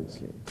microphone, please?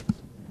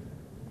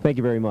 Thank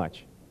you very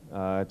much.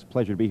 It's a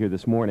pleasure to be here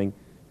this morning,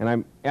 and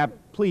I'm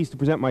pleased to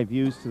present my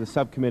views to the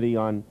subcommittee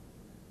on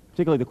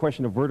particularly the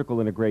question of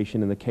vertical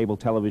integration in the cable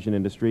television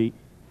industry.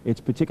 It's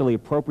particularly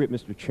appropriate,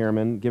 Mr.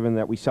 Chairman, given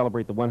that we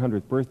celebrate the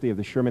 100th birthday of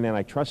the Sherman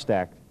Antitrust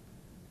Act,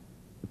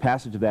 the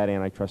passage of that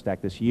Antitrust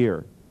Act this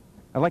year.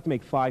 I'd like to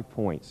make 5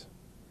 points.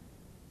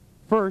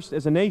 First,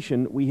 as a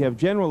nation, we have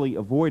generally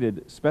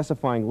avoided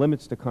specifying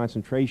limits to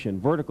concentration,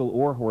 vertical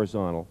or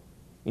horizontal,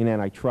 in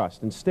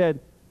antitrust. Instead,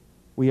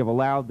 we have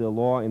allowed the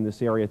law in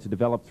this area to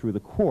develop through the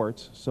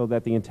courts so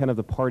that the intent of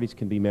the parties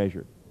can be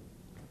measured.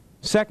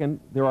 Second,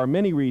 there are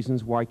many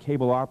reasons why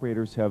cable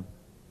operators have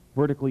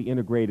vertically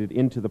integrated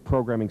into the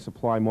programming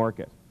supply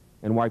market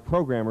and why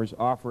programmers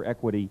offer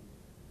equity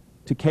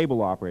to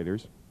cable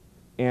operators,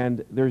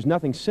 and there's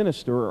nothing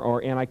sinister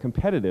or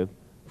anti-competitive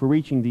for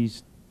reaching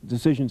these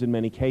decisions in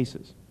many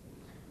cases.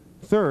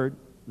 Third,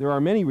 there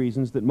are many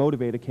reasons that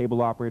motivate a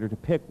cable operator to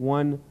pick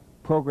one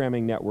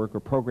programming network or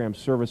program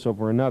service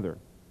over another.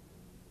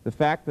 The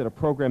fact that a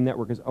program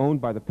network is owned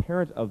by the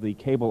parent of the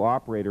cable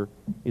operator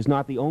is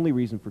not the only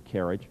reason for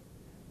carriage,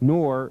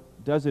 nor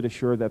does it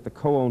assure that the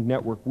co-owned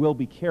network will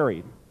be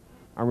carried.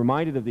 I'm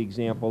reminded of the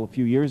example a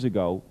few years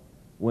ago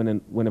when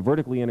a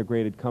vertically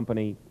integrated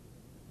company,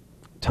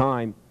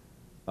 Time,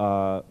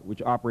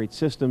 which operates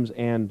systems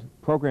and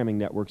programming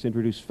networks,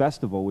 introduced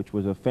Festival, which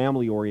was a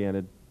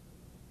family-oriented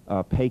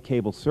pay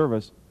cable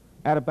service,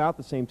 at about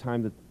the same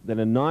time that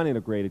a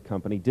non-integrated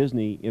company,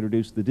 Disney,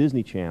 introduced the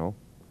Disney Channel.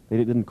 They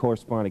didn't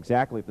correspond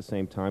exactly at the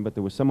same time, but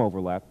there was some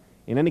overlap.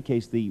 In any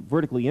case, the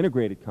vertically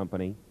integrated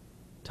company,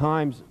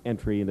 Time's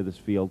entry into this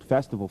field,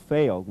 Festival,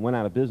 failed, went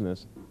out of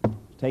business,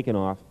 taken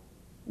off,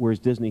 whereas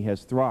Disney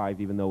has thrived,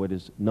 even though it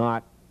is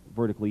not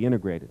vertically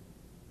integrated.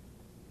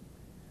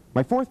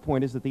 My fourth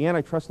point is that the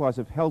antitrust laws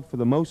have held for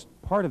the most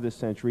part of this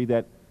century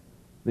that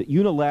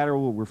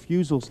unilateral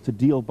refusals to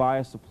deal by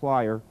a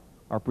supplier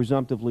are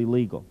presumptively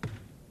legal.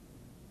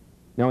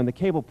 Now, in the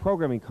cable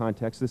programming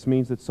context, this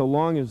means that so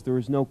long as there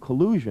is no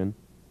collusion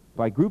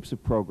by groups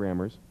of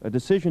programmers, a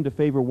decision to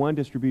favor one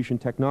distribution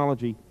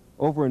technology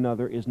over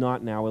another is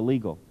not now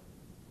illegal.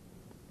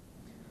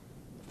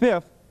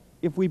 Fifth,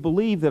 if we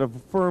believe that a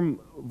firm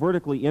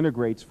vertically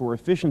integrates for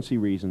efficiency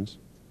reasons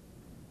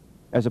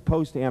as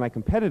opposed to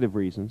anti-competitive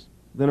reasons,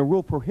 then a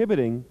rule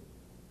prohibiting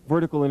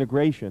vertical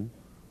integration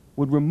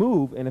would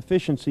remove an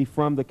efficiency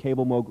from the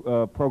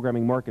cable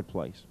programming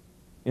marketplace.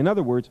 In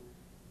other words,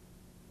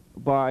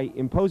 by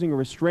imposing a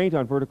restraint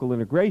on vertical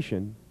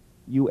integration,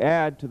 you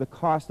add to the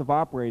cost of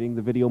operating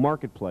the video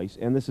marketplace,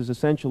 and this is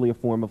essentially a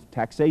form of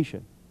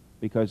taxation,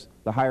 because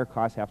the higher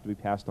costs have to be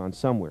passed on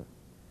somewhere.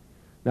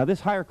 Now,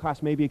 this higher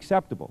cost may be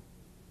acceptable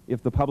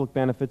if the public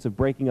benefits of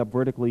breaking up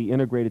vertically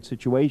integrated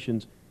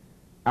situations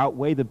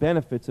outweigh the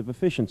benefits of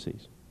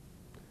efficiencies.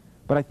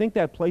 But I think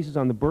that places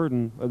on the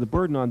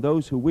burden on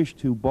those who wish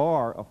to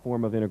bar a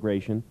form of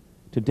integration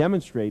to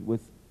demonstrate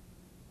with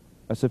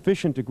a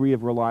sufficient degree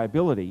of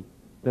reliability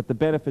that the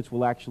benefits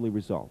will actually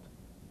result.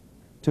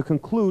 To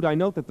conclude, I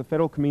note that the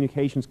Federal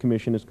Communications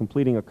Commission is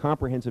completing a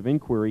comprehensive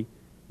inquiry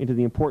into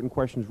the important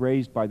questions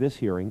raised by this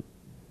hearing.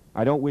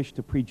 I don't wish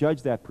to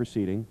prejudge that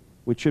proceeding,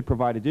 which should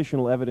provide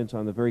additional evidence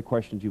on the very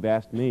questions you've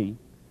asked me.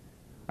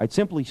 I'd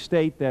simply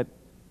state that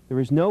there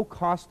is no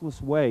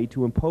costless way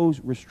to impose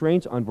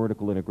restraints on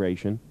vertical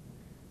integration,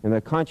 and that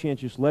a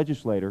conscientious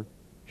legislator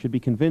should be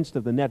convinced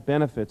of the net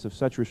benefits of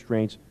such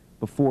restraints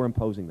before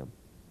imposing them.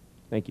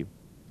 Thank you.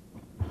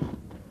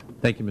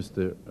 Thank you,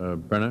 Mr.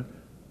 Brenner.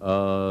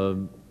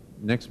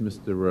 Next,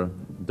 Mr.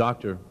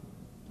 Dr.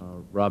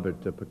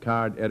 Robert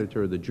Picard,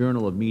 editor of the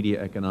Journal of Media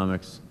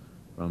Economics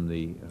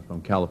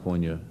from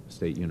California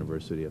State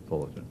University at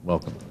Fullerton.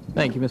 Welcome.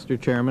 Thank you, Mr.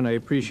 Chairman. I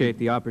appreciate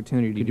the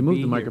opportunity to be here. Could you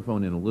move the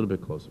microphone in a little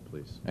bit closer,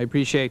 please? I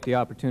appreciate the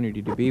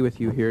opportunity to be with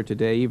you here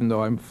today, even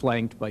though I'm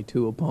flanked by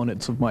two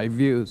opponents of my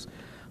views.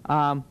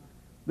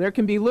 There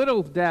can be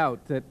little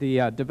doubt that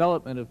the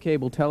development of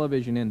cable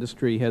television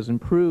industry has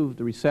improved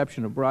the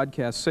reception of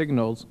broadcast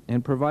signals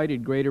and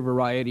provided greater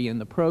variety in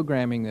the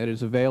programming that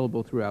is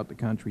available throughout the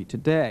country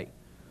today.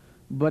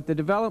 But the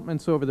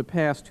developments over the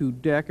past 2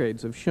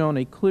 decades have shown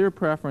a clear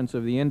preference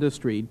of the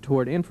industry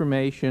toward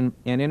information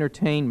and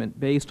entertainment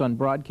based on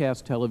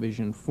broadcast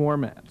television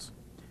formats.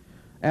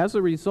 As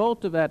a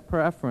result of that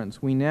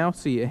preference, we now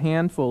see a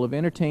handful of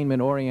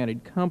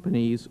entertainment-oriented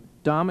companies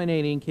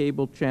dominating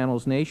cable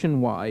channels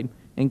nationwide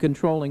and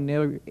controlling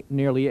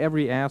nearly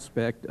every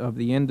aspect of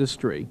the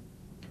industry.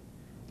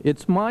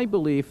 It's my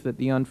belief that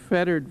the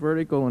unfettered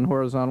vertical and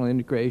horizontal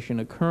integration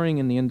occurring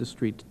in the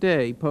industry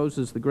today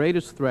poses the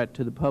greatest threat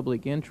to the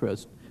public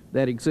interest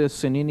that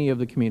exists in any of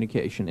the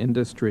communication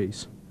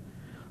industries.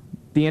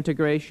 The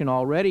integration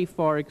already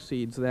far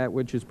exceeds that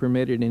which is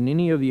permitted in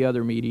any of the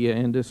other media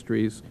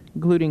industries,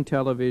 including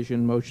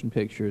television, motion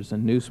pictures,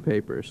 and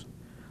newspapers.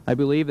 I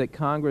believe that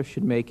Congress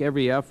should make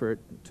every effort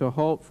to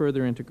halt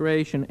further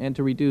integration and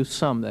to reduce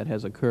some that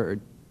has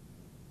occurred.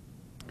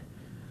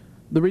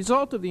 The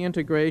result of the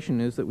integration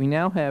is that we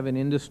now have an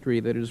industry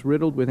that is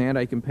riddled with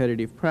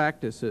anti-competitive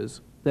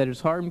practices, that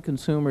has harmed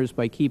consumers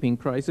by keeping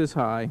prices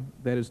high,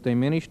 that has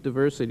diminished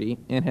diversity,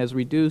 and has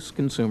reduced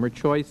consumer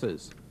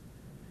choices.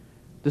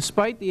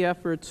 Despite the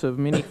efforts of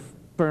many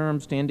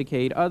firms to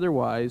indicate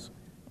otherwise,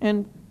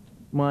 and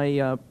my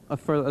other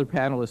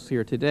panelists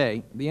here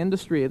today, the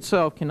industry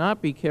itself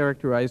cannot be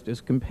characterized as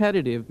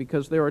competitive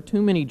because there are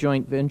too many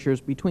joint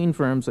ventures between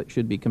firms that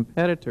should be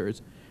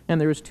competitors, and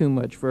there is too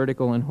much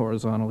vertical and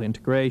horizontal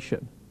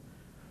integration.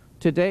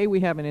 Today,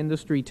 we have an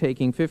industry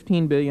taking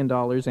 $15 billion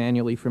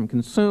annually from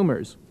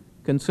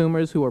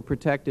consumers who are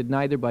protected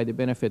neither by the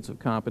benefits of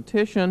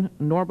competition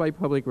nor by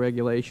public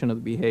regulation of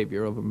the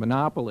behavior of a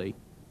monopoly.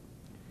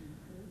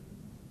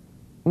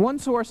 One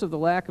source of the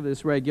lack of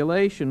this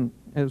regulation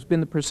has been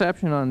the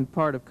perception on the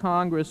part of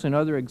Congress and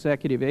other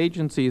executive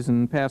agencies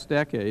in past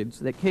decades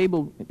that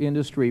cable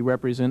industry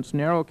represents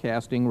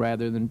narrowcasting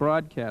rather than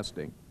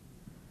broadcasting.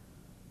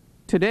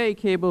 Today,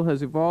 cable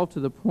has evolved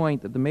to the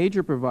point that the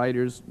major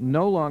providers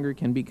no longer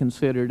can be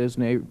considered as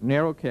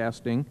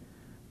narrowcasting,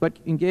 but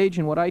engage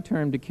in what I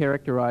term to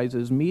characterize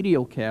as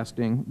medial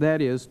casting,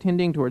 that is,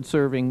 tending toward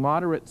serving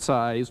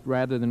moderate-sized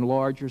rather than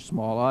large or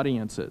small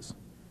audiences.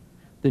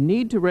 The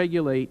need to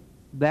regulate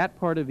that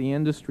part of the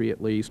industry,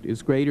 at least,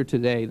 is greater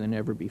today than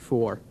ever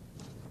before.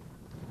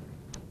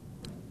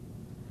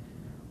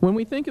 When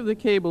we think of the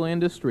cable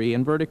industry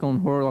and vertical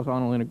and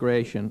horizontal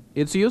integration,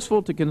 it's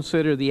useful to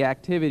consider the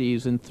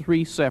activities in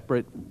three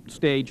separate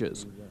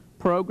stages: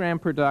 program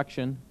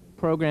production,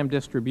 program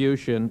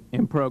distribution,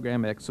 and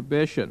program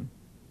exhibition.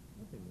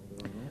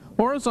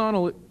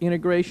 Horizontal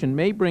integration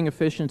may bring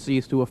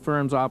efficiencies to a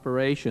firm's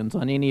operations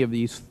on any of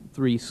these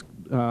three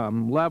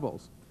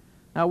levels.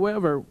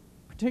 However,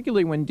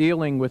 particularly when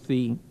dealing with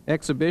the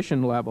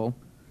exhibition level,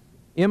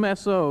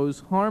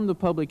 MSOs harm the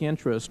public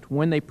interest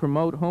when they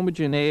promote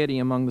homogeneity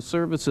among the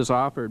services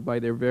offered by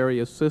their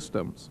various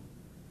systems.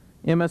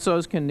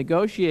 MSOs can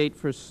negotiate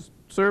for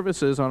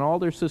services on all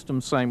their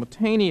systems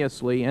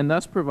simultaneously and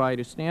thus provide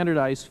a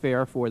standardized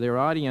fare for their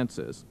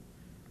audiences.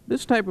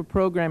 This type of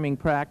programming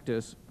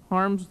practice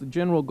harms the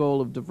general goal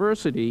of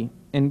diversity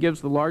and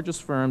gives the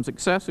largest firms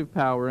excessive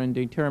power in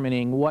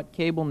determining what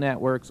cable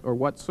networks or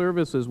what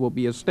services will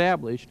be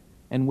established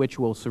and which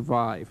will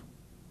survive.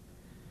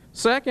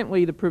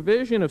 Secondly, the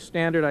provision of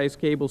standardized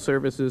cable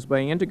services by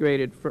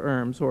integrated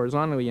firms,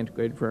 horizontally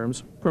integrated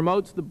firms,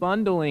 promotes the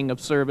bundling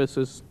of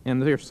services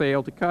and their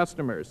sale to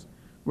customers,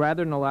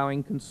 rather than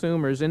allowing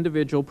consumers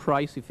individual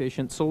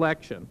price-efficient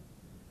selection.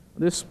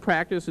 This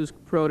practice is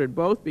promoted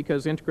both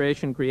because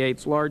integration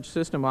creates large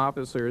system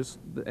officers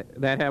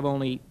that have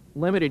only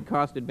limited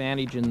cost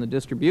advantage in the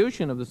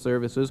distribution of the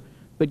services,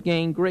 but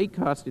gain great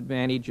cost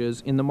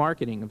advantages in the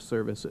marketing of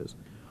services.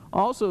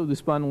 Also,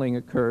 this bundling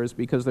occurs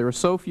because there are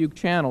so few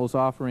channels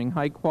offering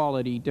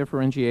high-quality,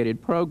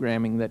 differentiated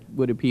programming that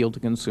would appeal to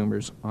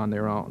consumers on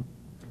their own.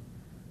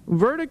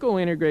 Vertical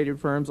integrated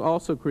firms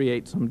also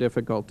create some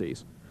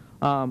difficulties.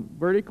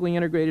 Vertically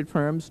integrated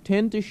firms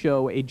tend to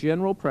show a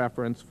general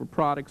preference for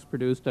products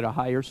produced at a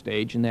higher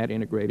stage in that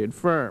integrated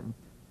firm.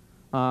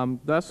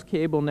 Thus,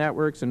 cable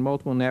networks and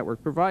multiple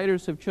network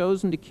providers have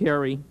chosen to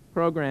carry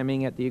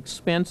programming at the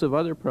expense of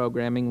other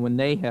programming when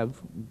they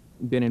have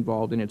been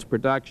involved in its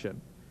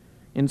production.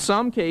 In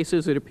some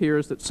cases, it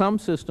appears that some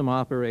system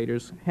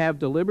operators have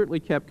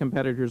deliberately kept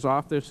competitors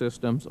off their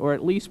systems or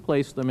at least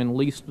placed them in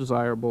least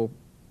desirable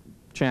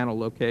channel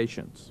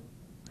locations.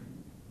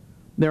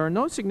 There are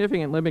no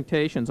significant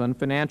limitations on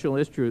financial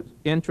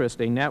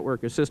interest a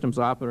network or systems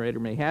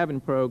operator may have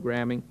in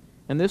programming,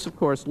 and this, of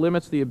course,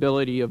 limits the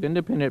ability of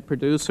independent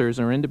producers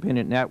or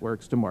independent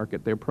networks to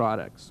market their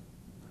products.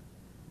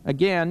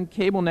 Again,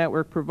 cable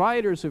network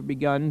providers have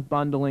begun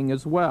bundling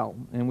as well,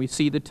 and we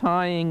see the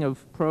tying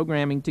of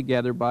programming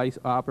together by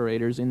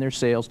operators in their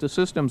sales to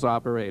systems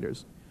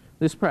operators.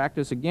 This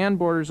practice again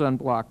borders on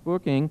block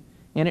booking,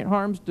 and it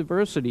harms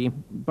diversity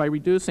by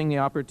reducing the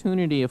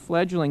opportunity of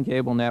fledgling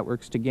cable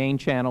networks to gain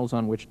channels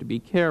on which to be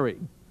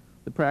carried.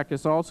 The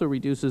practice also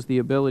reduces the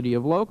ability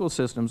of local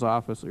systems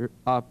operators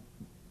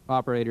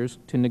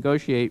to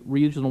negotiate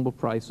reasonable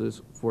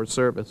prices for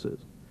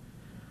services.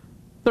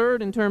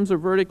 Third, in terms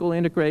of vertical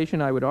integration,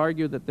 I would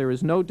argue that there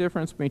is no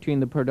difference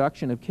between the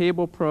production of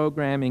cable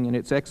programming and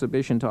its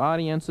exhibition to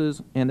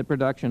audiences and the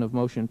production of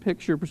motion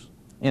pictures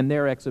and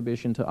their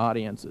exhibition to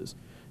audiences.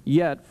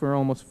 Yet,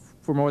 for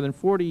more than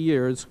 40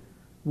 years,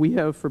 we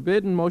have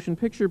forbidden motion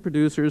picture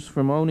producers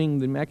from owning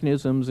the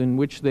mechanisms in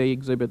which they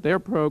exhibit their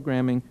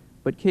programming,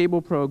 but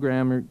cable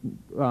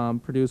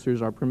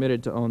producers are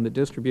permitted to own the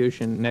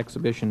distribution and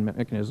exhibition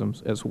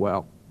mechanisms as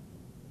well.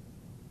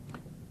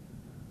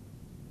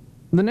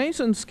 The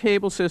nation's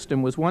cable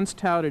system was once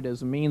touted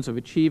as a means of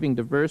achieving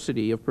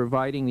diversity, of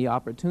providing the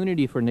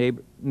opportunity for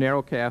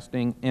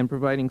narrowcasting and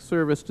providing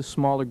service to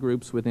smaller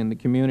groups within the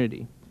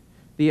community.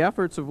 The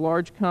efforts of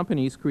large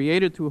companies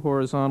created through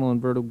horizontal and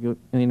vertical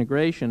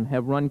integration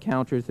have run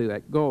counter to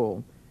that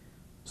goal.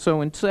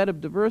 So instead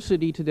of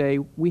diversity today,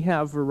 we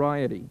have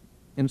variety.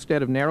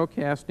 Instead of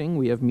narrowcasting,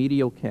 we have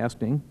medial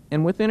casting.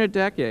 And within a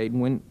decade,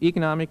 when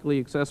economically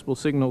accessible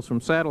signals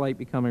from satellite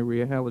become a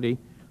reality,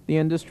 the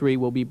industry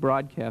will be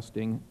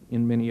broadcasting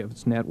in many of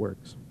its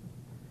networks.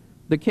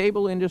 The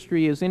cable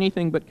industry is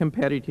anything but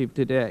competitive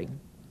today.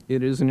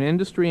 It is an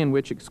industry in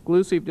which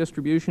exclusive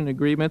distribution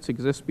agreements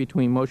exist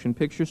between motion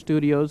picture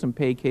studios and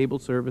pay cable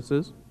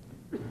services.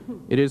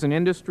 It is an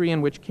industry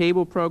in which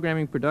cable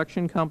programming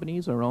production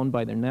companies are owned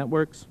by their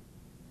networks.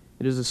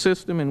 It is a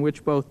system in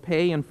which both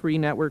pay and free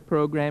network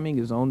programming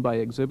is owned by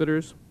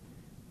exhibitors.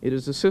 It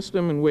is a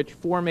system in which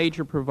 4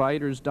 major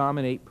providers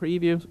dominate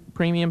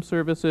premium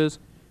services,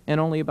 and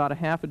only about a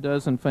half a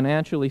dozen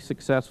financially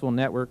successful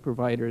network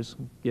providers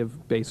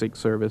give basic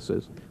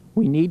services.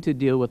 We need to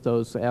deal with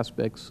those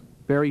aspects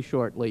very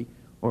shortly,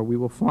 or we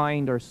will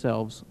find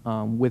ourselves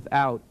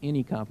without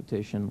any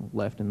competition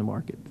left in the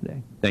market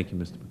today. Thank you,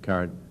 Mr.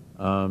 Picard.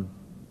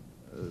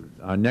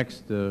 Our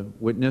next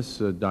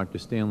witness, Dr.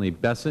 Stanley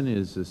Besson,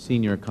 is a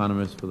senior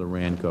economist for the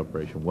RAND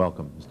Corporation.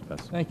 Welcome, Mr.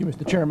 Besson. Thank you,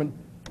 Mr. Chairman.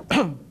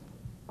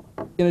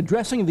 In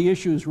addressing the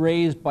issues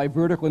raised by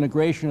vertical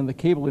integration in the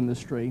cable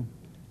industry,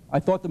 I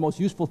thought the most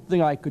useful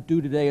thing I could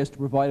do today is to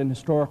provide an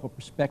historical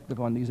perspective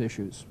on these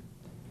issues.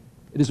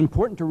 It is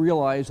important to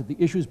realize that the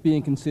issues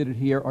being considered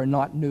here are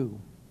not new.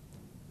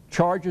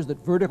 Charges that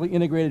vertically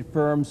integrated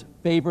firms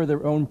favor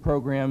their own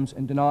programs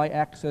and deny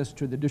access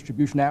to the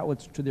distribution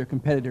outlets to their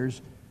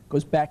competitors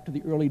goes back to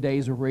the early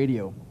days of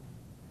radio.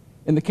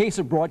 In the case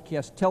of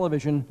broadcast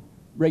television,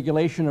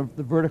 regulation of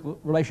the vertical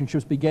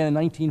relationships began in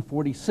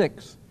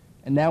 1946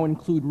 and now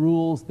include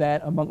rules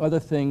that, among other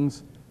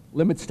things,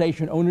 limit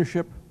station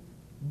ownership,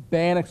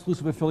 ban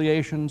exclusive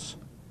affiliations,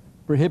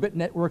 prohibit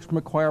networks from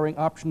acquiring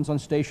options on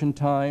station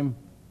time,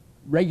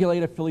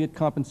 regulate affiliate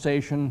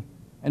compensation,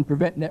 and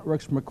prevent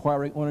networks from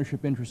acquiring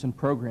ownership interests in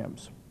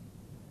programs.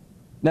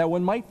 Now,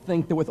 one might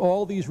think that with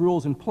all these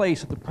rules in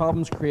place, that the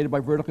problems created by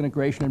vertical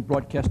integration in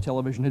broadcast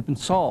television had been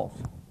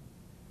solved.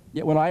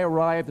 Yet when I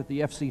arrived at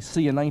the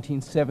FCC in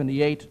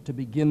 1978 to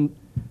begin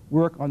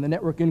work on the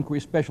Network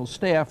Inquiry Special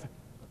Staff,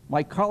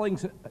 my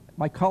colleagues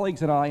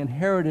and I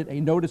inherited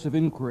a notice of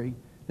inquiry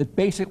that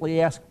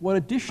basically asked what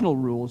additional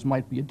rules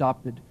might be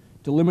adopted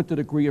to limit the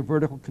degree of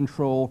vertical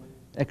control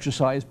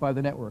exercised by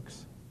the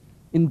networks.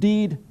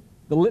 Indeed,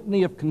 the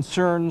litany of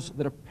concerns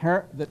that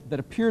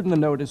appeared in the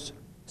notice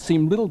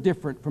seemed little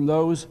different from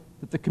those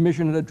that the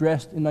Commission had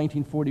addressed in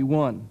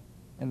 1941,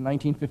 and in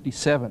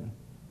 1957, and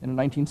in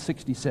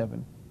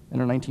 1967,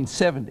 and in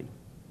 1970.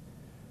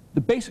 A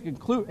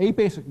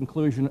basic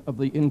conclusion of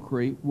the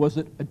inquiry was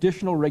that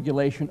additional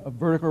regulation of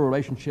vertical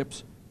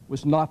relationships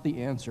was not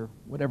the answer,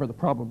 whatever the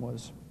problem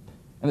was,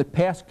 and that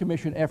past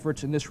Commission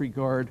efforts in this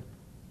regard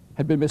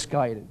had been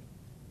misguided.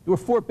 There were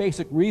four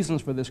basic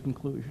reasons for this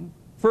conclusion.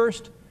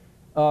 First,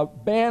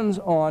 bans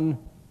on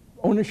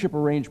ownership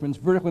arrangements,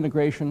 vertical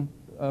integration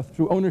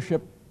through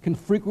ownership, can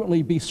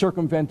frequently be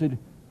circumvented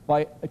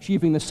by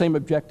achieving the same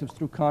objectives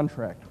through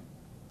contract.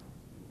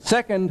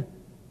 Second,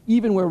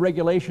 even where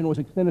regulation was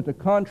extended to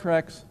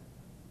contracts,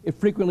 it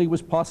frequently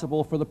was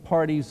possible for the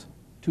parties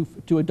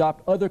to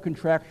adopt other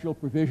contractual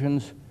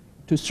provisions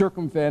to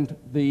circumvent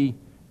the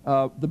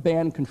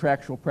banned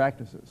contractual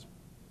practices.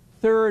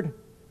 Third,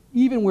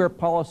 even where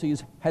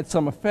policies had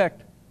some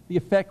effect, the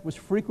effect was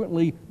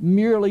frequently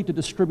merely to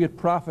distribute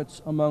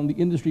profits among the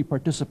industry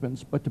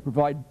participants, but to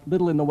provide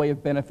little in the way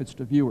of benefits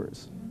to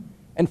viewers.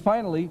 And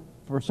finally,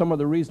 for some of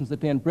the reasons that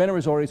Dan Brenner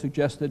has already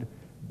suggested,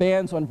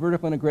 bans on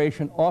vertical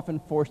integration often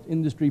forced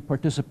industry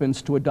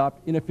participants to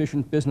adopt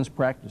inefficient business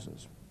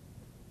practices.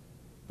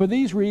 For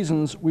these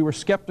reasons, we were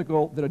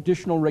skeptical that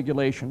additional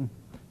regulation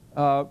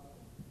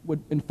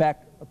would in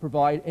fact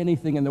provide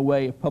anything in the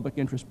way of public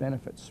interest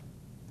benefits.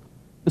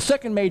 The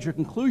second major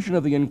conclusion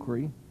of the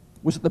inquiry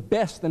was that the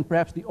best and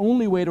perhaps the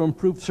only way to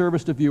improve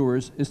service to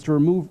viewers is to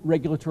remove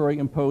regulatory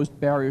imposed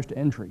barriers to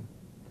entry.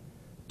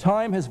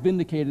 Time has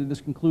vindicated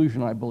this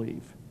conclusion, I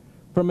believe.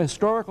 From a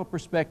historical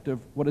perspective,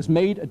 what has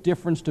made a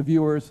difference to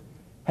viewers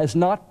has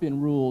not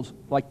been rules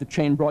like the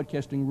chain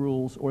broadcasting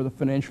rules or the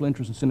financial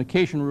interest and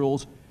syndication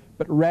rules,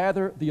 but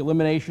rather the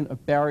elimination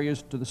of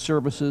barriers to the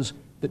services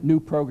that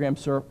new program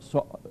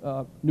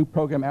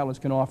outlets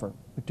can offer,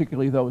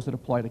 particularly those that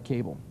apply to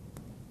cable.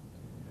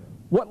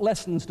 What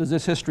lessons does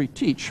this history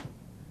teach?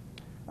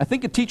 I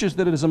think it teaches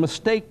that it is a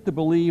mistake to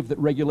believe that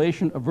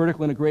regulation of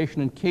vertical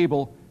integration in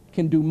cable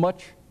can do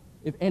much,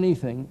 if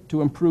anything,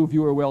 to improve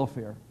viewer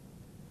welfare.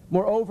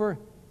 Moreover,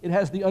 it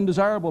has the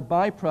undesirable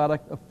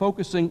byproduct of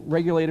focusing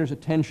regulators'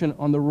 attention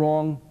on the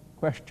wrong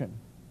question.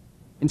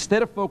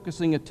 Instead of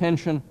focusing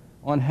attention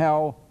on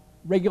how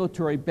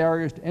regulatory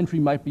barriers to entry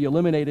might be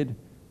eliminated,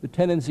 the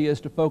tendency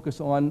is to focus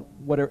on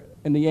what are,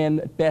 in the end,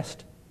 at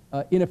best,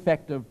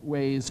 ineffective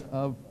ways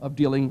of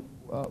dealing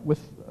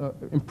with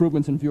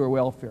improvements in viewer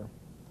welfare.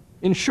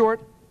 In short,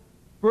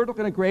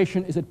 vertical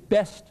integration is at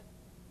best,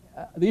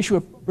 the issue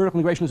of vertical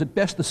integration is at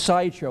best the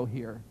sideshow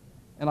here,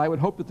 and I would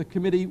hope that the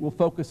committee will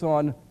focus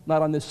on,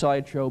 not on this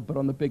sideshow, but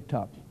on the big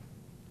top.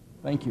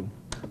 Thank you.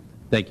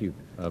 Thank you,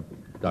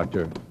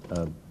 Dr.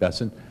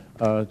 Besson.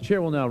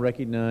 Chair will now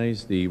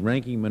recognize the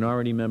ranking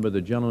minority member,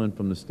 the gentleman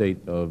from the state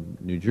of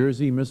New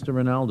Jersey, Mr.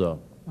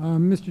 Rinaldo.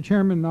 Mr.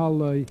 Chairman,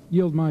 I'll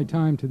yield my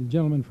time to the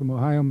gentleman from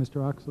Ohio,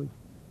 Mr. Oxley.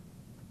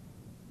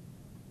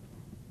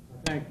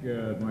 I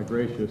thank my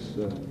gracious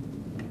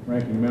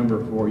ranking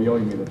member for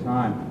yielding me the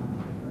time.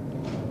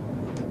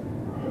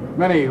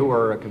 Many who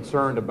are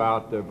concerned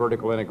about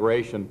vertical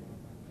integration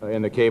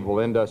in the cable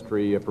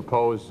industry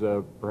propose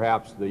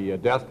perhaps the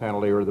death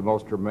penalty or the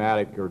most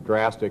dramatic or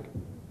drastic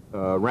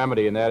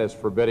remedy, and that is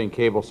forbidding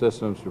cable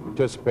systems to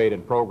participate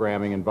in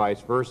programming and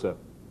vice versa.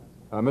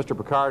 Mr.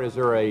 Picard, is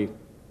there a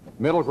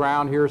middle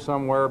ground here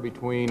somewhere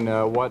between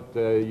what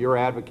you're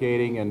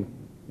advocating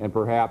and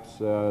perhaps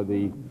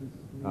the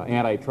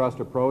antitrust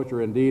approach,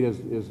 or indeed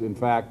is in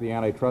fact the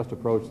antitrust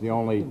approach the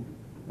only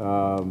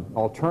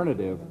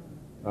alternative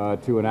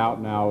to an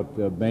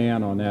out-and-out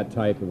ban on that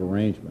type of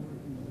arrangement?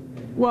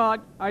 Well,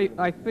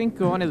 I think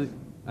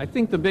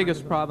the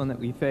biggest problem that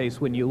we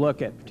face when you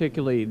look at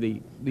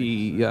particularly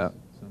the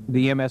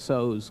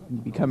MSOs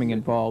becoming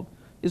involved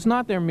is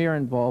not their mere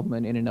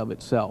involvement in and of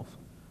itself.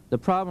 The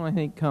problem, I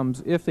think,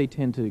 comes if they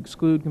tend to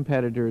exclude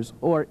competitors,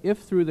 or if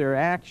through their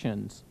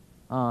actions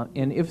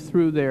and if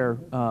through their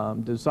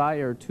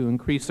desire to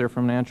increase their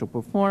financial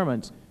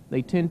performance,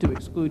 they tend to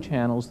exclude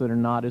channels that are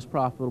not as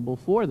profitable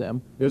for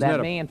them.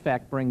 That may, in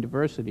fact, bring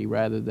diversity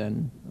rather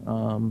than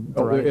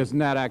variety. Isn't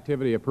that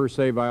activity a per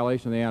se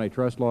violation of the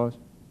antitrust laws?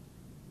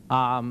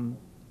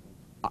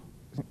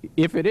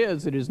 If it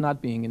is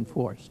not being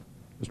enforced.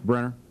 Mr.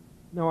 Brenner?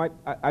 No,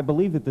 I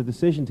believe that the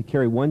decision to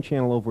carry one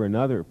channel over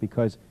another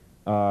because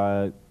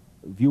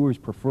viewers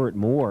prefer it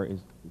more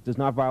does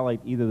not violate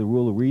either the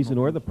rule of reason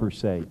or the per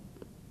se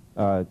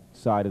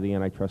side of the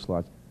antitrust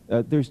laws.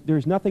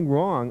 There's nothing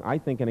wrong, I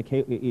think,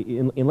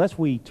 unless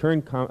we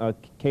turn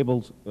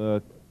cable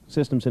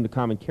systems into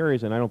common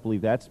carriers, and I don't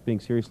believe that's being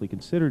seriously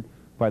considered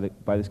by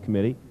this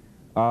committee.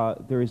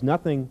 There is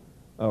nothing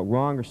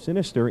wrong or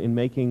sinister in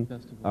making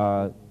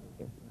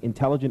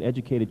intelligent,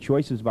 educated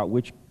choices about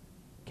which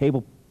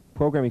cable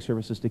programming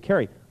services to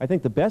carry. I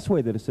think the best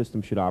way that a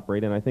system should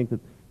operate, and I think that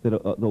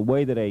the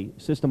way that a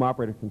system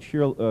operator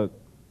can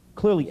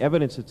clearly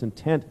evidence its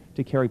intent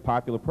to carry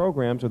popular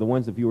programs or the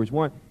ones that viewers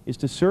want, is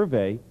to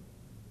survey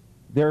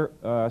their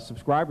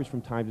subscribers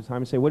from time to time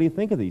and say, what do you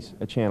think of these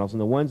channels?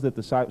 And the ones that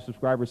the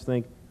subscribers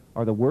think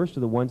are the worst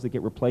are the ones that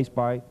get replaced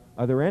by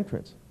other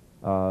entrants.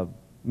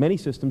 Many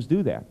systems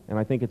do that, and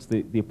I think it's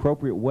the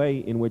appropriate way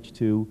in which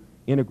to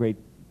integrate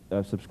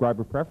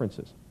subscriber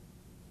preferences.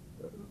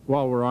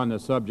 While we're on the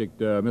subject,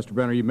 Mr.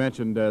 Brenner, you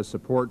mentioned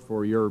support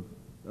for your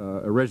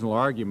original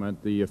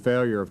argument, the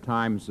failure of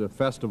Time's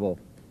festival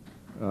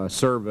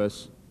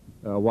service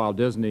while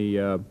Disney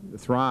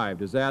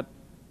thrived. Is that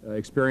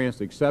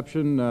experienced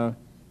exception,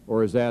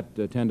 or does that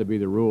tend to be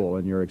the rule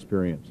in your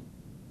experience?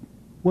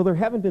 Well, there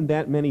haven't been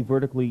that many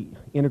vertically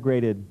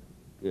integrated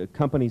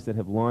companies that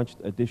have launched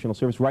additional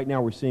service. Right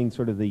now we're seeing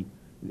sort of the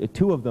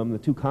two of them, the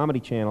two comedy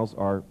channels,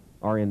 are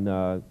in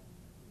the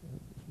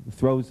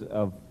throes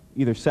of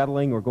either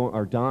settling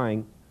or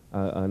dying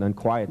an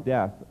unquiet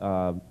death.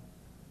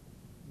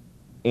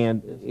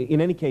 And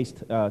in any case,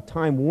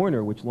 Time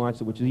Warner, which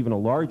launched it, which is even a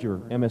larger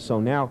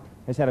MSO now,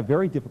 has had a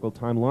very difficult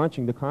time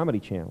launching the comedy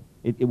channel.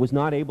 It was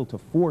not able to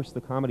force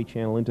the comedy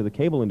channel into the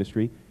cable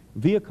industry.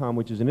 Viacom,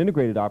 which is an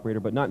integrated operator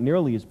but not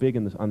nearly as big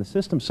on the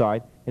system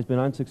side, has been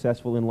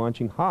unsuccessful in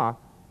launching Ha,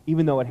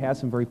 even though it has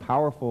some very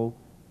powerful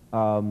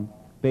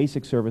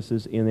basic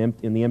services in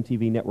the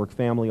MTV network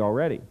family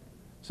already.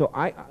 So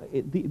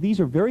these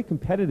are very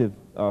competitive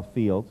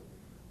fields.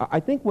 I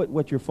think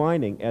what you're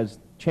finding as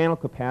channel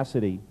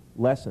capacity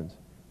lessens,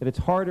 that it's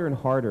harder and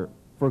harder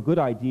for a good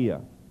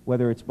idea,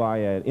 whether it's by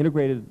an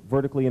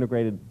vertically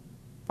integrated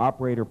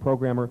operator,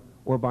 programmer,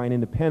 or by an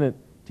independent,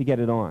 to get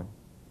it on.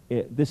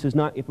 This is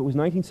not, if it was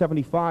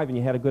 1975 and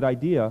you had a good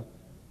idea,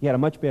 you had a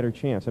much better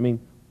chance. I mean,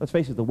 let's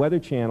face it, the Weather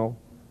Channel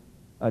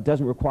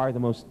doesn't require the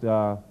most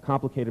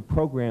complicated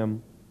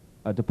program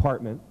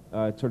department.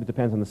 It sort of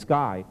depends on the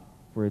sky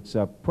for its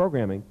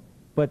programming.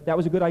 But that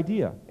was a good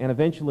idea, and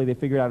eventually they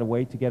figured out a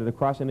way to get it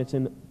across, and it's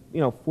in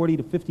 40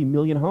 to 50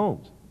 million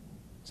homes.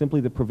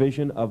 Simply the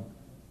provision of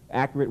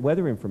accurate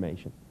weather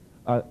information.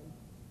 But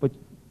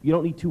you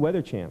don't need two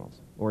weather channels,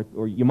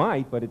 or you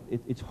might, but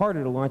it's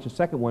harder to launch a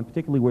second one,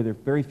 particularly where there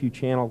are very few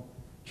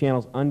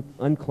channels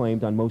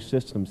unclaimed on most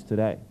systems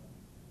today.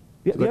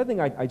 The other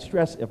thing I'd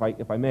stress, if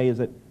I may, is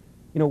that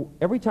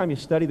every time you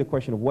study the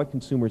question of what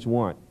consumers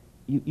want,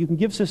 you can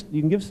give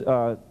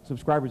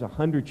subscribers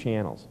 100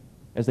 channels,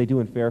 as they do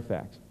in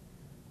Fairfax.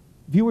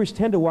 Viewers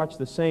tend to watch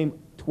the same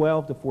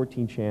 12 to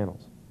 14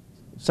 channels.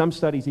 Some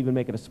studies even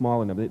make it a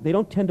smaller number. They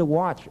don't tend to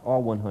watch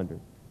all 100.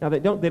 Now,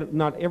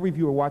 not every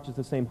viewer watches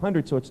the same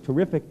 100, so it's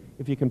terrific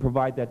if you can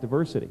provide that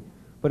diversity.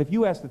 But if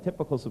you ask the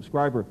typical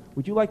subscriber,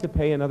 would you like to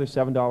pay another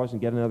 $7 and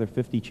get another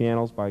 50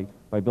 channels by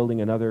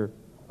building another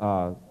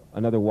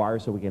wire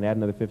so we can add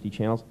another 50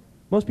 channels?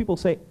 Most people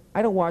say,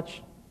 I don't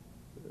watch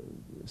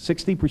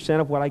 60%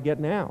 of what I get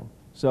now.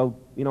 So,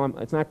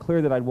 it's not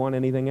clear that I'd want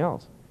anything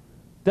else.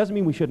 Doesn't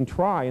mean we shouldn't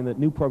try and that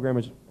new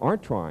programmers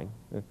aren't trying.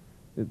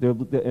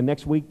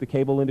 Next week, the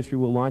cable industry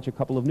will launch a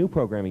couple of new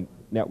programming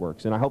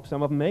networks, and I hope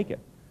some of them make it.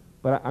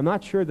 But I'm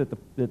not sure that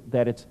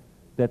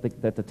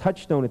the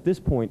touchstone at this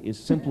point is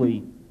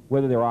simply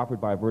whether they're offered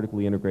by a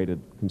vertically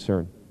integrated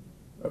concern.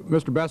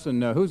 Mr.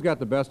 Besson, who's got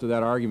the best of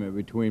that argument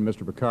between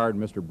Mr. Picard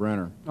and Mr.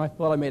 Brenner? I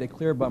thought I made it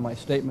clear by my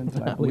statement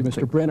that I believe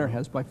Mr. Brenner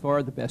has by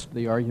far the best of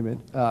the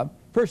argument.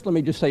 First, let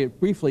me just say it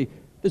briefly.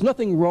 There's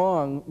nothing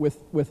wrong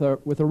with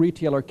a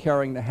retailer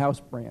carrying the house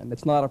brand.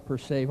 It's not a per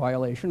se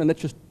violation, and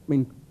that's just,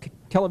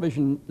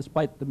 television,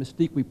 despite the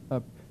mystique we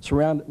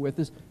surround it with,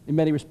 is in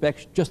many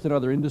respects just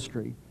another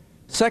industry.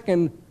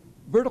 Second,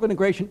 vertical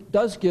integration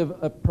does give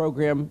a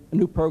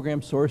new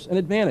program source an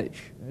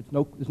advantage.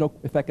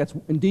 In fact, that's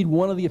indeed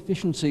one of the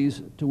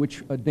efficiencies to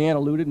which Dan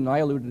alluded and I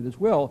alluded as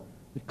well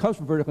that comes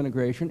from vertical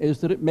integration,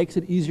 is that it makes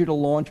it easier to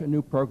launch a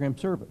new program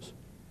service.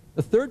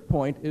 The third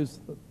point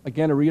is,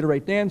 again, to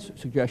reiterate Dan's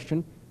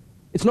suggestion,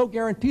 it's no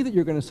guarantee that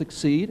you're going to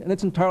succeed, and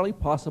it's entirely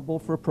possible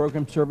for a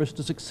program service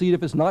to succeed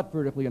if it's not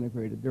vertically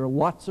integrated. There are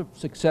lots of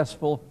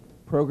successful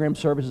program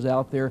services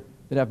out there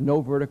that have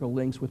no vertical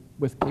links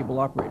with cable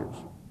operators.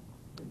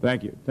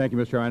 Thank you. Thank you,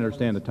 Mr. Chair. I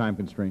understand the time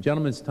constraint.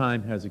 Gentleman's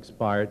time has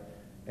expired.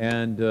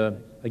 And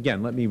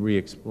again, let me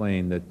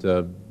re-explain that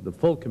the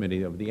full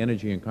committee of the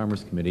Energy and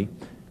Commerce Committee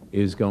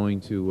is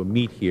going to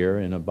meet here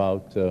in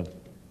about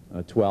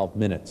 12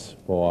 minutes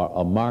for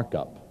a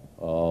markup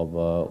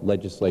of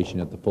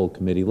legislation at the full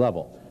committee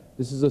level.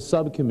 This is a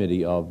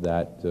subcommittee of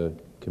that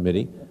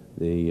committee.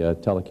 the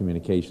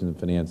Telecommunications and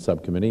Finance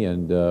Subcommittee,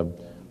 and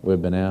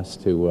we've been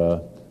asked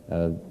to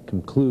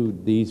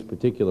conclude these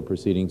particular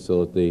proceedings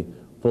so that the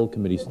full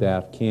committee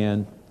staff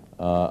can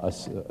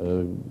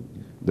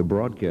the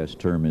broadcast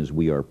term is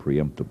we are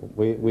preemptible.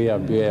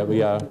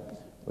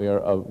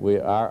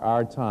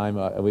 Our time,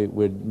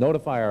 we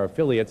notify our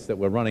affiliates that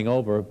we're running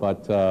over,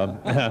 but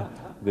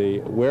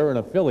we're an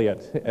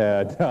affiliate,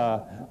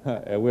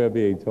 and we're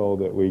being told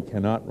that we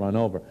cannot run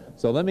over.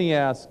 So let me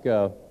ask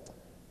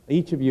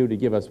each of you to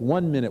give us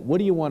 1 minute. What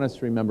do you want us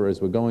to remember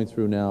as we're going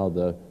through now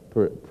the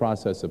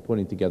process of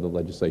putting together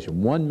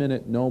legislation? 1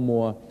 minute, no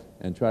more,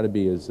 and try to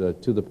be as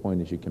to the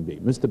point as you can be.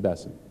 Mr.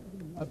 Besson.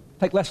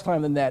 Take less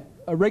time than that.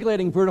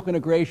 Regulating vertical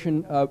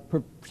integration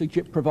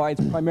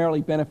provides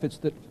primarily benefits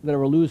that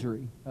are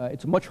illusory.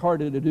 It's much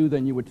harder to do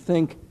than you would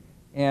think,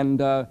 and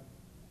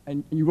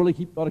you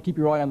really ought to keep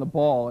your eye on the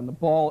ball, and the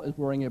ball is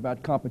worrying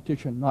about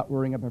competition, not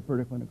worrying about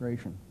vertical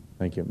integration.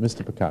 Thank you.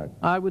 Mr. Picard.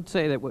 I would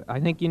say that I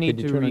think you need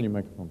to... Could you turn on your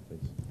microphone,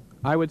 please?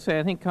 I would say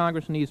I think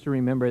Congress needs to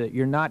remember that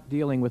you're not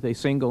dealing with a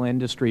single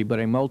industry, but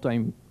a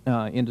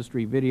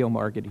multi-industry video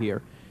market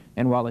here.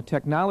 And while the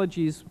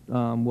technologies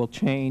will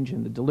change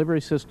and the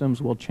delivery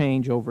systems will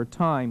change over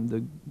time,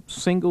 the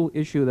single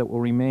issue that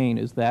will remain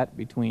is that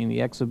between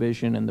the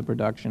exhibition and the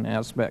production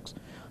aspects.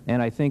 And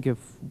I think if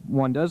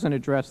one doesn't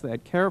address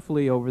that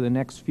carefully over the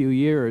next few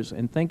years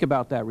and think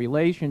about that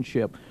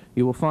relationship,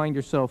 you will find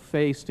yourself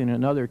faced in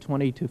another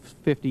 20 to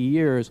 50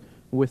 years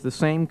with the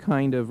same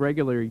kind of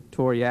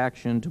regulatory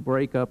action to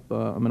break up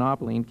a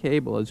monopoly in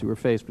cable as you were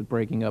faced with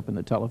breaking up in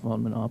the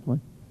telephone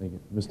monopoly. Thank you.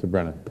 Mr.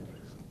 Brennan.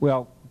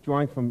 Well,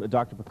 drawing from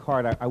Dr.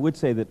 Picard, I would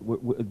say that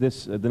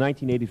the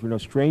 1980s were no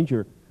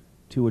stranger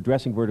to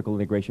addressing vertical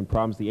integration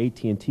problems. The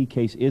AT&T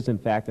case is, in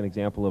fact, an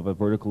example of a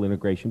vertical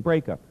integration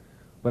breakup.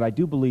 But I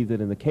do believe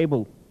that in the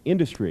cable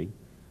industry,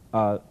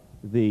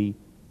 the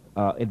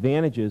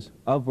advantages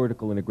of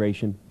vertical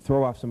integration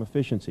throw off some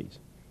efficiencies.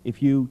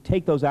 If you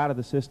take those out of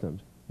the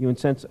systems, you,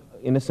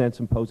 in a sense,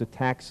 impose a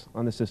tax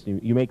on the system.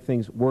 You make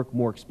things work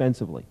more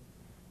expensively.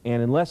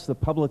 And unless the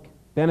public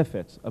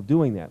benefits of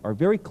doing that are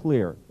very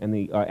clear and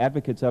the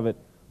advocates of it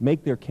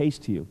make their case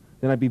to you,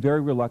 then I'd be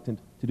very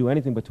reluctant to do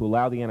anything but to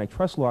allow the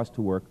antitrust laws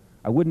to work.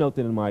 I would note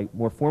that in my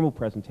more formal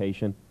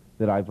presentation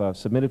that I've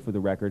submitted for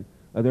the record,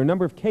 there are a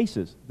number of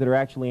cases that are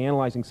actually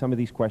analyzing some of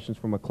these questions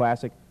from a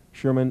classic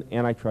Sherman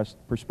antitrust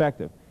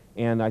perspective.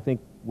 And I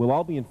think we'll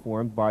all be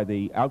informed by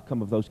the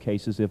outcome of those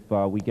cases if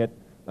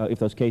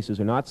those cases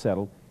are not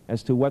settled,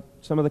 as to what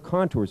some of the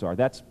contours are.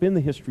 That's been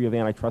the history of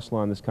antitrust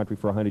law in this country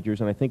for 100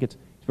 years, and I think it's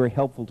very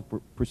helpful to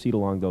proceed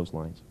along those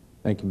lines.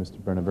 Thank you, Mr.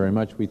 Brennan, very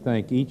much. We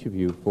thank each of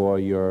you for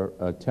your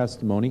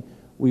testimony.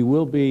 We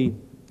will be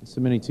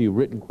submitting to you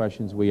written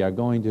questions. We are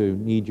going to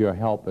need your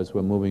help as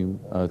we're moving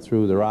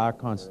through. There are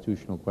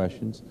constitutional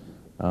questions,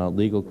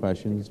 legal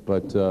questions,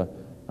 but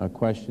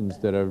questions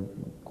that are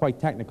quite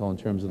technical in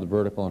terms of the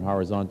vertical and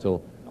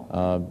horizontal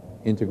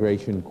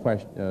integration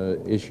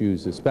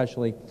issues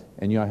especially,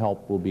 and your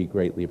help will be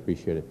greatly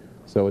appreciated.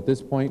 So at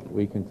this point,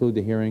 we conclude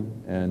the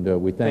hearing, and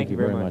we thank you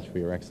very much for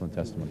your excellent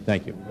testimony.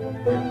 Thank you.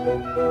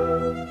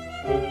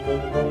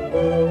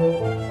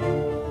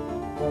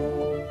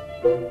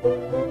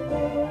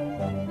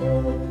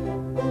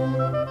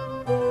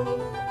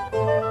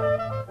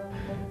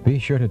 Be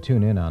sure to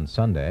tune in on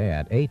Sunday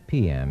at 8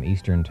 p.m.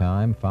 Eastern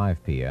Time,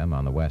 5 p.m.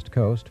 on the West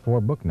Coast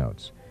for Book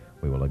Notes.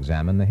 We will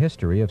examine the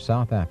history of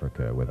South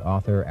Africa with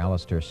author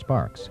Alistair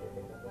Sparks.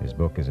 His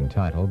book is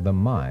entitled The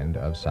Mind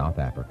of South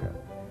Africa.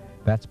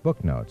 That's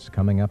Book Notes,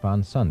 coming up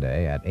on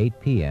Sunday at 8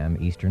 p.m.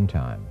 Eastern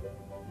Time.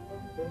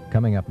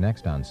 Coming up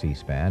next on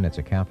C-SPAN, it's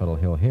a Capitol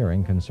Hill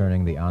hearing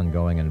concerning the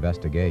ongoing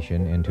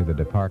investigation into the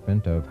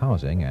Department of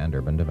Housing and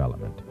Urban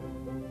Development.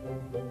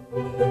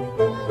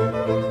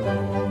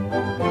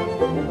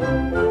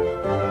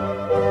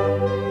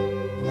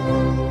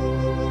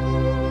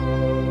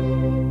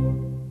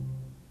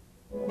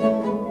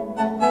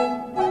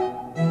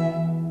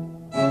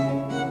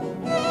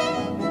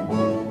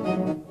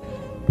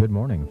 Good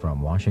morning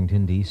from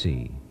Washington,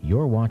 D.C.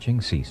 You're watching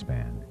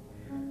C-SPAN.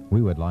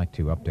 We would like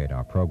to update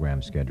our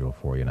program schedule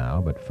for you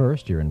now, but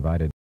first you're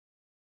invited